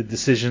didn't like the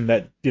decision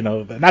that,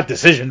 not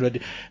decision, but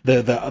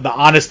the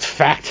honest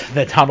fact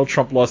that Donald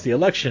Trump lost the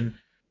election.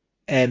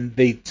 and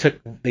they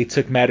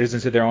took matters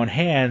into their own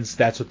hands.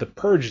 That's what the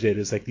Purge did.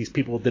 Is like these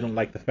people didn't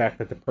like the fact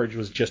that the Purge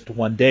was just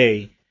one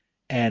day,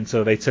 and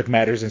so they took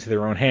matters into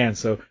their own hands.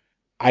 So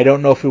I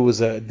don't know if it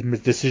was a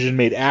decision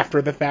made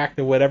after the fact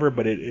or whatever,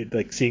 but it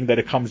like seeing that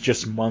it comes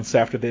just months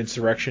after the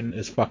insurrection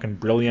is fucking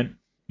brilliant.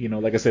 You know,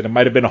 like I said, it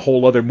might have been a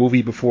whole other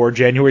movie before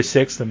January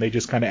 6th, and they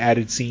just kind of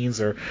added scenes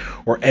or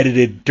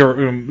edited,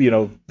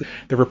 the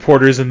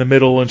reporters in the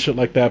middle and shit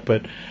like that.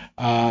 But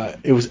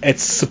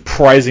it's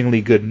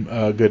surprisingly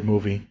good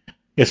movie,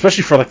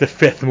 especially for like the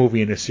 5th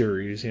movie in a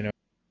series. You know,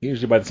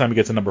 usually by the time you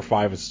get to number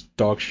 5, it's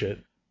dog shit.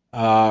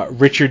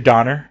 Richard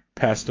Donner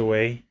passed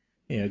away.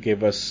 You know,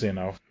 gave us,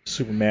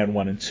 Superman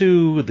 1 and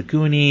 2, The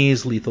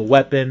Goonies, Lethal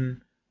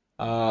Weapon.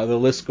 The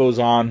list goes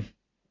on.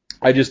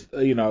 I just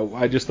thought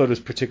it was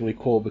particularly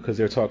cool because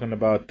they're talking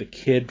about the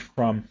kid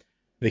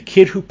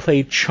who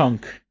played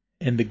Chunk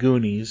in The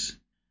Goonies,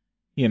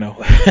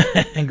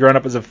 and growing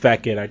up as a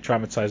fat kid, I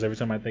traumatize every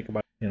time I think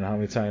about, how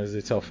many times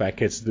they tell fat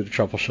kids to do the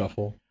truffle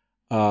shuffle.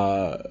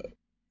 But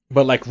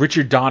like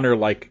Richard Donner,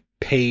 like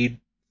paid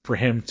for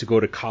him to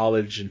go to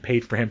college and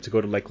paid for him to go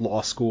to like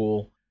law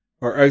school,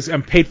 I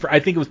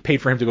think it was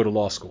paid for him to go to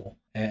law school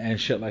and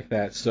shit like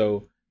that.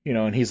 So,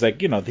 and he's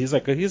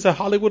a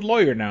Hollywood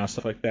lawyer now,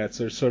 stuff like that.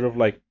 So it's sort of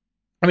like,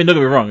 I mean, don't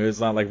get me wrong,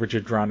 it's not like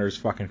Richard Donner's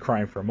fucking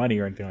crying for money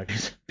or anything like that.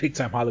 He's a big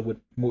time Hollywood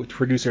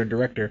producer and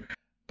director.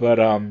 But,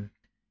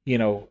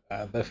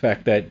 the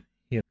fact that,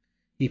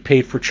 he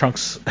paid for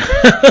Chunk's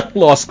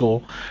law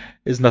school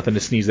is nothing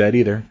to sneeze at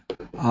either.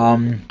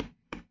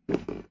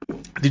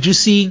 Did you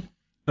see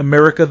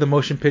America, the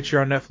Motion Picture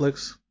on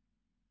Netflix?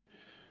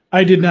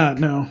 I did not,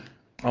 no.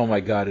 Oh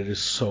my god, it is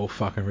so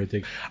fucking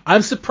ridiculous.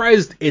 I'm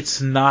surprised it's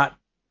not,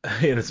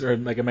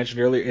 like I mentioned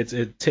earlier, it's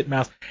a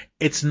titmouse.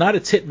 It's not a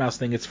titmouse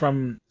thing. It's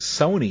from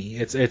Sony.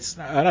 It's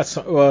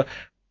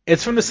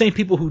from the same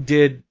people who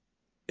did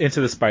Into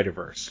the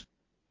Spider-Verse,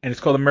 and it's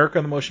called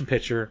America the Motion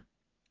Picture,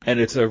 and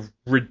it's a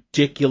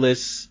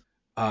ridiculous,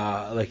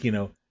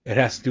 it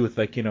has to do with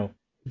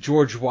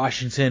George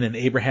Washington and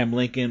Abraham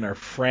Lincoln are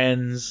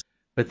friends.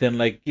 But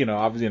then,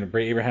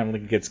 obviously, Abraham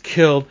Lincoln gets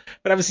killed.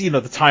 But obviously,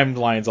 the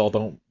timelines all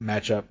don't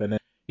match up. And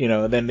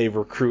then, then they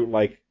recruit,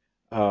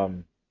 oh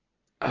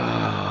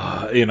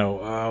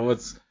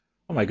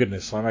my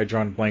goodness, why am I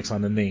drawing blanks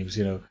on the names?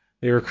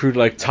 They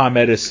recruit,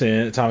 Thomas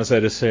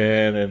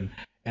Edison,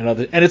 and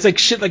other, and it's like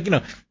shit, he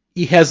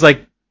has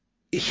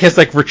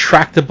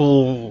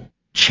retractable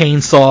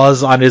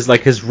chainsaws on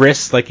his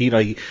wrists.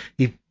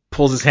 He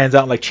pulls his hands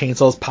out and,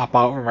 chainsaws pop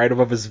out right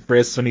above his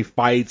wrists when he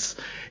fights.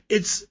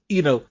 It's,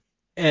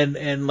 And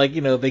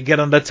they get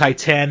on the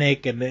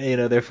Titanic and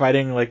they're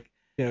fighting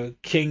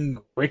King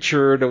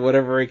Richard or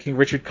whatever. King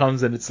Richard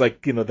comes and it's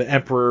the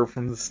Emperor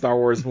from the Star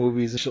Wars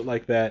movies and shit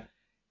like that.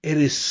 It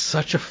is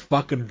such a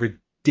fucking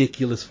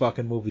ridiculous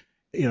fucking movie.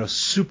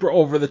 Super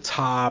over the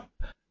top.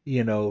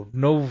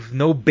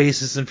 No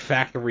basis in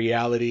fact or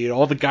reality.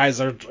 All the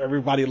guys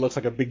everybody looks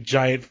like a big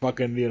giant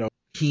fucking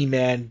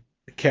He-Man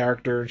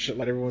character and shit,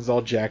 everyone's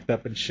all jacked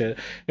up and shit.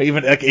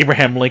 Even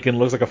Abraham Lincoln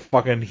looks like a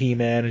fucking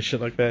He-Man and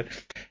shit like that.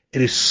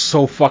 It is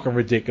so fucking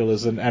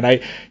ridiculous, and I,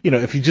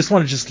 if you just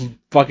want to just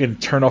fucking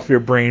turn off your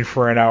brain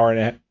for an hour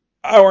and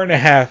a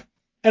half,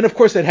 and of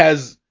course it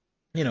has,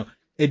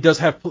 it does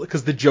have,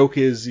 because the joke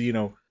is, these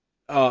are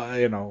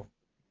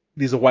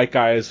white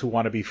guys who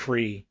want to be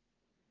free,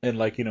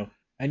 and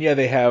and yeah,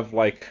 they have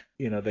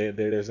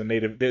there's a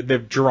native, they're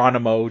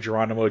Geronimo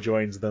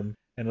joins them,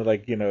 and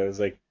it's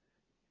like,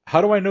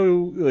 how do I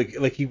know,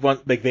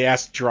 they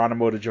asked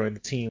Geronimo to join the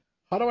team.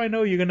 How do I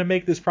know you're going to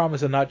make this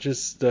promise and not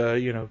just,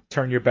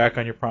 turn your back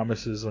on your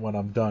promises when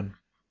I'm done?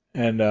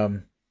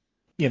 And,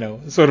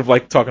 sort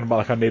of talking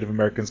about how Native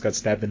Americans got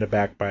stabbed in the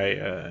back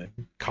by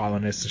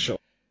colonists and shit.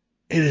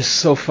 It is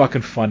so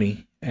fucking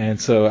funny.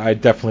 And so I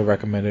definitely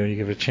recommend it when you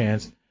get a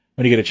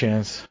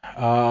chance.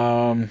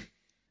 The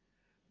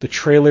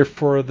trailer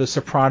for the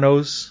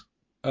Sopranos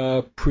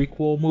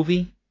prequel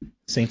movie,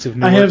 Saints of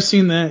Newark. I have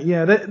seen that.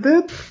 Yeah,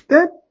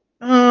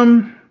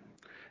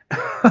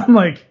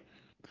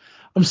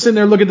 I'm sitting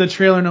there looking at the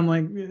trailer and I'm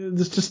like,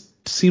 this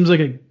just seems like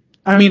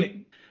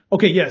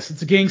yes,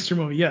 it's a gangster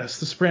movie.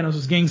 Yes, The Sopranos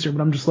is gangster,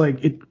 but I'm just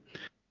like, it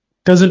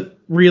doesn't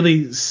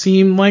really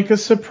seem like a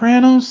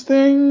Sopranos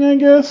thing, I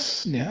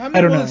guess. Yeah, I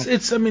don't know.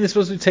 It's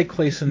supposed to take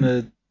place in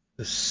the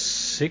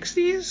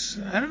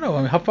 60s? I don't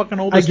know. How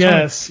fucking old is I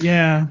guess, Tom?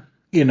 Yeah.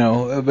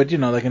 But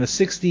in the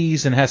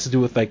 60s, and it has to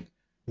do with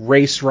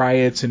race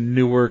riots in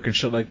Newark and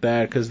shit like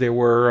that, because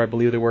I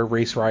believe there were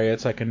race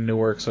riots in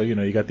Newark. So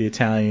you got the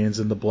Italians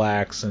and the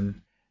blacks,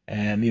 and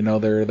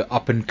they're the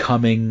up and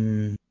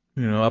coming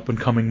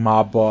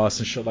mob boss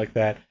and shit like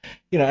that.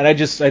 And I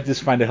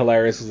just find it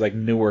hilarious. It's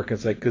Newark.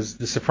 It's because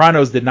the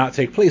Sopranos did not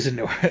take place in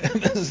Newark.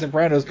 The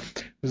Sopranos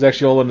was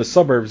actually all in the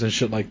suburbs and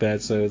shit like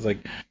that. So it's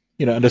in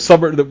the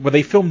suburb where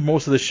they filmed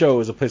most of the show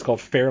is a place called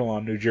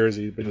Fairlawn, New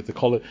Jersey, but they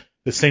call it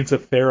the Saints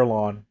of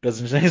Fairlawn.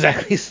 Doesn't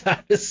exactly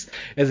sound as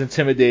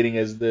intimidating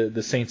as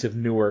the Saints of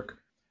Newark.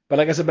 But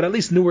like I said, but at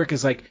least Newark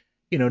is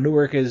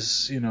Newark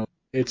is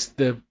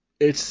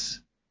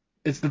it's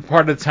it's the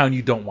part of the town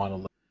you don't want to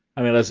live.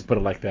 I mean, let's put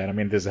it like that. I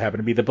mean, does it happen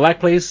to be the black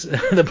place,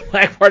 the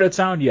black part of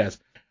town? Yes.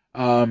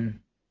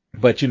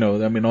 But, you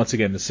know, I mean, once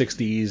again, the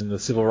 60s and the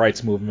civil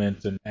rights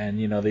movement and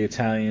you know, the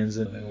Italians,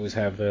 and they always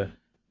have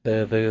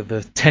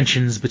the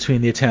tensions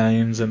between the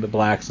Italians and the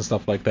blacks and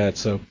stuff like that.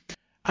 So,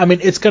 I mean,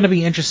 it's going to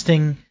be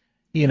interesting.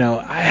 You know,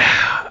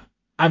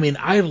 I mean,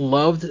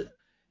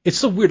 it's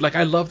so weird. Like,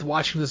 I loved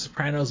watching The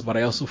Sopranos, but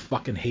I also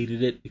fucking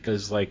hated it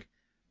because, like,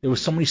 there were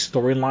so many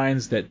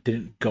storylines that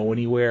didn't go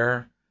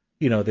anywhere.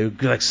 You know, they were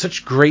like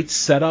such great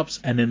setups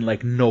and then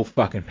like no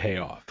fucking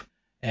payoff.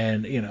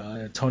 And, you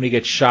know, Tony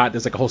gets shot.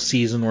 There's like a whole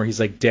season where he's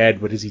like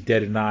dead, but is he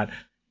dead or not?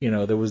 You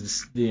know, there was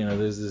this, you know,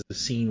 there's this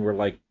scene where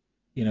like,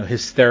 you know,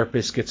 his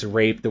therapist gets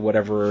raped or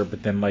whatever,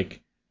 but then like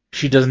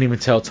she doesn't even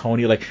tell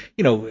Tony. Like,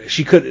 you know,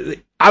 she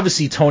could,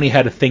 obviously Tony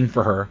had a thing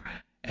for her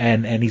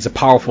and he's a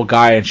powerful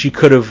guy and she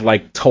could have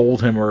like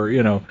told him or,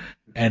 you know,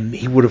 and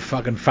he would have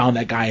fucking found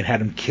that guy and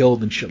had him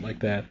killed and shit like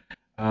that.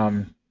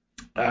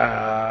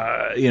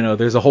 You know,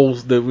 there's a whole,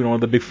 one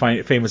of the big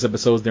famous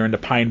episodes, they're in the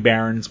Pine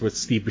Barrens with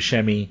Steve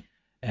Buscemi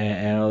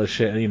and all this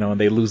shit, you know,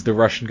 and they lose the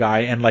Russian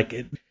guy, and like,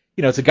 you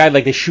know, it's a guy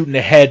like they shoot in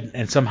the head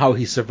and somehow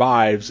he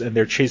survives, and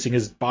they're chasing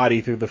his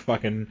body through the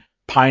fucking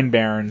Pine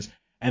Barrens,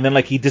 and then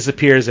like he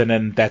disappears, and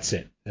then that's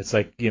it. It's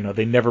like, you know,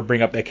 they never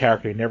bring up that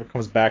character, he never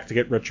comes back to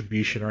get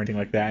retribution or anything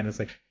like that, and it's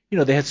like, you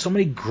know, they had so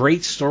many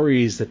great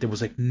stories that there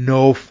was like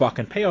no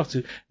fucking payoff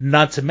to,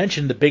 not to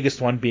mention the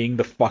biggest one being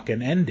the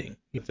fucking ending.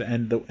 To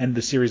end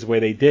the series the way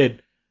they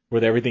did,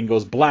 where everything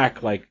goes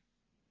black. Like,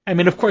 I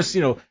mean, of course,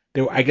 you know,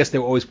 I guess they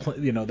were always,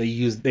 you know,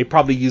 they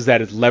probably use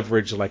that as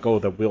leverage, like, oh,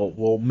 that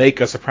we'll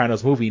make a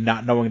Sopranos movie,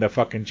 not knowing that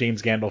fucking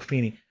James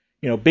Gandolfini,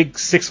 you know, big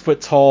 6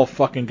 foot tall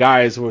fucking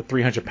guys who are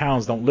 300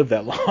 pounds don't live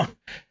that long,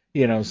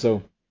 you know,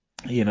 so,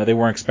 you know, they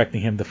weren't expecting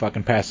him to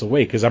fucking pass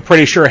away, because I'm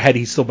pretty sure had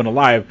he still been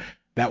alive,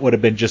 that would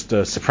have been just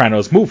a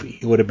Sopranos movie.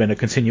 It would have been a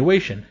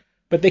continuation.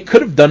 But they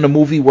could have done a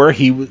movie where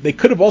they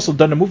could have also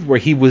done a movie where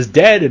he was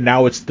dead and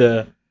now it's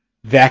the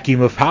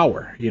vacuum of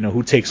power, you know,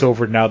 who takes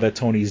over now that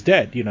Tony's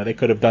dead. You know, they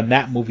could have done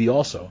that movie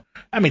also.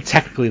 I mean,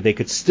 technically they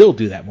could still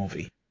do that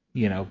movie,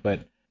 you know, but,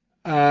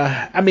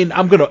 I mean,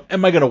 am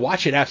I gonna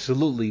watch it?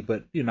 Absolutely.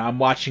 But, you know, I'm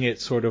watching it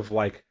sort of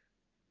like,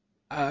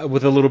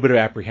 with a little bit of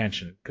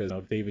apprehension because, you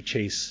know, David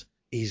Chase,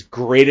 he's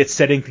great at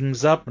setting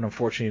things up and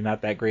unfortunately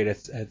not that great at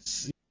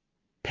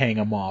paying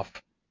them off.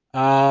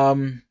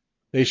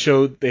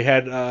 They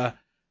had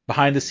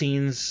behind the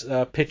scenes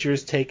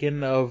pictures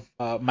taken of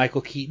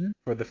Michael Keaton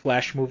for the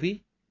Flash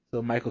movie.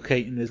 So Michael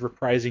Keaton is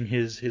reprising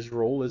his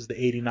role as the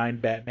 '89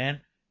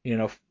 Batman. You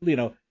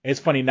know, it's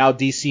funny now.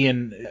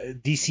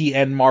 DC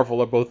and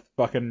Marvel are both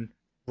fucking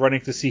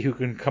running to see who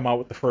can come out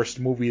with the first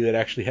movie that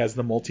actually has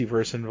the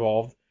multiverse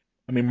involved.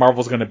 I mean,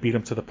 Marvel's gonna beat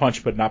them to the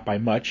punch, but not by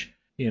much.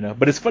 You know,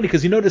 but it's funny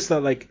because you notice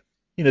that, like,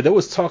 you know, there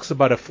was talks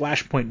about a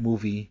Flashpoint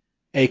movie,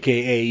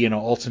 aka, you know,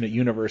 alternate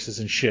universes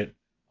and shit,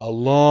 a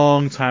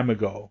long time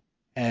ago,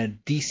 and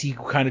DC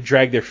kind of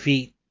dragged their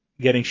feet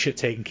getting shit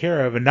taken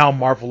care of, and now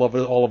Marvel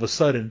all of a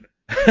sudden,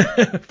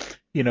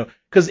 you know,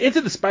 because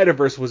Into the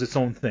Spider-Verse was its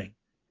own thing.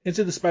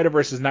 Into the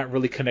Spider-Verse is not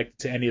really connected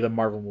to any of the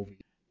Marvel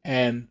movies,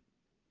 and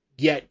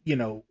yet, you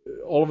know,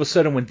 all of a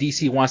sudden when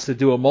DC wants to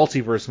do a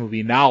multiverse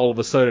movie, now all of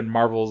a sudden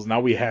now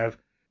we have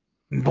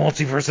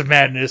Multiverse of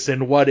Madness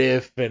and What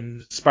If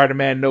and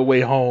Spider-Man No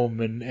Way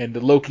Home and the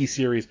Loki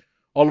series.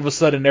 All of a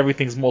sudden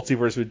everything's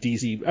multiverse with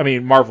DC. I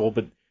mean Marvel,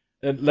 but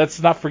let's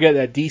not forget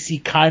that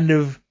DC kind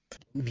of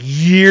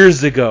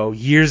years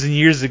and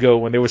years ago,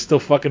 when they were still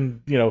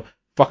fucking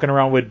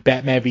around with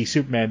Batman v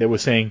Superman, they were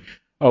saying,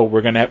 oh,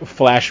 we're gonna have a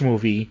Flash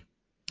movie,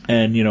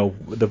 and you know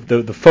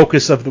the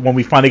focus of when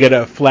we finally get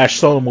a Flash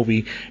solo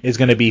movie is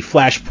gonna be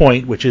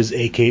Flashpoint, which is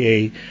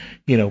AKA,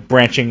 you know,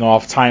 branching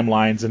off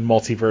timelines and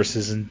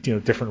multiverses and, you know,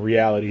 different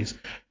realities.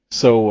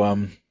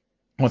 So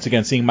once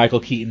again, seeing Michael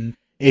Keaton,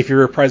 if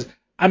you're reprising,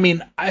 I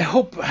mean, I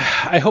hope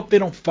they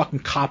don't fucking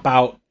cop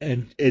out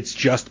and it's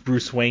just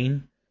Bruce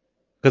Wayne.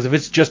 Because if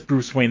it's just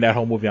Bruce Wayne that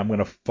whole movie, I'm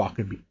gonna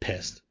fucking be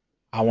pissed.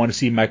 I want to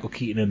see Michael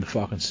Keaton in the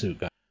fucking suit,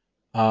 guys.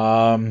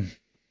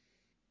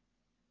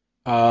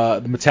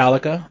 The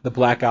Metallica, the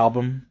Black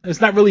Album. It's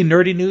not really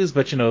nerdy news,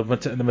 but, you know, the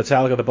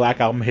Metallica, the Black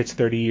Album hits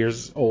 30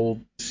 years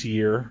old this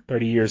year.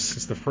 30 years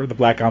since the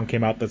Black Album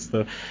came out. That's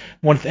the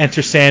one with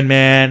Enter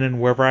Sandman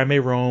and Wherever I May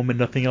Roam and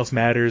Nothing Else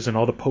Matters and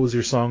all the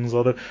Poser songs.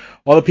 All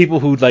the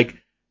people who, like,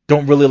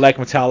 don't really like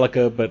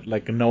Metallica but,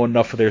 like, know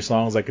enough of their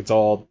songs. Like, it's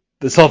all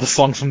the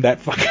songs from that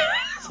fucking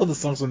it's all the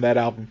songs from that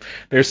album.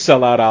 Their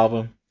sellout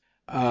album.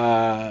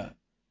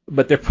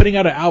 But they're putting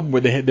out an album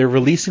where they're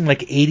releasing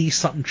like 80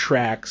 something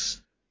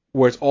tracks,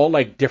 where it's all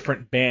like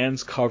different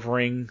bands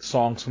covering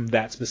songs from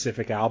that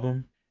specific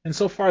album. And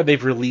so far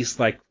they've released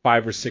like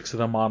 5 or 6 of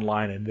them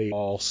online, and they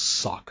all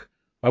suck.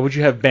 Why would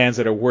you have bands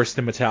that are worse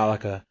than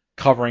Metallica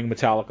covering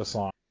Metallica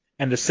songs?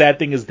 And the sad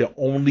thing is, the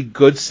only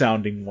good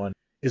sounding one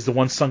is the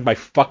one sung by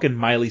fucking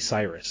Miley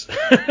Cyrus.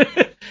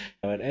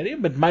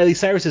 But Miley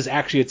Cyrus is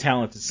actually a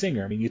talented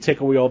singer. I mean, you take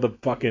away all the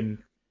fucking,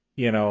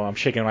 I'm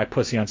shaking my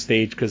pussy on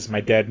stage because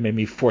my dad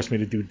forced me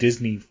to do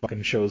Disney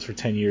fucking shows for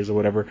 10 years or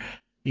whatever.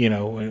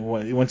 And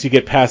once you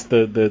get past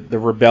the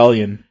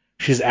rebellion,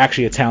 she's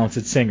actually a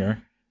talented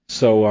singer.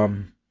 So,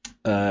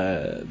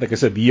 like I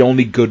said, the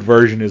only good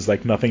version is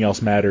like Nothing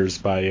Else Matters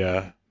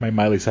by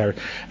Miley Cyrus.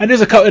 And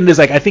there's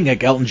like I think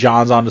like Elton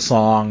John's on the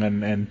song,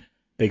 and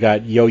they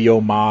got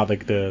Yo-Yo Ma,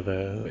 like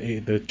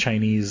the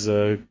Chinese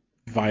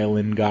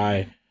violin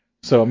guy.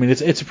 So I mean,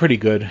 it's pretty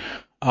good.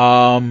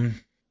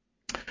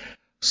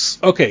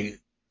 Okay,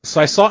 so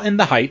I saw In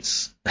the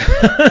Heights,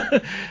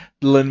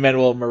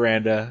 Lin-Manuel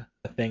Miranda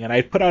thing, and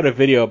I put out a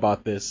video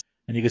about this,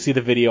 and you can see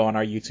the video on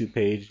our YouTube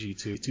page,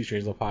 YouTube Two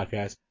Strangers One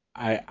Podcast.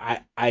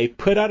 I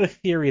put out a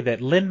theory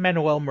that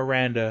Lin-Manuel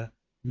Miranda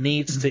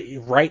needs to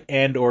write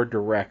and or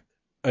direct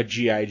a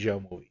G.I.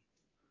 Joe movie.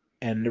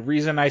 And the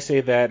reason I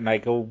say that, and I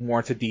go more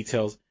into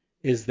details,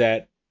 is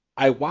that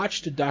I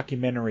watched a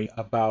documentary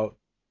about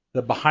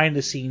the behind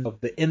the scenes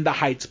of the In the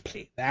Heights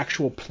play, the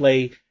actual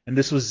play, and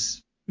this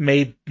was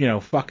made,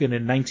 fucking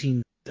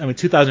in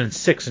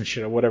 2006 and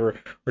shit or whatever,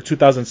 or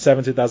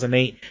 2007,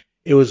 2008.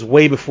 It was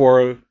way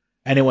before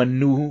anyone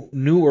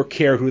knew or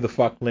cared who the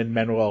fuck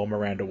Lin-Manuel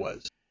Miranda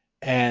was.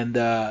 And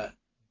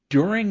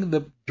during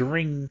the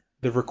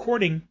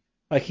recording,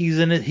 like he's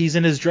in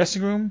his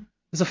dressing room,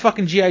 there's a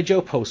fucking G.I.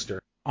 Joe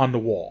poster on the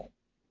wall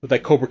with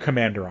like Cobra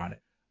Commander on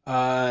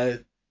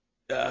it.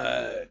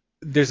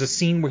 There's a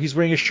scene where he's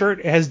wearing a shirt,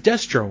 it has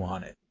Destro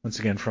on it. Once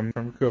again,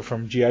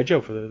 from G.I. Joe,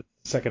 for the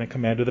second in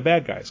command of the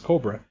bad guys,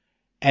 Cobra.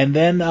 And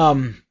then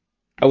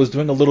I was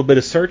doing a little bit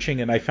of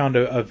searching, and I found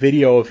a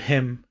video of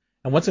him.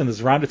 And once again, this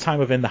is around the time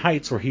of In the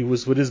Heights, where he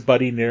was with his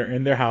buddy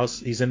in their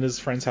house. He's in his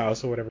friend's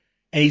house or whatever,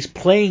 and he's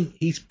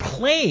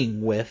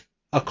playing with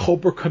a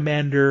Cobra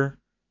Commander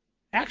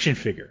action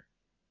figure.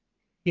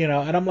 And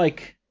I'm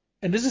like,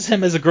 and this is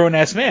him as a grown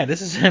ass man.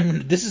 This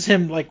is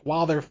him like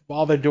while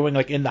they're doing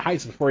like In the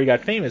Heights before he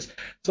got famous.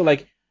 So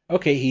like,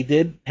 okay, he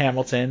did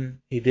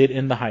Hamilton, he did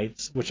In the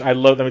Heights, which I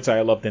love. Let me tell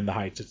you, I loved In the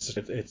Heights.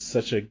 It's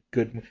such a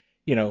good,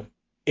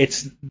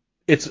 it's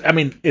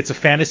a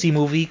fantasy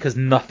movie because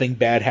nothing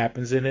bad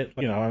happens in it.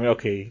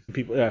 Okay,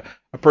 people,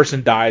 a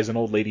person dies, an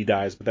old lady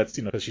dies, but that's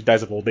because she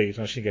dies of old age,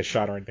 not she gets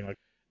shot or anything like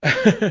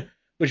that.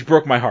 Which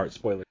broke my heart.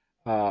 Spoiler.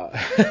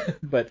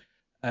 But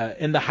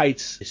In the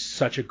Heights is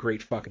such a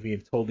great fucking movie.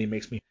 It totally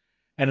makes me.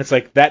 And it's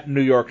like that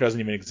New York doesn't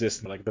even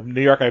exist. Like the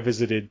New York I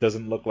visited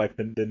doesn't look like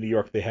the New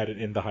York they had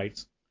in The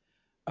Heights.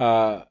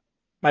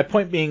 My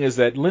point being is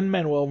that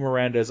Lin-Manuel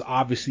Miranda is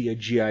obviously a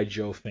G.I.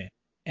 Joe fan,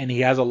 and he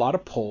has a lot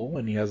of pull,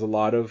 and he has a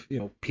lot of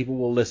people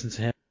will listen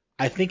to him.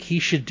 I think he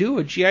should do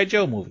a G.I.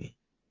 Joe movie.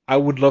 I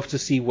would love to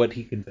see what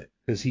he can do,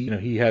 because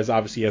he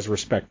has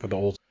respect for the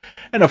old.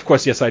 And of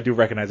course, yes, I do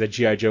recognize that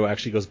G.I. Joe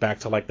actually goes back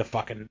to like the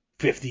fucking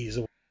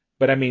 50s,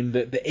 but I mean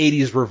the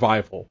 80s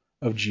revival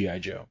of G.I.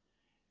 Joe.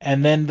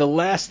 And then the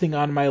last thing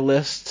on my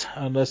list,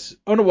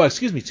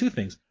 two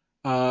things.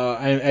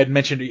 I had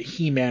mentioned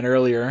He-Man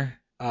earlier.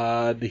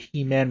 The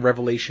He-Man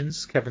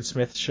Revelations, Kevin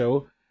Smith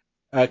show.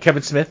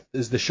 Kevin Smith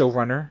is the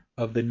showrunner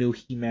of the new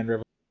He-Man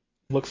Revelations.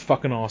 Looks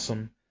fucking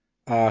awesome.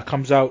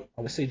 Comes out,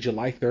 I would say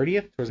July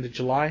 30th, or is it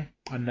July?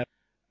 On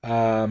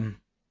Netflix.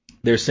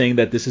 They're saying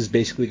that this is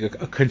basically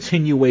a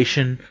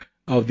continuation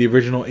of the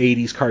original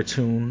 80s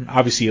cartoon.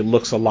 Obviously, it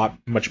looks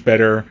much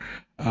better.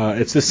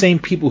 It's the same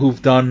people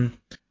who've done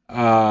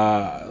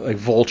like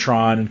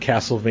Voltron and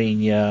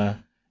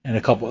Castlevania and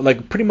a couple.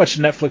 Like pretty much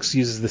Netflix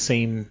uses the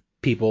same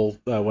people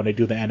when they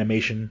do the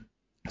animation.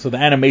 So the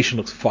animation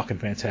looks fucking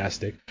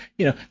fantastic.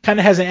 Kind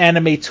of has an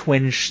anime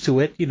twinge to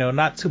it.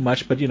 Not too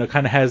much, but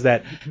kind of has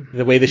that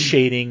the way the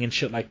shading and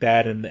shit like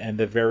that, and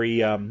the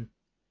very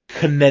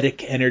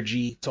kinetic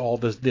energy to all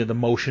the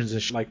motions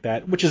and shit like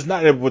that, which is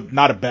not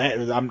a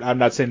bad. I'm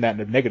not saying that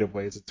in a negative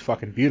way. It's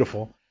fucking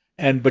beautiful.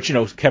 But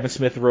Kevin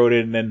Smith wrote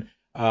it, and then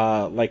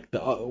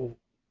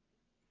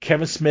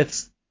Kevin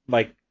Smith's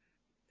like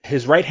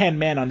his right hand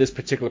man on this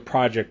particular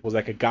project was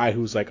like a guy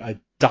who's like a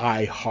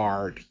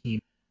die-hard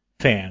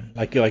fan.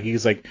 Like he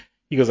goes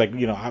like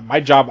my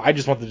job, I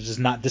just wanted to just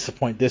not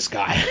disappoint this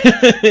guy.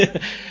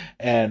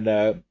 and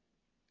then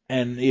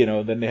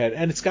they had,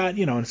 and it's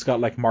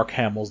got like Mark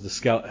Hamill's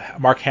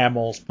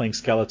playing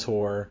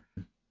Skeletor.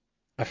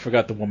 I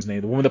forgot the woman's name.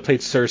 The woman that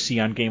played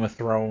Cersei on Game of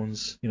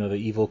Thrones, the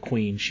evil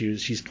queen.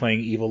 She's playing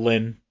Evil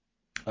Lynn.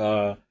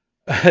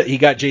 He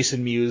got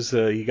Jason Mewes.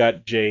 He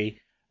got Jay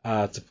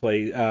to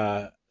play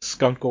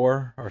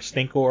Skunkor or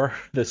Stinkor,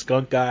 the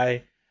skunk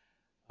guy.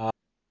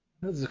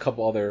 There's a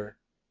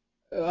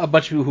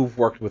bunch of people who've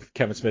worked with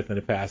Kevin Smith in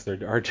the past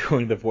are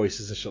doing the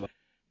voices and shit.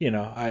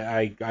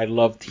 I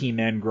loved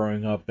He-Man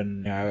growing up,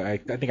 and I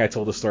think I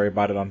told a story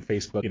about it on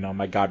Facebook.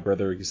 My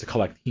godbrother used to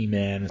collect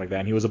He-Man and like that,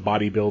 and he was a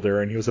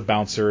bodybuilder, and he was a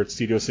bouncer at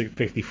Studio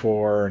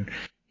 654, and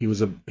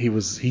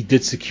he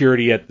did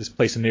security at this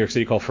place in New York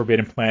City called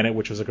Forbidden Planet,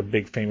 which was like a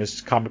big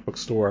famous comic book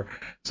store.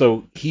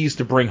 So he used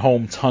to bring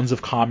home tons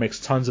of comics,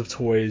 tons of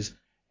toys,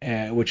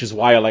 which is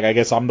why I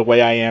guess I'm the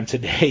way I am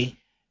today.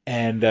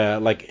 And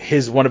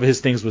one of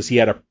his things was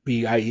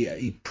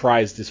he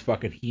prized his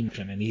fucking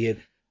He-Man, and he had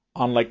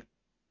on like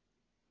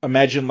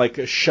imagine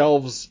like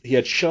shelves. He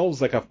had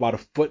shelves like about a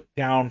foot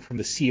down from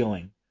the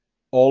ceiling,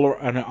 all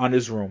on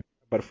his room,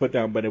 about a foot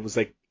down. But it was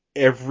like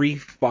every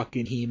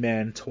fucking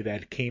He-Man toy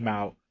that came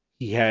out,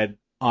 he had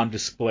on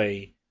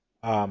display,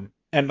 and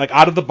like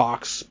out of the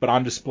box, but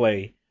on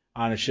display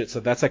on his shit. So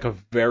that's like a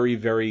very,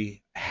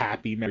 very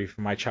happy memory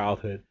from my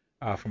childhood,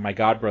 from my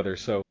godbrother.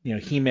 So, you know,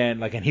 He-Man,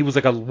 like, and he was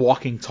like a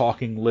walking,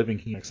 talking, living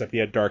He-Man, except he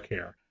had dark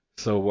hair.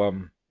 So,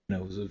 you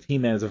know,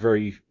 He-Man is a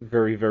very,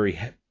 very, very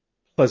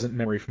pleasant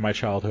memory from my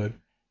childhood.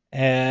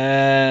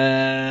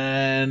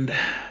 And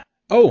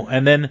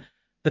then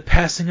the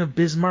passing of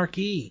Biz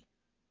Markie.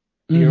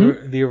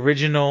 The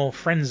original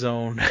friend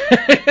zone.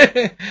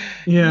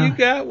 Yeah. You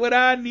got what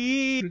I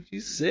need. What you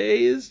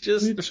say is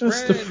just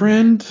a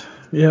friend.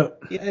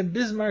 Yep. Yeah, and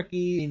Biz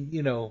Markie,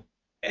 you know,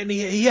 and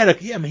he had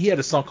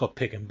a song called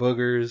Pickin'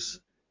 Boogers.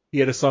 He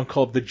had a song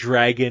called The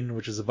Dragon,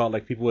 which is about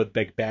like people with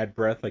like bad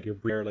breath, like your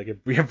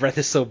breath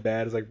is so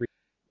bad. It's like,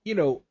 you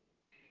know,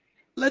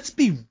 let's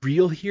be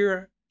real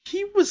here.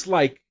 He was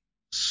like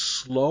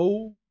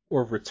slow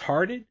or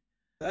retarded.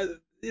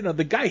 You know,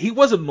 the guy, he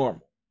wasn't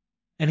normal.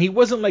 And he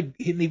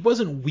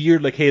wasn't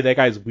weird, like, hey, that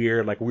guy's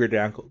weird, like Weird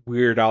Al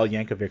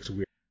Yankovic's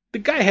weird. The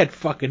guy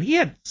he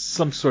had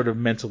some sort of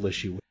mental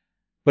issue.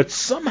 But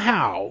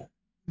somehow,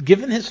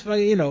 given his,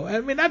 you know, I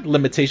mean, not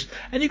limitations,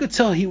 and you could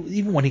tell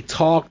even when he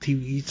talked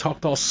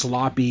all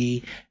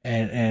sloppy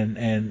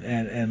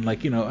and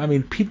like, you know, I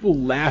mean, people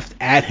laughed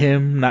at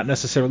him, not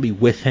necessarily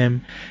with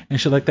him and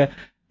shit like that.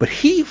 But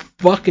he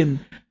fucking,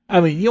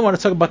 I mean, you want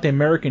to talk about the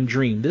American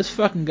dream. This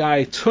fucking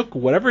guy took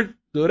whatever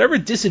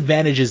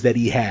disadvantages that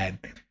he had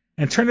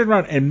and turned it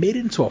around and made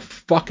it into a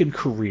fucking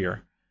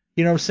career.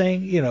 You know what I'm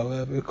saying? You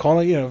know, call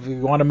it, you know, if you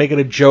want to make it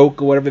a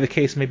joke or whatever the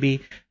case may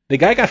be, the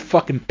guy got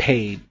fucking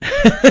paid.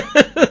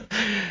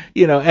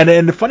 You know,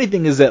 and the funny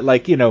thing is that,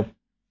 like, you know,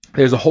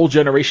 there's a whole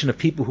generation of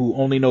people who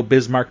only know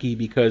Biz Markie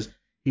because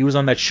he was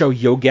on that show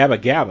Yo Gabba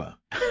Gabba.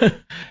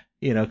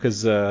 You know,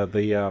 because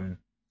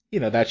you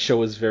know, that show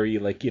was very,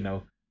 like, you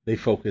know, they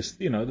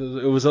focused, you know,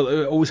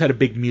 it always had a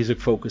big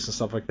music focus and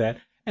stuff like that.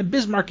 And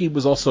Biz Markie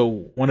was also,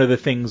 one of the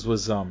things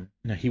was, you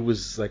know, he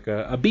was like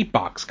a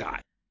beatbox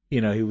guy.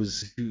 You know, he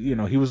was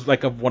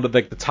like one of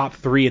like the top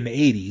 3 in the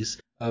 80s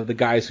of the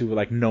guys who were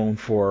like known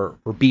for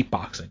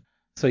beatboxing.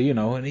 So, you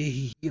know, and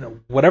he, you know,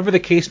 whatever the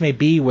case may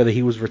be, whether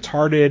he was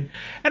retarded,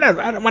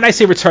 and when I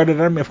say retarded,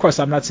 I mean, of course,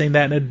 I'm not saying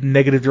that in a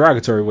negative,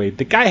 derogatory way.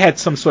 The guy had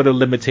some sort of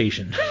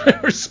limitation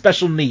or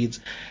special needs,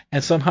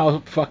 and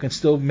somehow fucking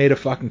still made a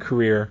fucking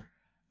career.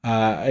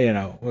 You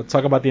know, we'll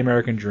talk about the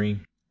American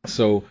dream.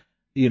 So,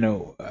 you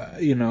know,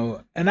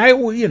 and I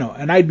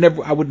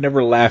would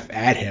never laugh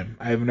at him.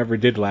 I never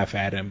did laugh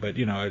at him, but,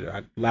 you know,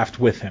 I laughed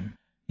with him.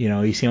 You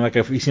know, he seemed like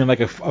a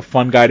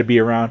fun guy to be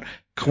around.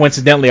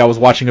 Coincidentally, I was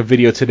watching a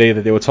video today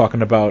that they were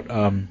talking about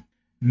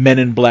Men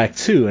in Black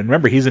 2, and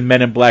remember, he's in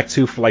Men in Black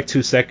 2 for like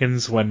 2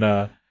 seconds when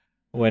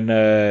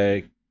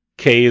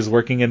Kay is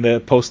working in the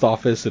post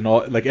office, and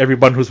all, like,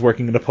 everyone who's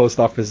working in the post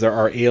office there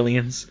are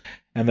aliens.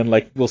 And then,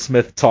 like, Will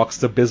Smith talks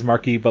to Biz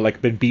Markie, but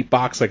like in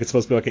beatbox, like it's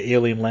supposed to be like an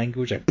alien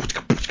language, like,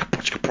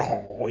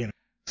 you know.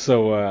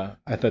 So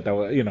I thought that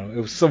was, you know, it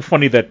was so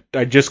funny that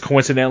I just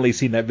coincidentally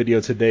seen that video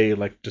today,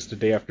 like just the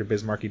day after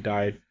Biz Markie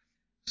died.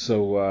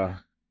 So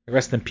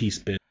rest in peace,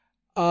 Biz.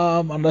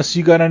 Unless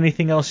you got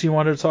anything else you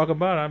wanted to talk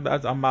about,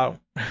 I'm out.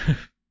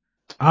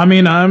 I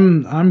mean,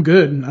 I'm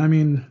good. I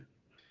mean,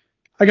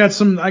 I got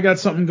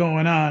something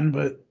going on,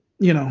 but,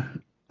 you know,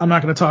 I'm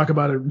not going to talk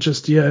about it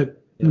just yet.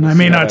 And I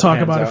may not talk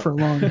about it for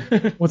long.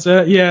 What's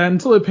that? Yeah,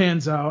 until it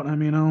pans out. I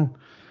mean,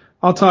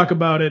 I'll talk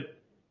about it.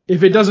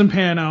 If it doesn't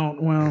pan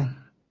out, well,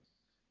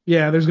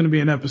 yeah, there's going to be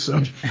an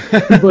episode.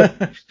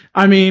 But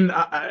I mean,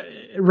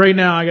 right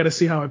now I got to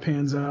see how it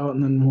pans out,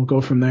 and then we'll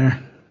go from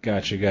there.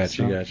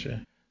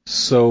 Gotcha.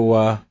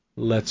 So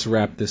let's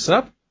wrap this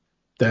up.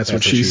 That's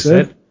what she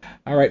said.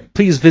 All right,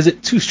 please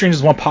visit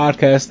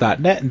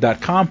twostrangerspodcast.net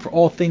and .com for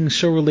all things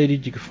show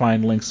related. You can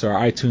find links to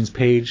our iTunes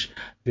page.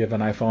 If you have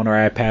an iPhone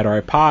or iPad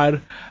or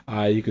iPod,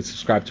 you can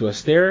subscribe to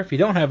us there. If you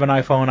don't have an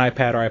iPhone,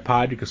 iPad, or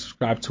iPod, you can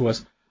subscribe to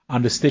us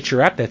on the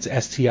Stitcher app. That's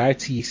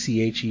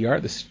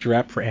STITCHER, the Stitcher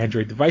app for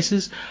Android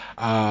devices.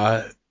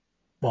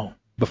 Well,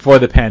 before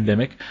the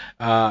pandemic,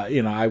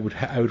 you know, I would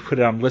put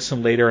it on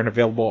Listen Later and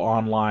available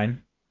offline.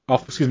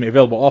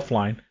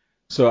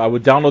 So I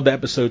would download the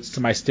episodes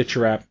to my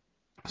Stitcher app.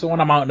 So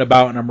when I'm out and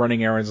about and I'm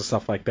running errands and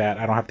stuff like that,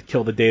 I don't have to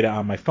kill the data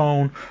on my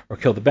phone or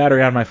kill the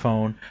battery on my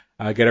phone.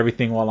 Get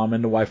everything while I'm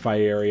in the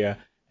Wi-Fi area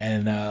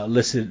and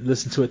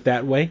listen to it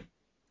that way.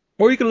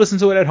 Or you can listen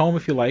to it at home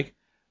if you like.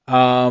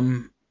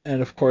 And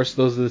of course,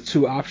 those are the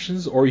 2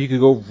 options. Or you could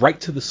go right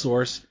to the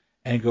source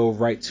and go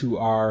right to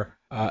our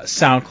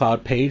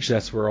SoundCloud page.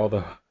 That's where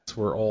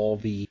all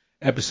the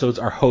episodes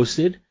are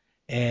hosted,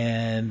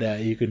 and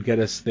you can get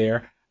us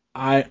there.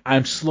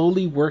 I'm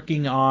slowly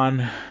working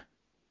on.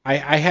 I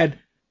had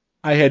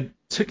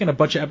taken a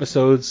bunch of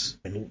episodes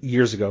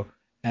years ago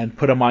and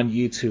put them on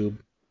YouTube.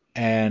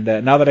 And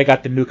now that I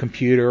got the new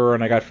computer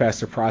and I got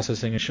faster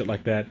processing and shit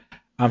like that,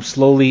 I'm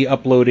slowly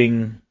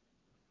uploading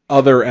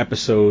other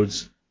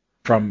episodes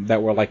from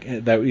that were like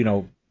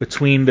that,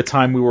 between the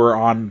time we were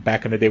on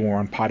back in the day when we were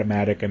on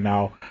Podomatic and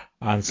now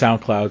on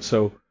SoundCloud.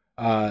 So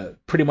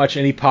pretty much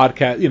any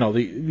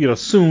podcast,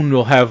 soon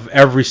we'll have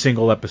every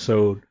single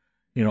episode,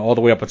 all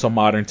the way up until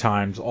modern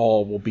times,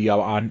 all will be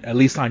on at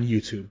least on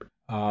YouTube.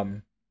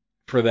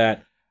 For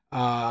that,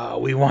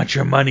 we want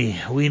your money.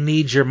 We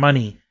need your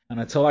money. And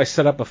until I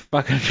set up a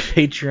fucking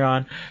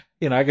Patreon,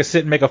 I can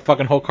sit and make a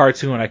fucking whole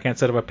cartoon. I can't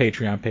set up a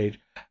Patreon page.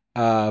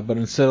 But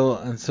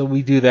until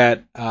we do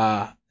that,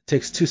 it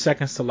takes 2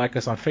 seconds to like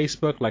us on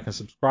Facebook, like and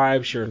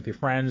subscribe, share it with your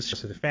friends, share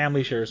it with your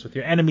family, share it with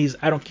your enemies.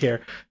 I don't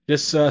care.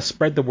 Just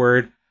spread the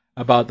word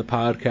about the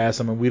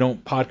podcast. I mean, we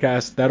don't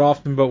podcast that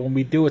often, but when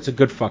we do, it's a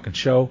good fucking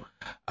show.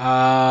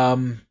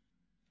 And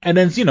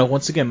then,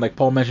 once again, like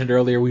Paul mentioned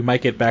earlier, we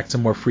might get back to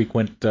more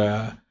frequent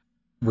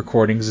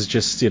recordings. It's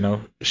just,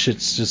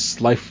 shit's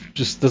just, life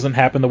just doesn't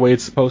happen the way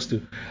it's supposed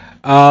to.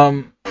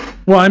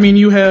 Well, I mean,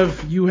 you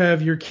have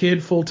your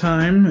kid full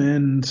time,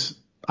 and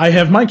I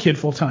have my kid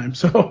full time.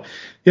 So,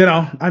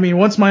 I mean,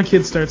 once my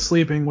kid starts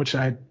sleeping, which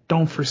I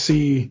don't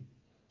foresee,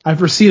 I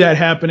foresee that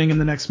happening in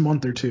the next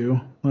month or two.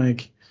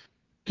 Like,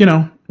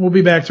 we'll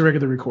be back to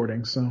regular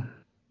recording. So.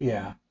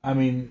 Yeah, I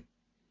mean,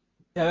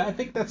 yeah, I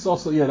think that's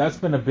also that's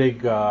been a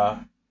big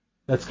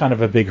that's kind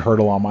of a big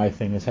hurdle on my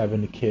thing is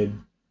having a kid.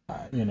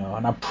 And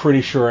I'm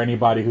pretty sure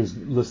anybody who's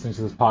listening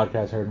to this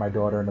podcast heard my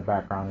daughter in the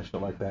background and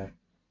shit like that.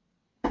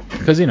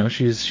 Because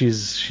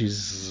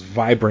she's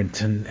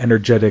vibrant and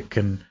energetic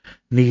and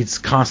needs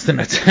constant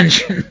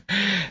attention,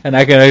 and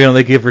I can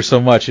only give her so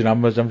much. And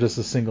I'm just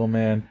a single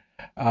man.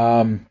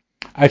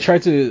 I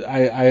tried to.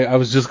 I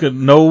was just gonna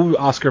no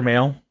Oscar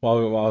mail.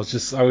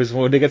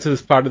 When they get to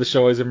this part of the show,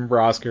 I always remember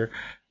Oscar.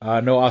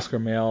 No Oscar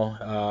mail.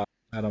 I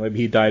don't know. Maybe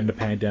he died in the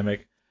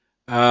pandemic.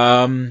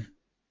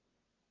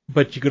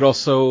 But you could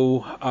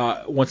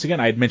also once again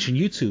I had mentioned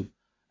YouTube,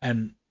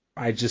 and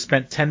I just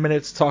spent 10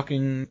 minutes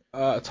talking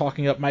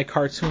up my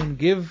cartoon.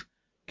 Give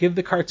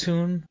the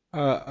cartoon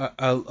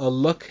a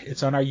look.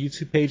 It's on our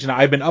YouTube page, and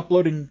I've been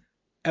uploading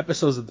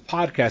episodes of the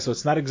podcast, so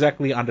it's not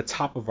exactly on the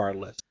top of our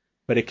list.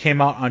 But it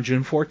came out on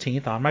June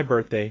 14th, on my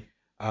birthday.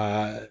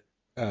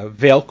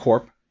 Veil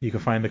Corp. You can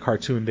find the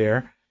cartoon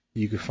there.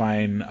 You can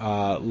find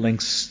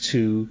links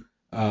to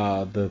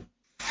the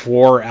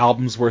 4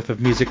 albums worth of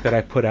music that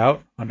I put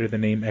out under the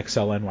name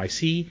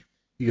XLNYC.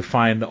 You can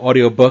find the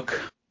audiobook,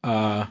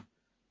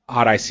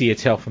 Odd I See a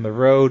Tale from the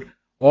Road.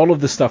 All of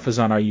the stuff is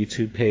on our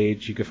YouTube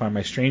page. You can find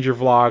my Stranger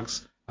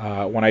vlogs.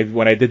 When I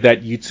did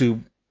that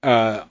YouTube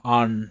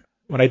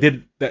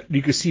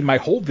you can see my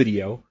whole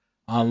video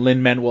on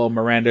Lin-Manuel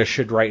Miranda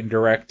Should Write and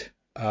Direct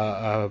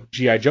a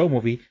G.I. Joe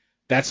movie.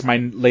 That's my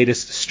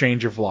latest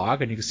Stranger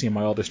vlog, and you can see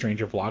my other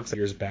Stranger vlogs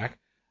years back.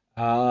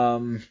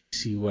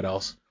 See what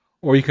else.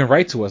 Or you can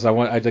write to us.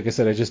 Like I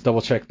said, I just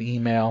double checked the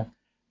email,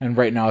 and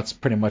right now it's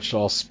pretty much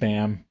all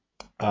spam.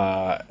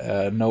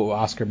 No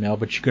Oscar mail,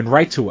 but you can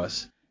write to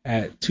us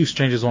at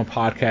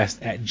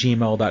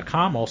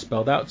twostrangersonepodcast@gmail.com, all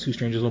spelled out,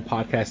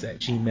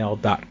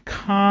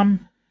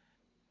 twostrangersonepodcast@gmail.com.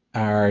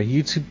 Our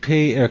YouTube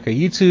page,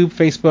 YouTube,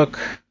 Facebook,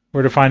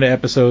 where to find the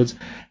episodes,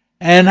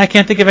 and I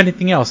can't think of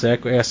anything else. I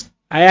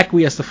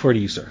acquiesce the floor to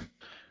you, sir.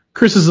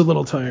 Chris is a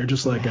little tired,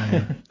 just like I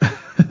am.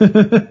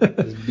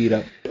 Just beat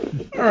up.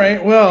 All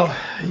right, well,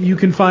 you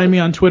can find me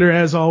on Twitter,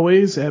 as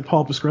always, at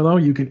Paul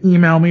Pascrillo. You can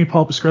email me,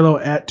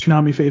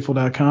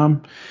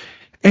 paulpascrillo@toonamifaithful.com.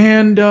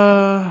 And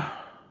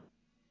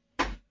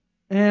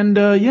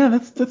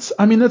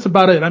that's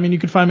about it. I mean, you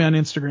can find me on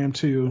Instagram,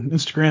 too,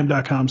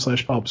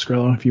 instagram.com/Paul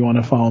Pascrillo, if you want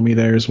to follow me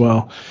there as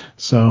well.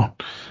 So,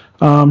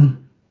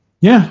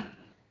 yeah.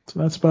 So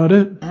that's about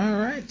it. All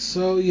right.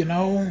 So,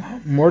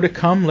 more to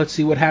come. Let's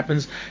see what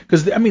happens.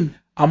 Because,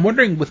 I'm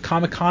wondering with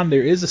Comic-Con,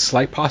 there is a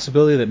slight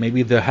possibility that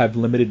maybe they'll have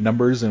limited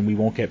numbers and we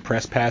won't get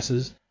press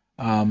passes.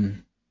 Who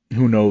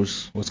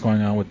knows what's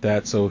going on with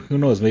that? So, who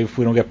knows? Maybe if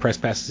we don't get press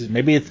passes,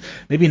 maybe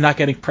not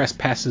getting press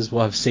passes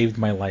will have saved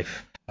my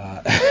life.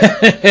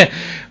 I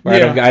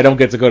don't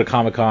get to go to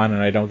Comic-Con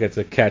and I don't get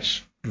to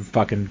catch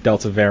fucking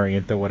Delta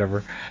variant or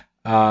whatever.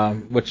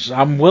 Which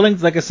I'm willing,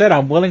 like I said,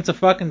 I'm willing to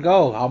fucking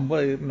go. I'll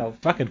get one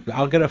of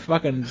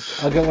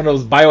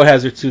those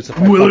biohazard suits if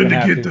I'm willing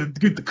to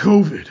get the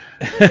COVID.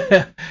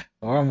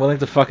 Or I'm willing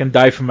to fucking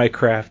die for my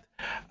craft.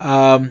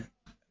 But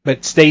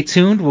stay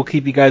tuned. We'll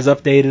keep you guys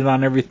updated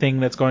on everything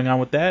that's going on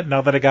with that.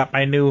 Now that I got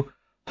my new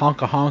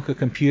honka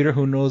computer,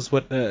 who knows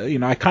what,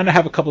 I kind of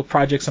have a couple of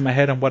projects in my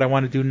head on what I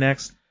want to do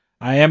next.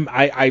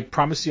 I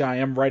promise you, I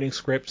am writing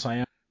scripts. I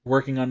am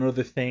working on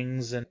other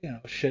things and,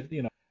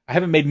 I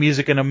haven't made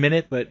music in a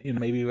minute, but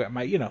maybe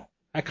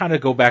I kind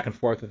of go back and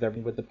forth with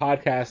everything. But the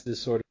podcast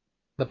is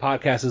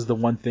the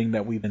one thing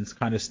that we've been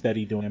kind of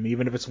steady doing. I mean,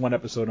 even if it's one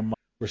episode a month,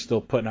 we're still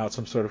putting out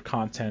some sort of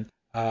content.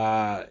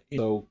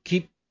 So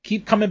keep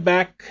coming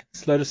back.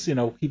 Let us, keep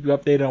you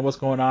updated on what's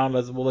going on.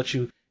 We'll let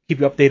you keep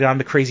you updated on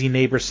the Crazy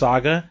Neighbor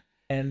saga.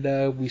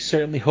 And we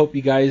certainly hope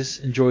you guys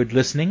enjoyed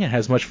listening and had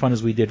as much fun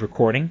as we did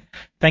recording.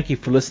 Thank you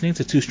for listening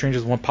to Two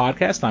Strangers One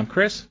Podcast. I'm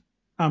Chris.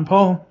 I'm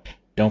Paul.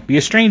 Don't be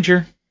a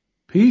stranger.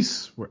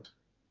 Peace.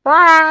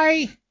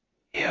 Bye.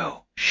 You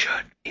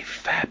should be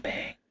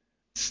fapping.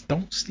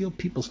 Don't steal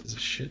people's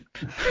shit.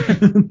 All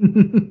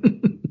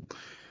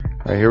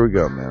right, here we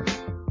go, man.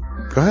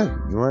 Go ahead.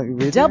 You want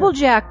to read Double it?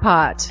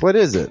 Jackpot. What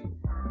is it?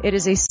 It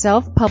is a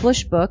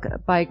self-published book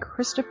by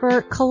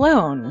Christopher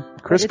Cologne.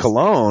 Chris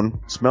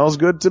Cologne smells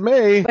good to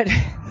me. But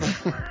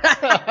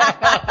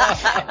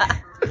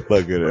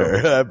look at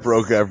her. That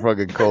broke that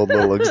fucking cold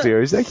little exterior.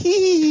 He's like,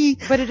 hee.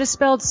 But it is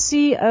spelled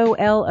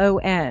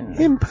Colon.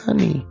 Him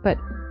punny. But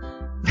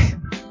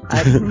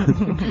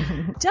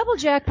Double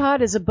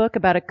Jackpot is a book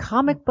about a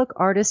comic book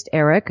artist,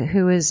 Eric,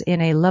 who is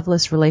in a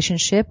loveless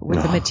relationship with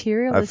the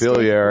materialistic I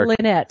feel you, Eric.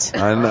 Lynette.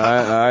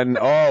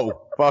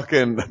 Oh,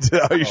 fucking.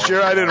 Are you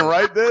sure I didn't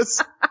write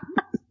this?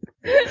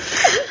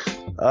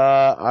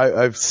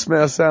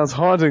 Sounds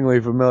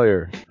hauntingly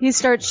familiar. He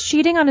starts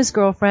cheating on his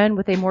girlfriend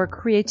with a more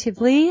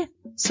creatively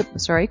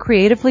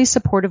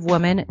supportive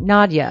woman,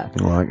 Nadia.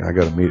 Well, I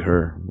gotta meet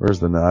her. Where's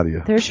the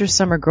Nadia? There's your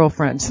summer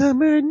girlfriend.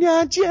 Summer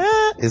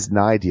Nadia is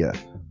Nadia.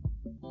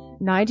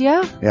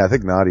 Nadia? Yeah, I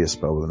think Nadia is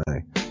spelled with an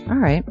A. All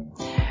right.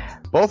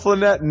 Both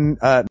Lynette and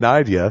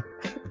Nadia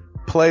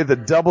play the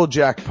double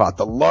jackpot,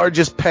 the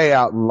largest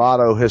payout in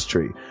lotto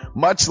history,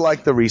 much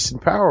like the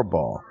recent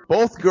Powerball.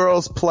 Both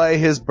girls play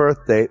his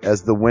birth date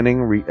as the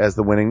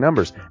winning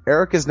numbers.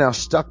 Eric is now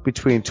stuck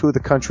between two of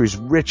the country's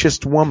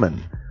richest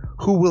women.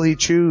 Who will he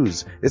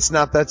choose? It's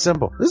not that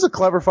simple. This is a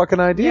clever fucking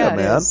idea, yeah,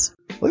 man. Is.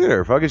 Look at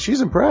her, fucking. She's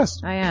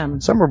impressed. I am.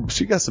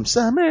 She got some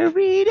summer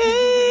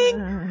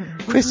reading.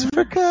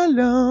 Christopher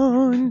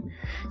Cologne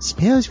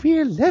smells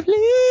real lovely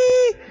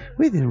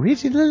with an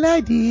original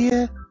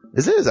idea.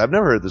 This is. I've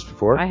never heard this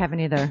before. I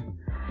haven't either.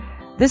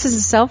 This is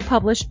a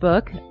self-published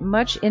book,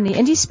 much in the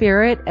indie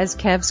spirit as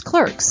Kev's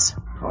Clerks.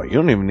 Oh, you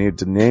don't even need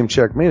to name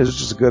check me. This is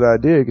just a good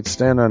idea. You could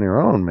stand on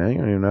your own, man. You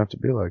don't even have to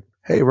be like,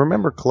 hey,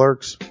 remember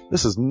Clerks?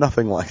 This is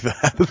nothing like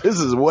that. This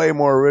is way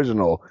more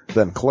original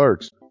than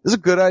Clerks. This is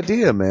a good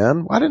idea,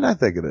 man. Why didn't I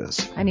think of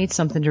this? I need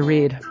something to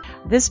read.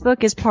 This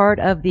book is part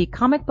of the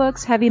Comic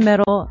Books, Heavy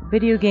Metal,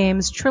 Video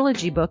Games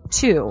Trilogy Book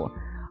 2.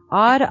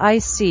 Odd I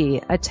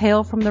See, A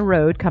Tale from the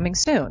Road, coming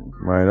soon.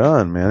 Right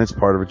on, man. It's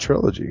part of a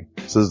trilogy.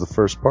 This is the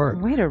first part.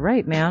 Way to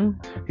write,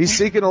 man. He's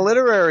seeking a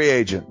literary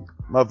agent.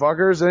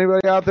 Motherfuckers,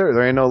 anybody out there?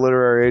 There ain't no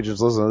literary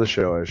agents listening to this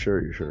show, I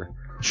assure you, sure.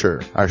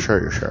 Sure. I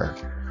assure you, sure.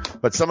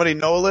 But somebody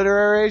know a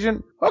literary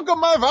agent? Hook a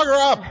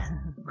motherfucker up!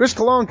 Chris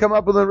Cologne come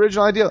up with an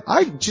original idea.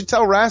 I should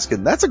tell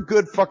Raskin. That's a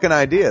good fucking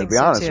idea, to be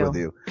honest with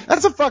you.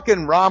 That's a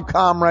fucking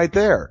rom-com right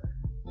there.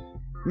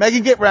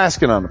 Megan, get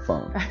Raskin on the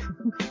phone.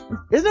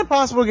 Isn't it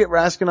possible to get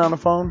Raskin on the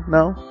phone?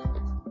 No?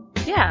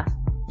 Yeah.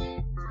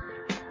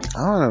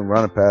 I want to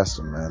run it past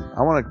him, man.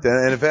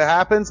 And if it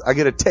happens, I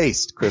get a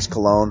taste, Chris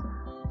Cologne.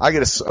 I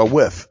get a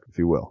whiff, if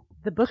you will.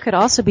 The book could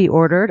also be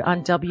ordered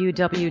on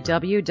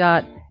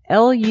www.lulu.com.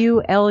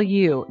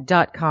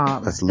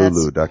 That's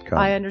lulu.com.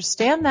 I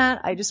understand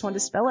that. I just want to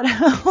spell it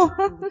out.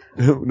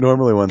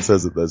 Normally one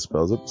says it, that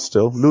spells it.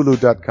 Still,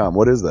 lulu.com.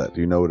 What is that?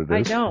 Do you know what it is?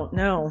 I don't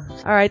know.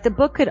 All right. The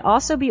book could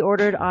also be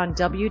ordered on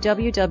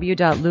www.lulu.com.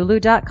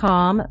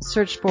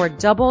 Search for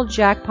Double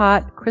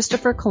Jackpot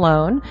Christopher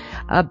Cologne.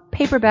 A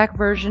paperback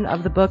version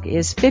of the book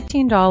is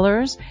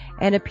 $15,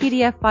 and a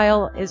PDF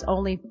file is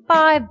only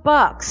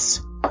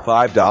 $5.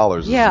 $5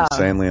 is yeah.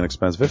 insanely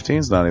inexpensive.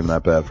 15's not even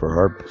that bad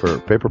for a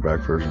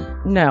paperback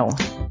version. No.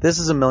 This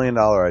is $1 million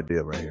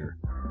idea right here.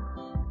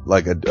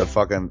 Like a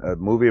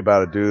movie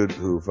about a dude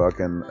who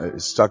fucking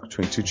is stuck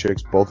between two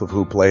chicks, both of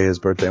who play his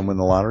birthday and win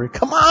the lottery.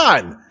 Come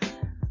on!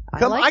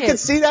 I can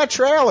see that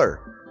trailer.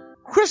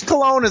 Chris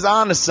Cologne is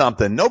on to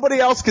something. Nobody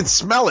else can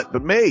smell it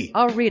but me.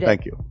 I'll read it.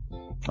 Thank you.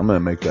 I'm going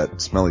to make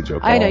that smelly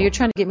joke. I know, you're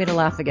trying to get me to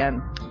laugh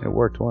again. It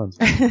worked once.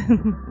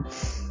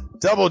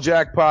 Double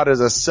Jackpot is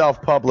a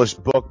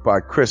self-published book by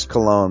Chris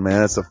Cologne,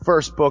 man. It's the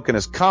first book in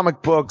his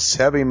Comic Books,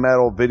 Heavy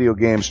Metal, Video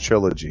Games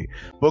trilogy.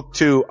 Book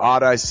 2,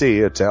 Odd I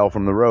See, A Tale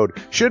from the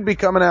Road, should be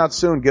coming out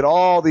soon. Get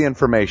all the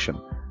information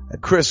at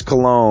Chris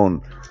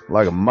Cologne,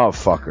 like a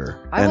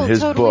motherfucker. I will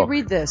totally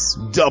read this.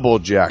 Double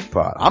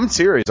Jackpot. I'm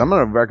serious. I'm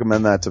going to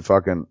recommend that to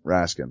fucking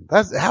Raskin.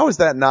 How is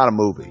that not a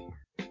movie?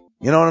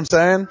 You know what I'm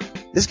saying?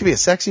 This could be a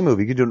sexy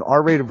movie. You could do an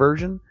R-rated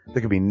version. There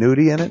could be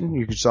nudie in it, and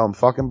you could show them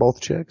fucking both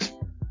chicks.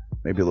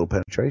 Maybe a little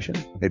penetration.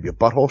 Maybe a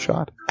butthole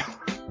shot.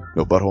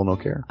 No butthole, no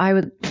care. I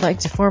would like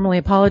to formally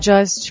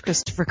apologize to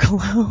Christopher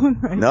Cologne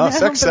right now. No,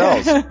 sex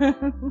sells.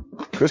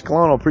 Chris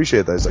Cologne will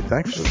appreciate that. He's like,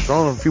 thanks for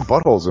throwing a few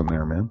buttholes in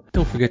there, man.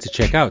 Don't forget to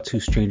check out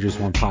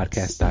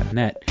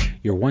twostrangersonepodcast.net,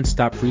 your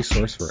one-stop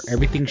resource for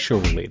everything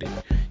show-related.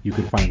 You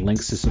can find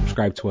links to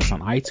subscribe to us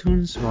on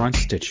iTunes or on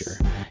Stitcher.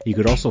 You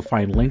could also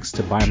find links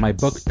to buy my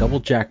book, Double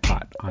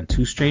Jackpot, on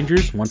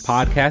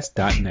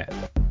twostrangersonepodcast.net.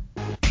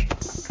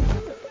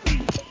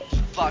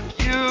 Fuck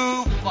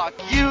you, fuck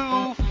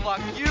you,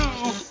 fuck you.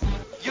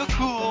 You're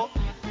cool.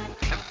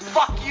 And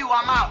fuck you,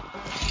 I'm out.